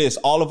will say this,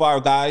 all of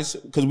our guys,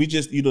 because we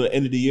just, the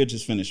end of the year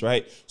just finished,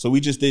 right? So we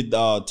just did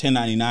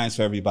 1099s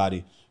for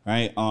everybody,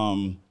 right?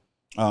 And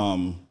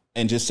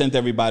just sent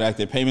everybody out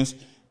their payments.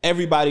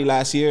 Everybody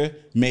last year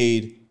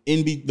made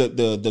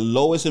the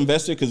lowest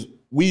investor, because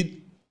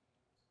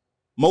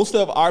most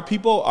of our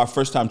people are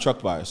first-time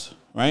truck buyers,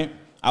 right?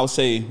 I would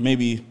say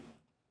maybe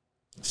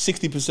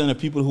 60% of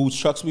people whose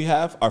trucks we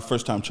have are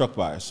first-time truck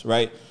buyers,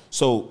 right?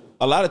 So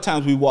a lot of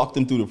times we walk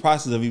them through the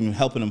process of even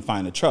helping them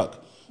find a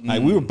truck.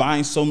 Like we were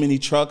buying so many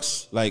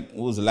trucks, like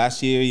what was it,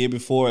 last year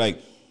before?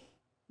 Like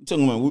I'm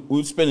talking about, we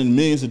were spending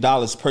millions of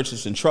dollars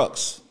purchasing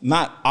trucks,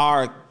 not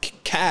our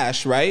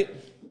cash, right?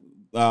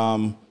 He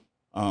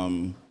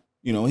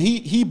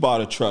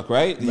bought a truck,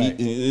 right?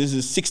 This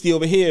is 60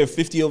 over here,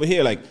 50 over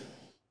here, like.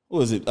 What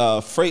was it?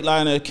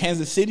 Freightliner,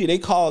 Kansas City. They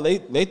thought we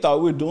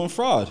were doing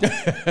fraud.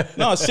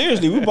 No,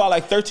 seriously, we bought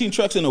like 13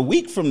 trucks in a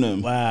week from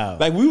them. Wow.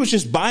 Like we was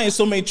just buying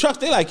so many trucks.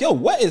 They're like, yo,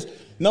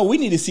 no, we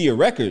need to see your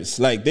records.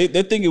 Like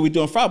they're thinking we're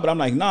doing fraud, but I'm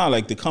like, nah,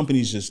 like the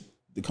company's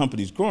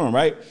growing,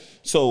 right?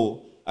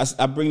 So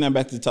I bring that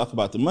back to talk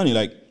about the money.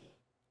 Like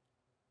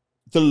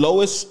the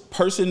lowest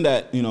person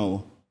that,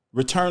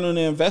 return on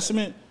their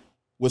investment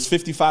was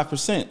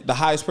 55%. The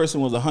highest person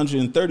was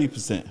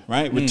 130%,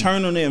 right?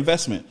 Return on their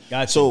investment.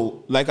 Gotcha.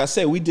 So, like I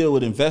said, we deal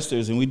with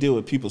investors and we deal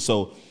with people.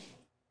 So,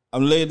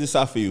 I'm laying this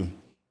out for you.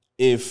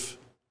 If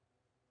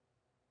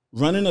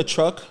running a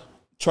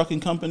trucking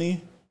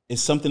company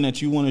is something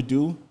that you want to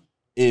do,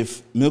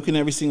 if milking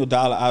every single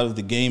dollar out of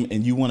the game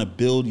and you want to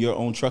build your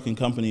own trucking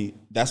company,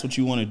 that's what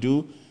you want to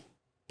do,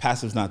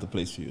 Passive's not the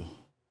place for you,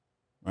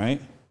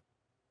 right?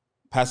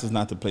 Passive's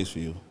not the place for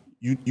you.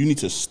 You need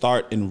to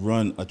start and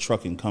run a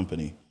trucking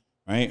company,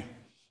 right?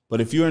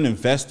 But if you're an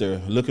investor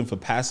looking for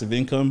passive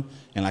income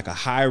and like a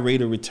high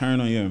rate of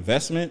return on your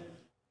investment,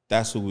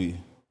 that's what we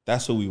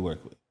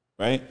work with,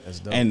 right? That's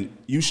dope. And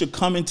you should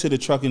come into the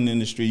trucking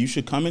industry. You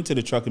should come into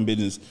the trucking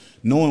business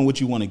knowing what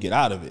you want to get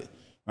out of it,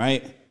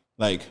 right?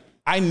 Like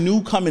I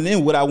knew coming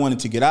in what I wanted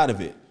to get out of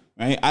it,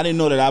 right? I didn't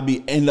know that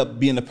I'd end up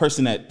being the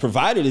person that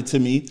provided it to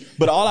me,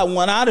 but all I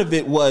want out of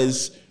it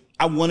was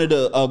I wanted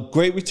a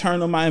great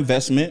return on my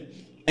investment.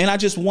 And I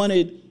just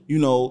wanted,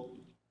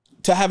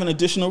 to have an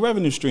additional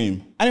revenue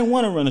stream. I didn't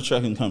want to run a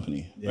trucking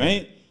company,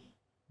 right?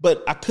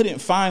 But I couldn't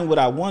find what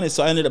I wanted,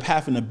 so I ended up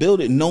having to build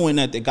it, knowing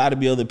that there got to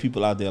be other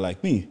people out there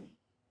like me,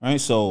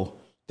 right? So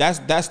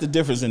that's the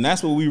difference, and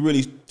that's what we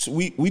really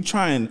we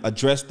try and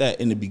address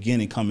that in the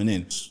beginning coming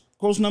in.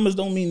 Gross numbers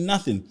don't mean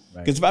nothing,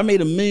 because if I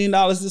made $1 million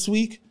this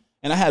week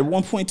and I had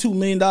 $1.2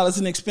 million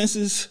in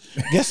expenses,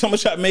 guess how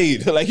much I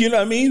made? Like, you know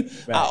what I mean?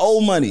 Right. I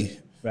owe money.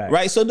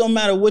 Right. So it don't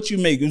matter what you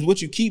make, it's what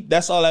you keep.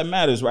 That's all that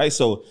matters. Right.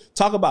 So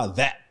talk about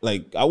that.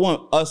 Like I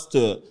want us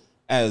to,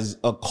 as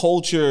a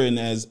culture and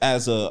as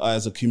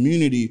a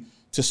community,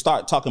 to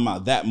start talking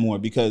about that more,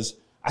 because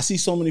I see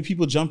so many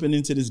people jumping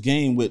into this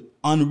game with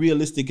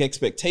unrealistic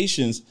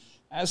expectations.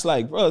 That's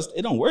like, bro,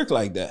 it don't work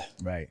like that.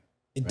 Right.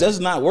 It does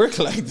not work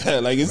like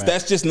that. Like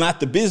that's just not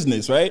the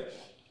business. Right.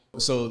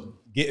 So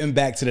getting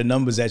back to the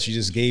numbers that you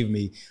just gave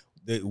me,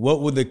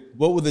 what was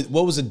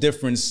the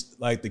difference,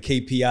 like the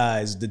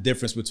KPIs, the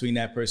difference between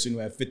that person who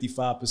had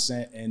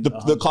 55% and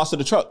the cost of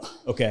the truck.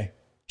 Okay.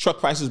 Truck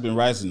price has been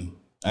rising,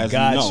 as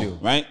Got you know,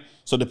 right?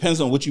 So it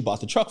depends on what you bought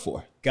the truck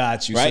for.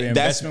 Got you. Right? So your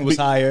investment was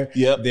higher.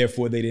 Yep.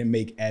 Therefore, they didn't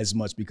make as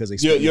much because they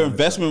spent your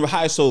investment was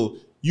high. So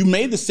you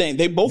made the same.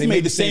 They both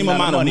made the same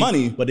amount of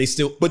money,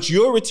 but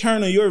your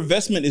return on your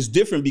investment is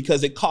different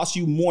because it costs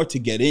you more to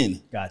get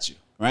in. Got you.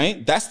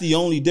 Right? That's the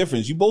only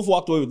difference. You both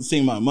walked away with the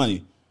same amount of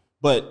money,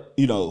 but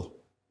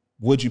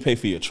what'd you pay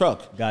for your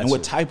truck? Got and you.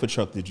 what type of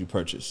truck did you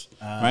purchase?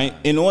 Right?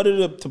 In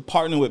order to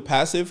partner with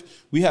Passive,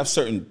 we have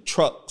certain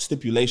truck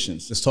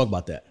stipulations. Let's talk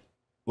about that.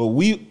 Well,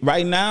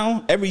 right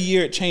now, every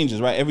year it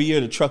changes, right? Every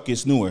year the truck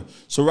gets newer.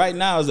 So right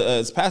now,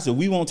 as Passive,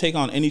 we won't take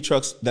on any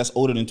trucks that's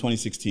older than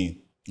 2016.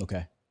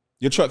 Okay.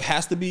 Your truck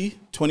has to be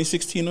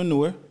 2016 or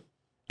newer,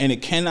 and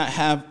it cannot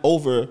have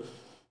over,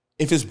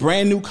 if it's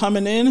brand new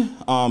coming in,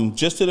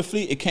 just to the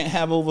fleet, it can't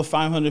have over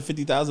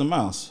 550,000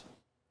 miles,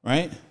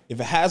 right? If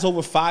it has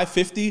over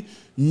 550,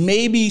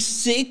 maybe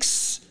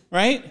 6,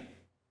 right?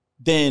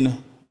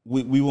 Then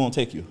we won't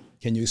take you.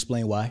 Can you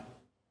explain why?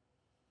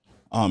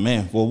 Oh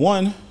man, well,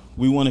 one,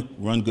 we want to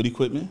run good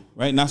equipment,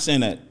 right? Not saying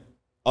that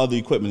other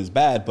equipment is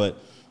bad, but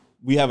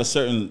we have a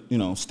certain,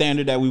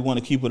 standard that we want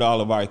to keep with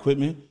all of our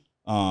equipment.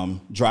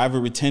 Driver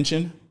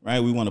retention, right?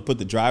 We want to put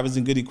the drivers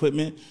in good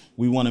equipment.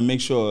 We want to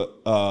make sure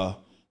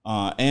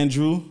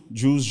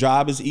Drew's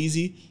job is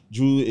easy.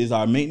 Drew is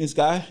our maintenance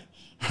guy,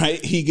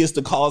 right? He gets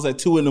the calls at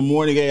 2 a.m.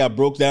 Hey, I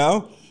broke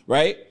down,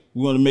 right?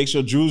 We want to make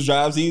sure Drew's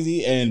job's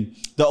easy, and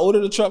the older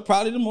the truck,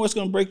 probably the more it's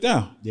going to break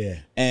down. Yeah.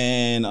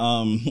 And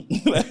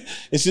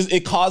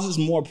it causes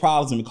more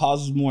problems and it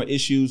causes more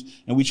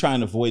issues, and we try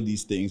and avoid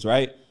these things,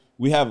 right?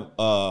 We have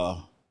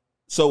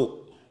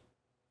so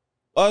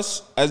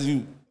us, as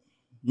you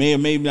may or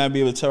may not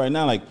be able to tell right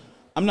now, like,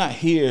 I'm not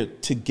here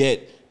to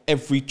get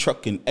every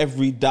truck and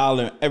every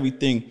dollar,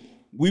 everything.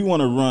 We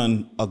want to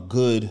run a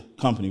good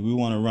company. We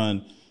want to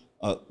run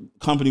a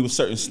company with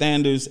certain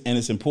standards, and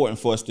it's important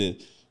for us to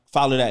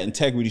follow that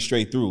integrity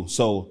straight through.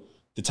 So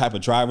the type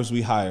of drivers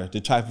we hire,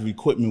 the type of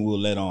equipment we'll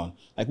let on.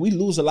 Like, we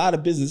lose a lot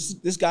of business.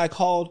 This guy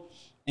called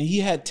and he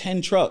had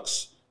 10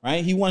 trucks,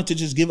 right? He wanted to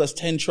just give us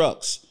 10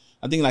 trucks.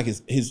 I think like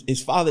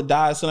his father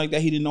died, something like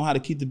that. He didn't know how to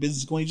keep the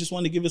business going. He just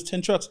wanted to give us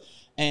 10 trucks.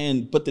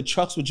 But the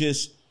trucks were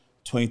just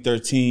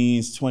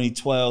 2013s,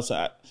 2012.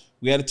 So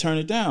we had to turn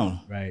it down.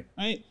 Right.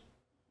 Right.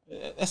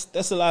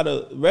 That's a lot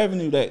of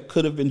revenue that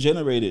could have been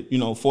generated,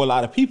 for a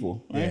lot of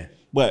people. Right. Yeah.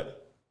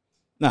 But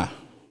nah.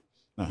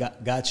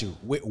 Got you.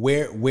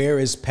 Where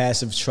is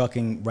Passive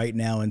Trucking right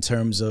now in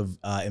terms of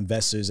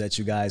investors that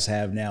you guys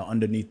have now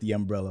underneath the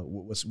umbrella?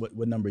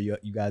 What number you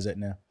guys at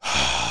now?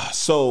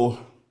 So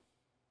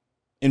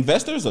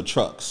investors or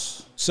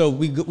trucks? So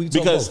we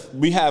because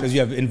you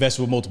have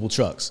invested with multiple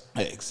trucks.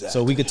 Exactly.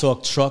 So we could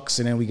talk trucks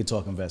and then we could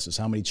talk investors.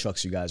 How many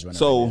trucks you guys running?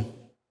 So right now?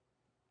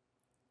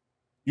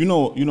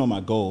 you know my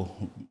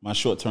goal, my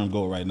short-term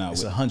goal right now.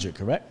 It's 100,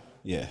 correct?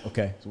 Yeah.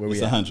 Okay. So where it's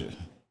we at? 100.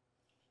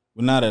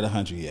 We're not at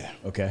 100 yet.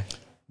 Okay.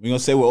 We're gonna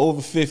say we're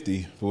over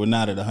 50, but we're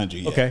not at 100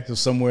 yet. Okay. So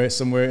somewhere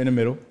in the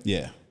middle.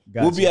 Yeah.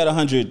 Gotcha. We'll be at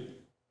 100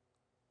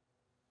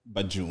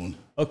 by June.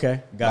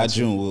 Okay. Gotcha. By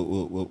June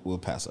we'll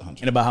pass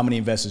 100. And about how many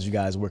investors you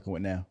guys working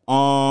with now?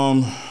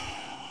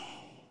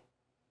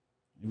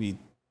 Maybe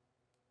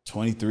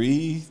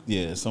 23.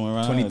 Yeah, somewhere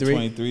around 23,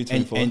 23,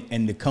 24.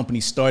 And the company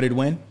started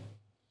when?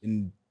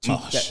 In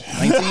 19?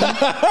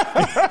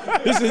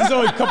 This is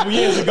only a couple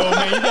years ago,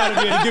 man. You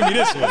gotta be able to give me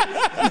this one.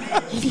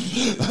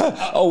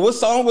 Oh, what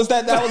song was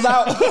that was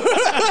out?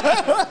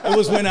 It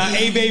was when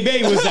A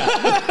Baby was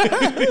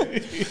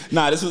out.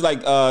 Nah, this was like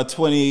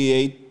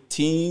 2018.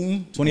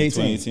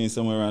 2018,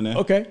 somewhere around there.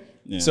 Okay.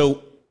 Yeah.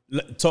 So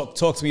talk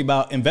to me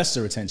about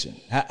investor retention.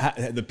 How,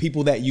 the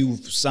people that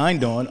you've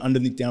signed on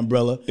underneath the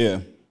umbrella.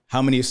 Yeah.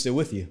 How many are still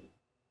with you?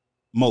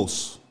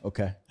 Most.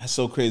 Okay. That's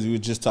so crazy. We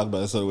were just talking about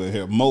this other way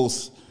here.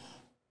 Most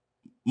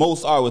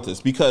are with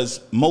us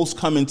because most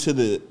come into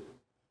the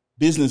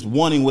business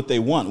wanting what they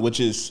want, which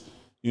is,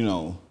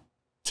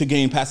 to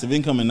gain passive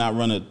income and not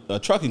run a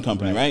trucking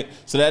company, right?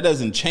 So that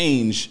doesn't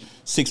change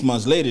 6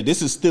 months later.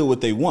 This is still what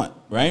they want,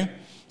 right?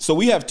 So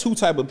we have two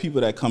type of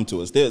people that come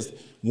to us. There's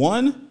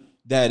one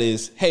that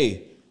is,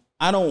 hey,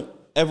 I don't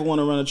ever want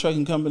to run a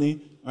trucking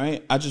company,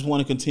 right? I just want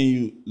to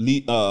continue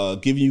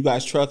giving you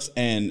guys trucks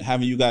and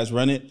having you guys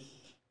run it.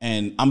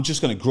 And I'm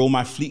just going to grow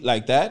my fleet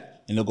like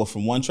that. And they'll go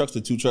from 1 truck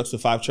to 2 trucks to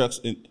 5 trucks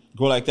and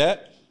grow like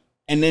that.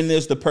 And then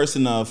there's the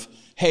person of,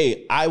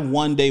 hey, I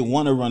one day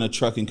want to run a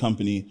trucking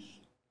company.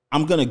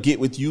 I'm going to get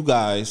with you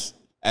guys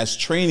as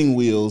training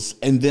wheels,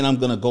 and then I'm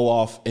going to go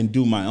off and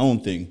do my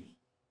own thing.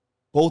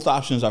 Both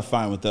options are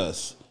fine with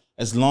us,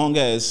 as long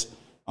as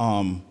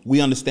we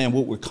understand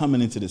what we're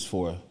coming into this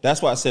for.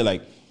 That's why I say,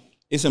 like,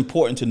 it's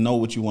important to know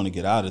what you want to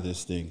get out of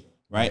this thing,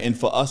 right? And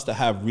for us to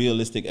have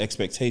realistic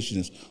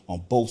expectations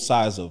on both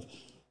sides of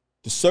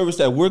the service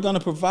that we're going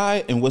to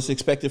provide and what's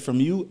expected from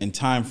you and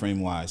time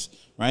frame wise,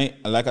 right?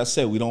 Like I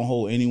said, we don't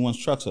hold anyone's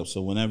trucks up.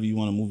 So whenever you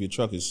want to move your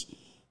truck, it's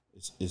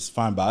it's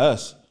fine by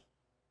us.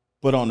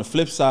 But on the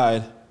flip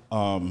side,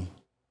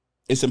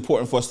 it's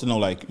important for us to know,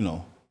 like, you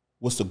know,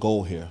 what's the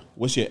goal here?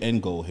 What's your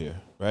end goal here,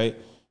 right?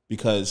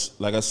 Because,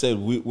 like I said,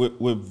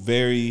 we're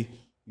very,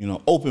 you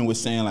know, open with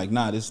saying, like,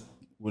 nah,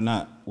 we're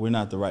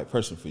not the right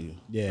person for you,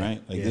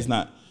 right? Like, it's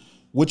not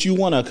what you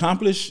want to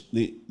accomplish.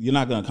 You're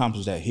not going to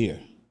accomplish that here,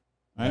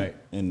 right?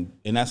 And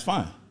that's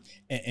fine.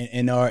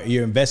 And are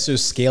your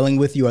investors scaling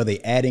with you? Are they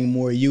adding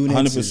more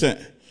units?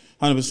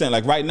 100%.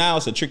 Like right now,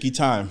 it's a tricky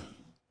time.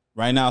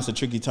 Right now, it's a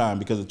tricky time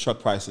because of truck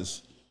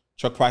prices.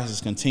 Truck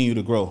prices continue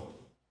to grow,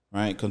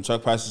 right?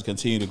 Truck prices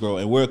continue to grow,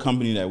 and we're a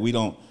company that we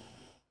don't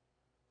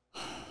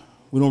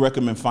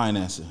recommend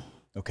financing.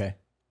 Okay.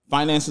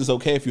 Finance is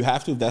okay if you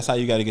have to. If that's how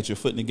you got to get your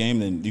foot in the game,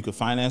 then you could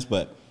finance.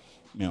 But,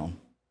 you know,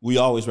 we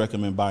always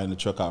recommend buying the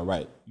truck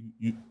outright.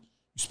 You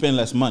spend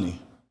less money,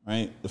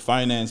 right? The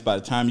finance, by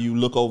the time you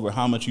look over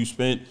how much you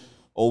spent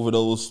over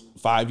those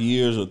 5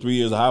 years or 3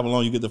 years or however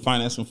long you get the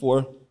financing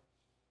for,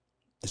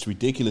 it's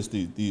ridiculous.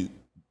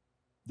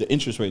 The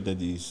interest rate that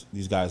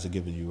these guys are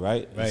giving you,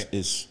 right?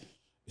 It's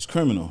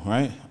criminal,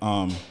 right?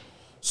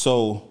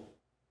 So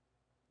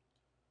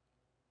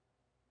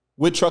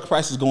with truck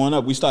prices going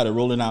up, we started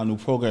rolling out new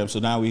programs. So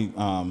now we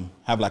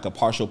have like a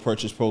partial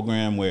purchase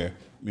program where,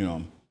 you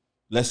know,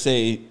 let's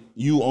say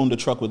you owned the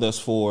truck with us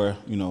for,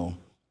 you know,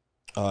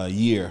 a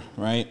year,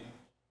 right?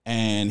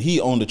 And he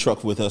owned the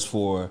truck with us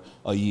for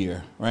a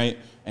year, right?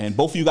 And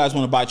both of you guys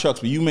want to buy trucks,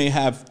 but you may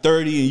have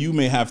 30 and you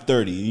may have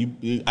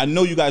 30. I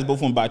know you guys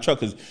both want to buy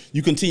trucks because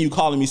you continue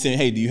calling me saying,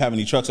 hey, do you have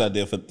any trucks out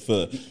there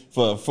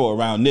for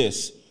around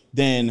this?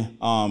 Then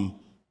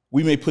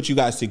we may put you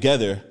guys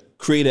together,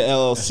 create an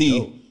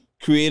LLC,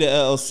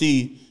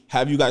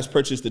 have you guys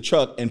purchase the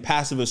truck and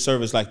passive a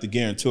service like the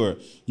guarantor.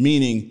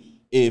 Meaning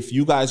if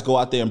you guys go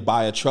out there and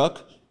buy a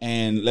truck,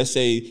 and let's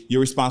say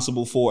you're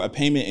responsible for a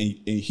payment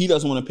and he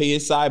doesn't want to pay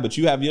his side, but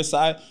you have your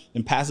side,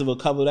 then passive will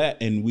cover that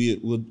and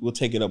we'll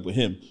take it up with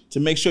him to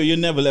make sure you're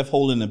never left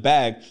holding the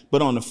bag.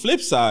 But on the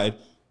flip side,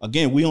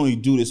 again, we only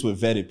do this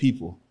with vetted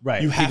people.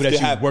 Right. You have people to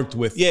that have you've worked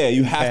with. Yeah,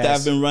 you have to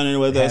have been running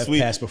with us.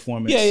 Past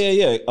performance.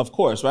 Yeah, of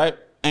course, right?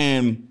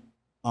 And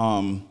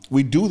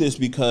we do this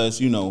because,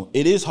 you know,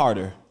 it is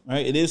harder,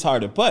 right? It is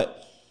harder,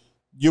 but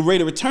your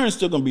rate of return is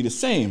still going to be the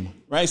same,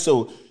 right?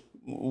 So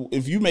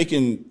if you're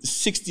making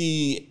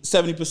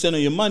 60-70% of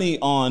your money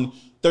on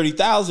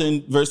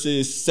 30,000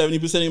 versus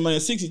 70% of your money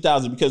on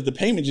 60,000, because the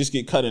payment just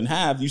get cut in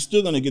half, you're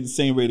still going to get the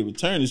same rate of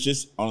return. It's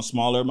just on a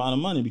smaller amount of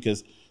money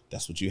because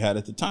that's what you had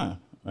at the time,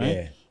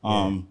 right?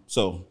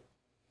 So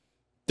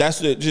that's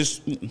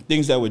just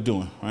things that we're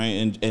doing,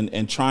 right?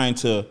 And trying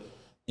to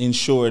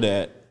ensure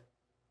that,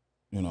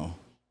 you know,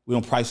 we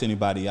don't price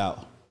anybody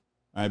out,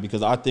 right?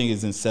 Because our thing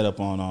isn't set up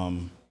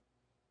on,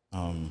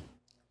 you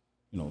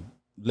know,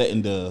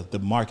 letting the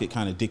market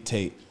kind of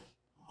dictate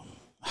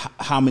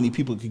how many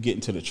people could get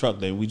into the truck.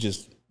 Then we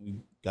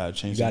gotta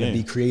change. You gotta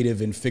be creative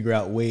and figure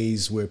out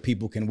ways where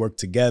people can work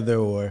together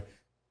or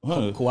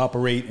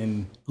cooperate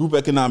and group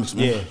economics,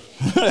 man.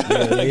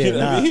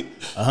 Yeah.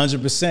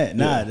 100%.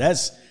 Nah,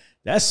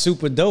 that's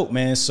super dope,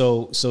 man.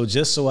 So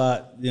just so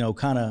I, you know,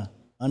 kind of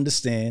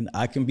understand,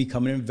 I can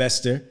become an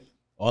investor.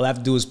 All I have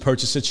to do is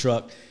purchase a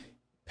truck.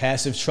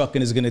 Passive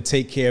trucking is going to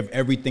take care of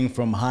everything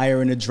from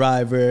hiring a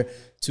driver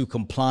to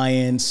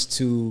compliance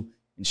to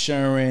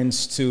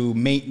insurance to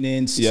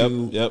maintenance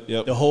to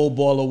the whole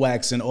ball of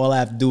wax. And all I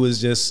have to do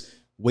is just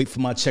wait for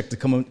my check to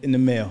come in the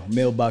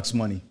mailbox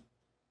money.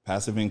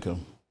 Passive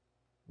income.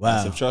 Wow.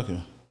 Passive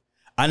trucking.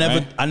 I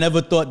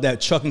never thought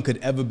that trucking could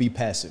ever be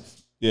passive.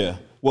 Yeah.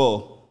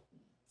 Well,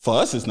 for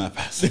us, it's not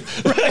passive.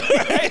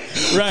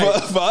 Right.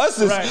 For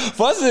us,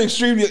 it's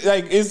extremely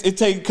like it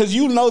take because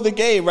you know the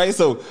game, right?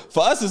 So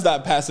for us, it's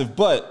not passive,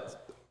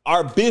 but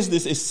our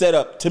business is set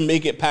up to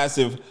make it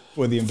passive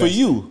for the investor. For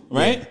you,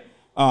 right?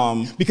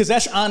 Yeah. Because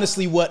that's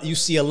honestly what you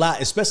see a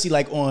lot, especially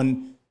like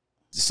on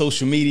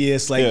social media.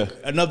 It's like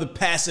another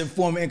passive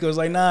form of income. It's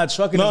like, nah,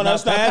 trucking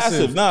is not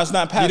passive. No, it's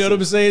not passive. You know what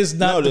I'm saying? It's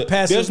not the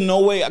passive. There's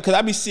no way, because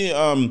I be seeing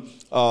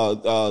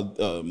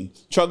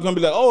truck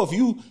company like, oh,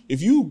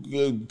 if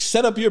you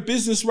set up your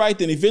business right,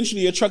 then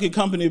eventually your trucking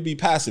company will be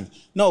passive.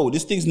 No,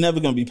 this thing's never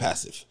gonna be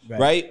passive,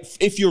 right?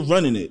 If you're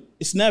running it,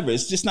 it's never.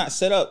 It's just not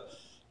set up.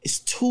 It's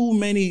too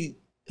many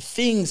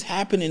things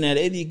happening at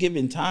any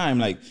given time.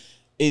 Like,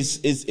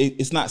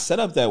 it's not set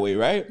up that way,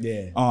 right?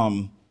 Yeah.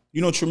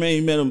 You know,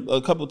 Tremaine, met him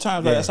a couple of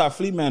times. Like, that's our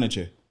fleet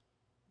manager.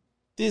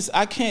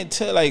 I can't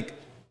tell, like,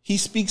 he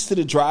speaks to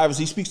the drivers.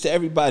 He speaks to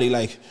everybody.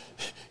 Like,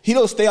 he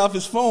don't stay off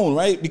his phone,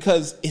 right?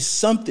 Because it's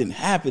something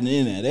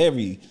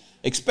happening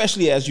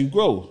especially as you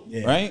grow,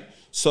 right?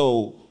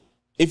 So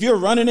if you're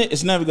running it,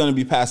 it's never going to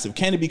be passive.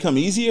 Can it become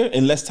easier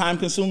and less time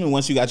consuming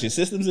once you got your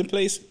systems in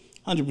place?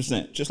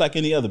 100%, just like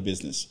any other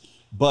business.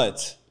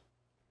 But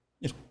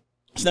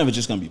it's never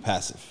just going to be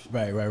passive.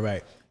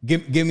 Right.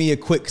 Give me a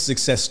quick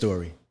success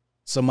story.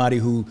 Somebody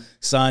who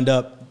signed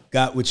up,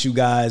 got with you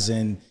guys,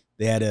 and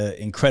they had an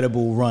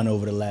incredible run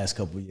over the last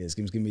couple of years.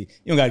 Give me, you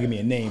don't gotta give me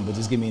a name, but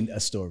just give me a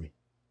story.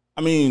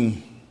 I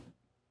mean,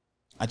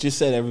 I just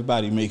said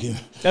everybody making.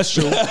 That's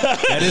true.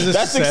 That is a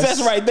that's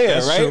success right there,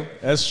 that's right? True.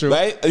 That's true.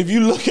 Right? If you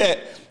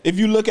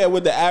look at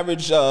what the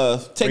average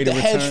take Rate the of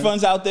hedge return.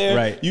 funds out there,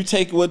 Right. you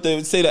take what the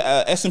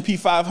S&P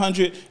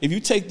 500. If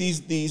you take these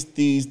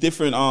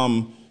different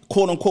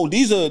quote unquote,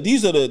 these are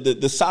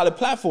the solid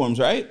platforms,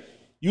 right?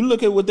 You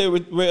look at what their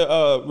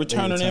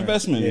return on their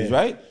investment is,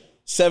 right?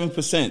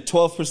 7%,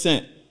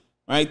 12%,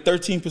 right?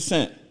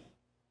 13%.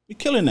 We're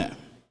killing that,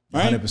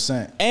 right?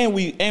 100%. And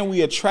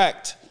we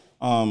attract,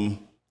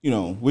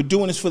 we're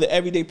doing this for the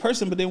everyday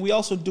person, but then we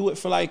also do it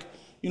for like,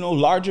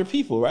 larger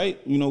people,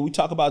 right? We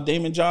talk about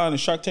Damon John and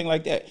Shark Tank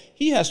like that.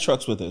 He has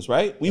trucks with us,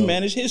 right? We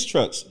manage his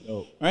trucks,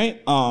 right?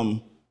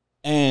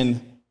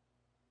 And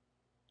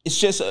it's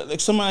just like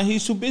somebody,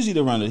 he's too busy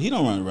to run it. He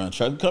don't run a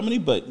truck company,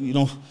 but you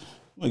don't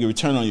get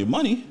return on your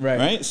money,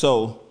 right?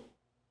 So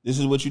this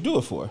is what you do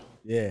it for.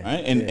 Yeah.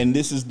 Right. And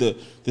this is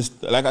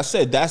like I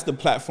said, that's the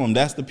platform.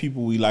 That's the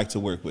people we like to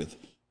work with.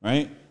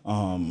 Right.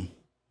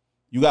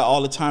 You got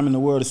all the time in the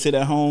world to sit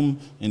at home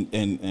and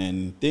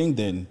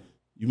then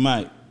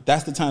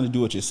that's the time to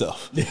do it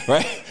yourself.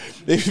 Right.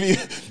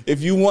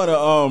 If you want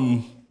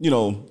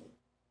to,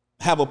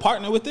 have a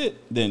partner with it,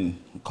 then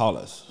call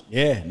us.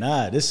 Yeah.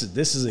 Nah, this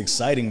is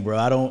exciting,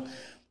 bro.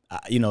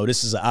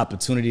 This is an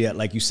opportunity that,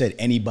 like you said,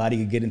 anybody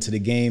could get into the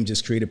game,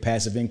 just create a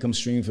passive income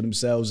stream for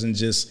themselves and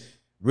just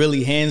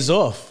really hands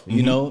off,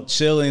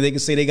 chill. And they can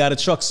say they got a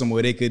truck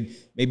somewhere. They could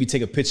maybe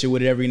take a picture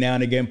with it every now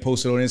and again,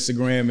 post it on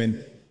Instagram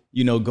and,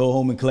 go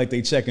home and collect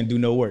their check and do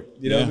no work.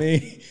 You know what I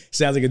mean?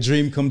 Sounds like a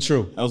dream come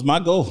true. That was my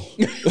goal.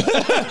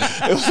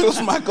 it was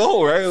my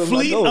goal, right? It was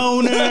Fleet my goal.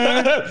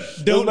 owner.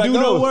 Don't do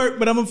no work,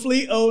 but I'm a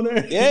fleet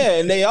owner. Yeah,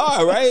 and they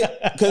are, right?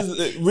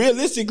 Because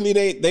realistically,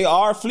 they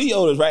are fleet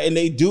owners, right? And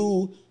they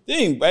do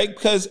things, right?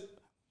 Because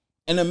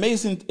an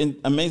amazing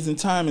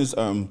time is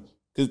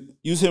because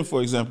use him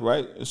for example,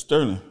 right?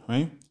 Sterling,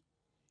 right?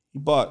 He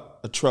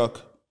bought a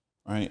truck,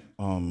 right?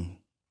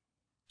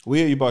 What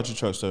year you bought your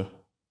truck, sir?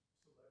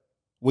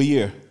 What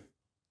year?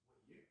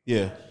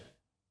 Yeah.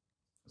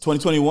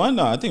 2021?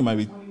 No, I think it might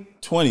be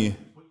 20.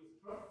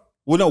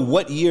 Well, no,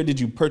 what year did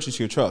you purchase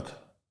your truck?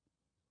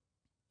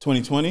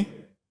 2020?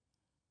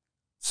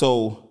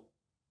 So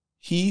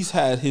he's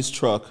had his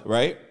truck,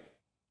 right?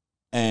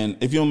 And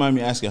if you don't mind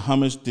me asking, how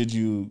much did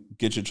you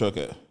get your truck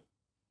at?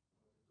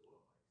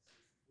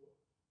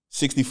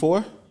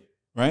 64,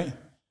 right?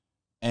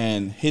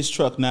 And his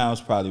truck now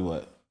is probably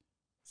what?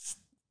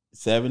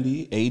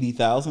 70,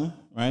 80,000,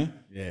 right?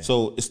 Yeah.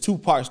 So it's two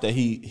parts that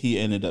he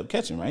ended up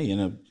catching, right?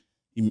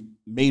 He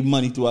made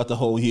money throughout the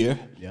whole year,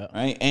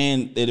 right?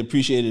 And it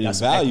appreciated in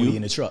value. Equity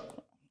in the truck.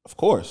 Of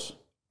course,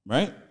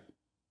 right?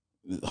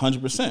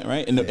 100%,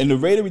 right? And the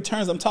rate of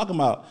returns I'm talking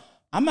about,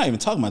 I'm not even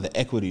talking about the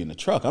equity in the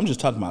truck. I'm just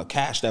talking about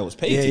cash that was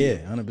paid to you.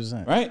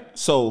 100%. Right?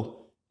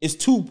 So it's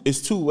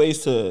two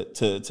ways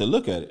to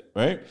look at it,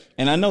 right?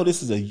 And I know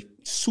this is a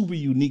super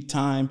unique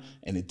time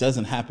and it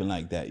doesn't happen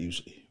like that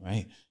usually,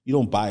 right? You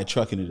don't buy a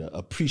truck and it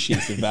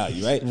appreciates in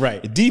value, right?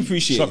 Right. It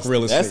depreciates. Truck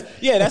real estate.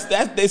 That's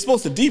they're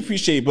supposed to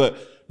depreciate, but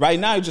right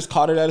now you just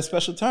caught it at a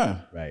special time.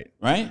 Right.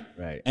 Right.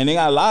 And they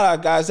got a lot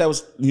of guys that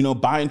was,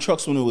 buying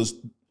trucks when it was,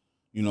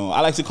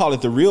 I like to call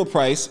it the real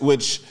price,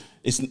 which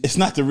it's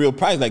not the real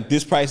price. Like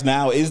this price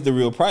now is the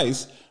real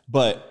price,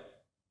 but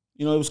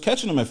it was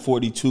catching them at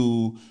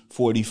 42,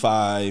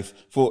 45,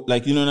 for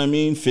like,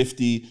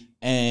 50.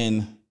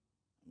 And I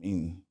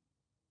mean,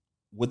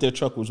 what their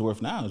truck was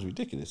worth now is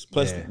ridiculous.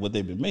 Plus what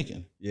they've been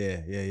making. Yeah.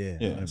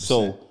 100%.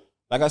 So,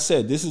 like I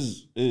said, this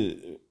is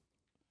we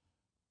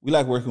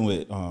like working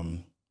with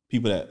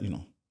people that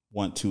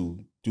want to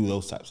do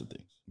those types of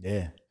things.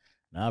 Yeah.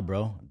 Nah,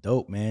 bro.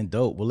 Dope, man.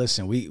 Dope. Well,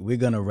 listen, we're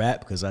gonna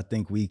wrap because I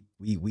think we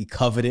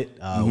covered it.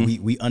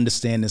 We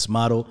understand this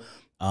model.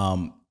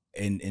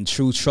 In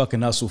true truck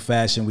and hustle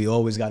fashion, we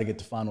always got to get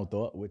the final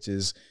thought, which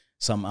is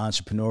something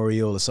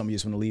entrepreneurial or something you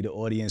just want to lead the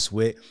audience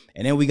with.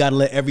 And then we got to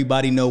let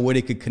everybody know where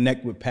they could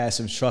connect with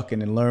Passive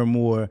Trucking and learn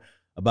more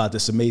about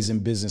this amazing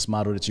business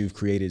model that you've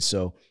created.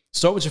 So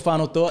start with your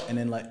final thought and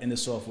then end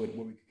us off with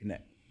where we can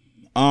connect.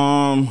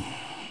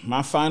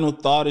 My final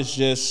thought is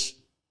just,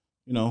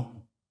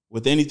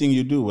 with anything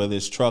you do, whether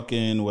it's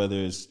trucking, whether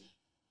it's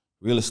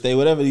real estate,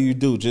 whatever you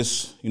do,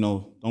 just,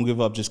 don't give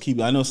up. Just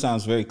keep, I know it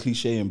sounds very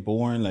cliche and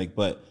boring,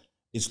 but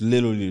it's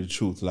literally the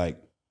truth. Like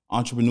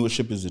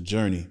entrepreneurship is a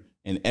journey.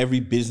 And every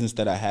business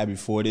that I had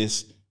before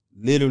this,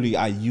 literally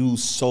I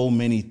use so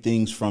many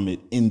things from it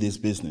in this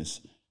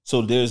business.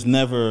 So there's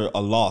never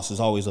a loss. It's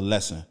always a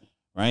lesson,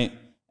 right?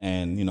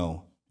 And,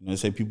 they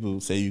say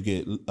people say you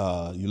get,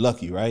 you're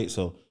lucky, right?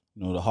 So,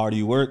 the harder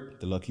you work,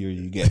 the luckier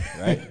you get,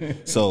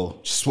 right?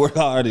 So just work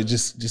hard and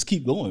just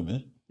keep going,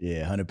 man.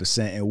 Yeah,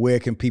 100%. And where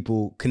can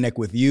people connect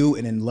with you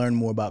and then learn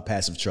more about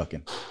Passive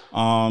Trucking?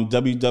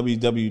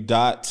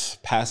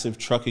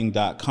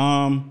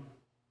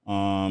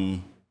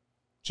 www.passivetrucking.com.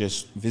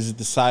 Just visit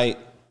the site.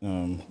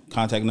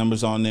 Contact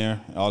numbers on there.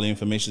 All the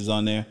information's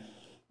on there.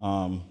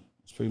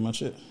 That's pretty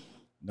much it.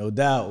 No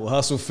doubt. Well,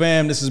 Hustle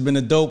fam, this has been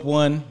a dope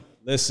one.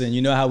 Listen,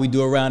 you know how we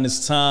do around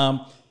this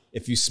time.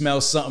 If you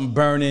smell something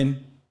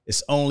burning,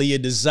 It's Only a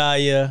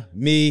Desire.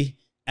 Me,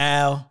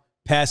 Al,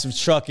 Passive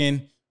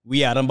Trucking.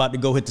 We out. I'm about to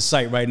go hit the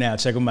site right now.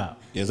 Check them out.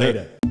 Yes,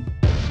 Later.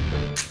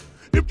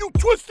 If you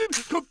twisted,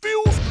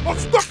 confused, or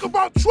stuck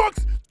about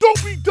trucks,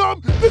 don't be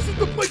dumb. This is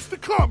the place to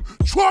come.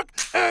 Truck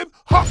and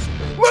Hustle.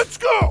 Let's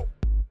go.